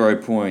with 0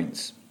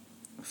 points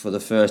for the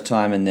first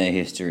time in their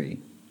history.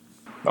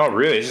 Oh,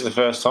 really? This is the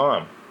first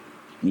time?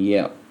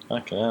 Yeah.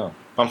 Okay, hell.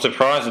 I'm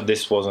surprised that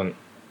this wasn't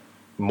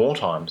more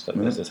times that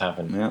this has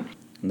happened. Yeah.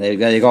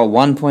 They got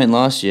 1 point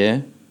last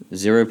year,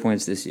 0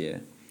 points this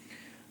year,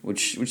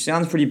 which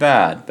sounds pretty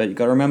bad, but you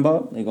got to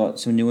remember, they got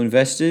some new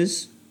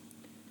investors.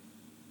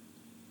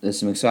 There's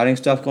some exciting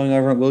stuff going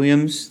over at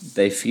Williams.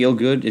 They feel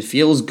good. It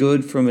feels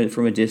good from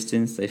a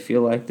distance. They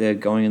feel like they're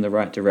going in the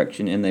right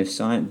direction, and they've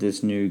signed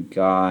this new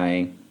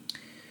guy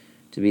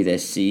to be their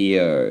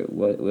CEO.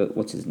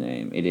 What's his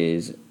name? It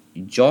is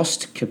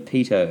Jost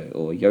Capito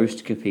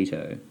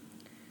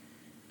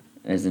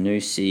as the new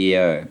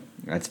CEO.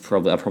 I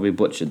probably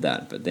butchered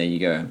that, but there you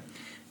go.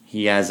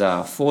 He has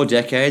 4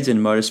 decades in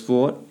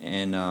motorsport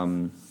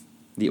and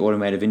the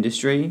automotive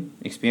industry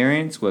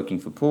experience, working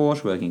for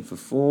Porsche, working for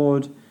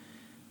Ford.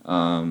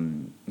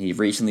 He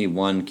recently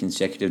won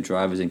consecutive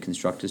drivers and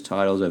constructors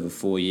titles over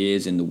 4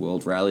 years in the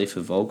World Rally for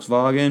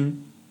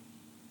Volkswagen.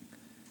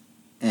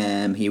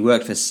 He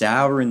worked for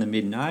Sauber in the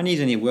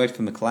mid-90s, and he worked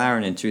for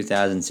McLaren in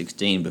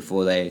 2016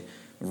 before they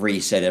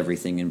reset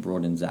everything and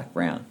brought in Zach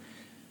Brown.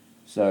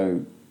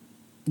 So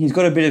he's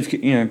got a bit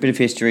of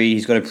history.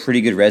 He's got a pretty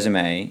good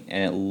resume,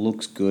 and it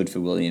looks good for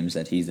Williams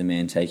that he's the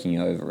man taking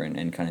over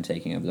and kind of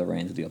taking over the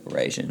reins of the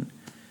operation.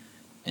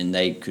 And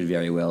they could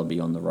very well be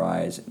on the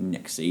rise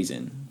next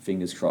season.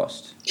 Fingers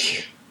crossed.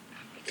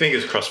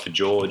 Fingers crossed for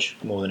George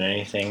more than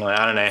anything. Like,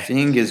 I don't know.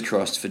 Fingers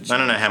crossed for George. I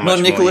don't know how much.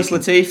 Not Nicholas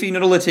Latifi.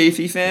 Not a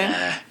Latifi fan.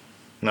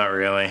 Nah, not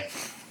really.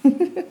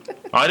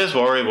 I just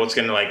worry what's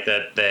going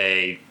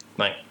to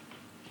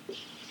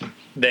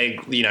they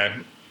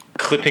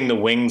clipping the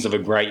wings of a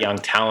great young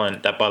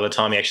talent that by the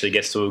time he actually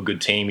gets to a good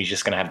team, he's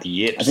just going to have the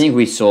yips. I think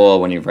we saw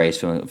when he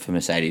raced for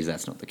Mercedes,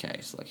 that's not the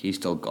case. Like he's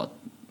got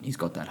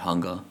that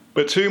hunger.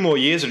 But 2 more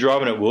years of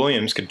driving at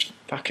Williams could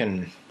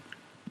turn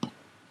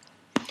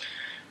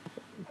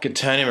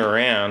him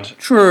around.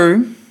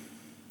 True,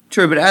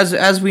 but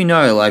as we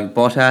know, like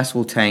Bottas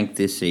will tank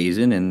this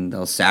season and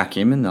they'll sack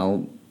him and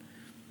they'll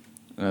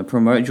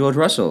promote George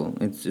Russell.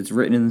 It's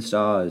written in the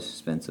stars,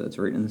 Spencer. It's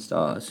written in the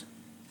stars.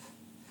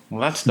 Well,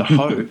 that's the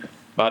hope.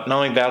 But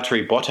knowing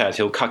Valtteri Bottas,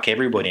 he'll cuck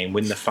everybody and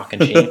win the fucking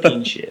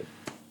championship.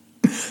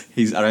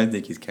 I don't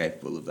think he's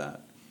capable of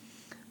that,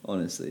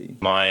 honestly.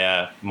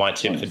 My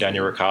tip for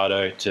Daniel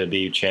Ricciardo to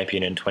be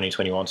champion in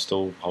 2021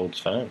 still holds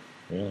firm.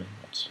 Really,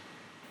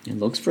 it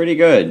looks pretty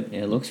good.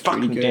 It looks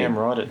pretty good. Damn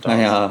right it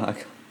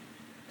does.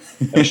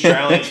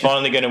 Australia's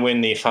finally going to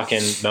win the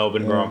fucking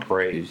Melbourne Grand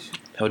Prix.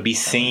 That would be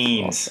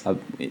scenes.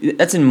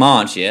 That's in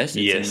March, yes?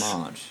 Yes. It's in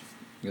March.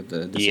 You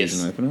got the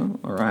season opener?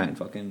 All right,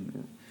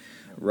 fucking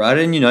write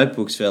it in your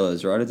notebooks,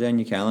 fellas. Write it down in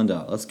your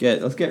calendar. Let's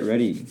get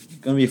ready. It's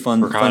going to be a fun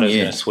year. Ricardo's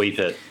going to sweep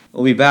it.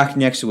 We'll be back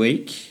next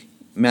week.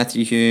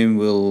 Matthew Hume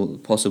will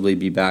possibly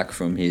be back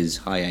from his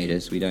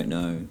hiatus. We don't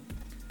know.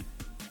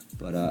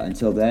 But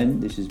until then,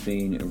 this has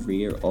been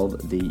Rear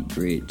of the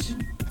Grid.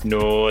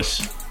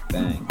 Nice.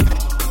 Bang.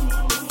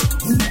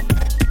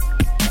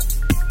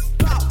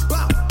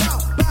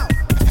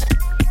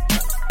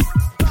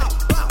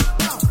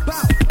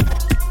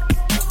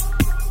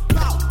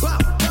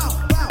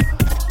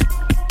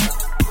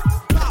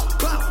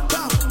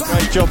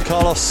 Great job,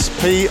 Carlos.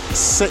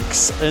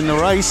 P6 in the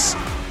race,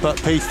 but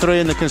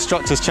P3 in the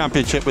Constructors'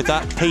 Championship. With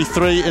that,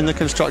 P3 in the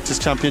Constructors'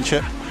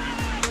 Championship.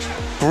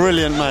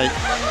 Brilliant, mate.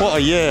 What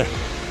a year.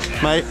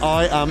 Mate,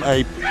 I am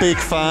a big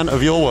fan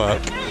of your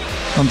work.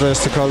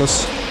 Andreas to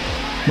Carlos,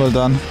 well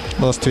done.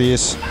 Last 2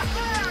 years.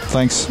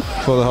 Thanks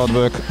for the hard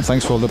work.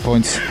 Thanks for all the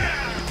points.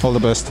 All the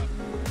best.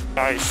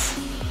 Nice.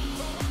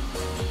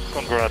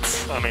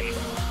 Congrats. I mean,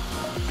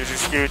 this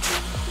is huge,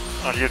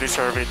 and you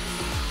deserve it.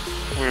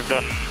 We've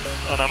done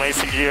an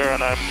amazing year,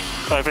 and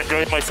I've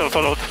enjoyed myself a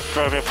lot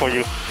driving for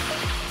you.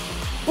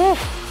 Woo.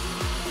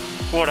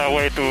 What a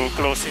way to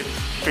close in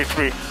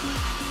P3.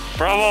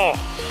 Bravo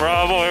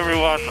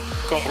everyone.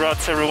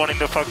 Congrats everyone in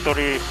the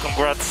factory.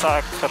 Congrats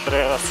Zach,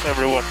 Andreas,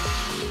 everyone.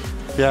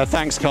 Yeah,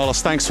 thanks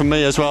Carlos. Thanks from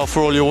me as well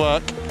for all your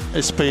work.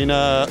 It's been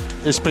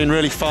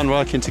really fun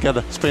working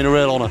together. It's been a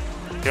real honour.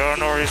 The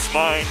honor is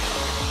mine.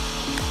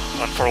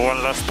 And for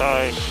one last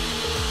time,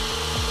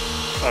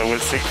 I will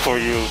sing for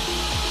you.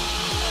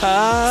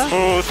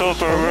 Smooth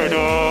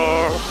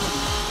operator.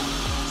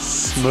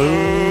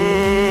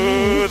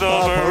 Smooth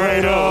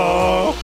operator.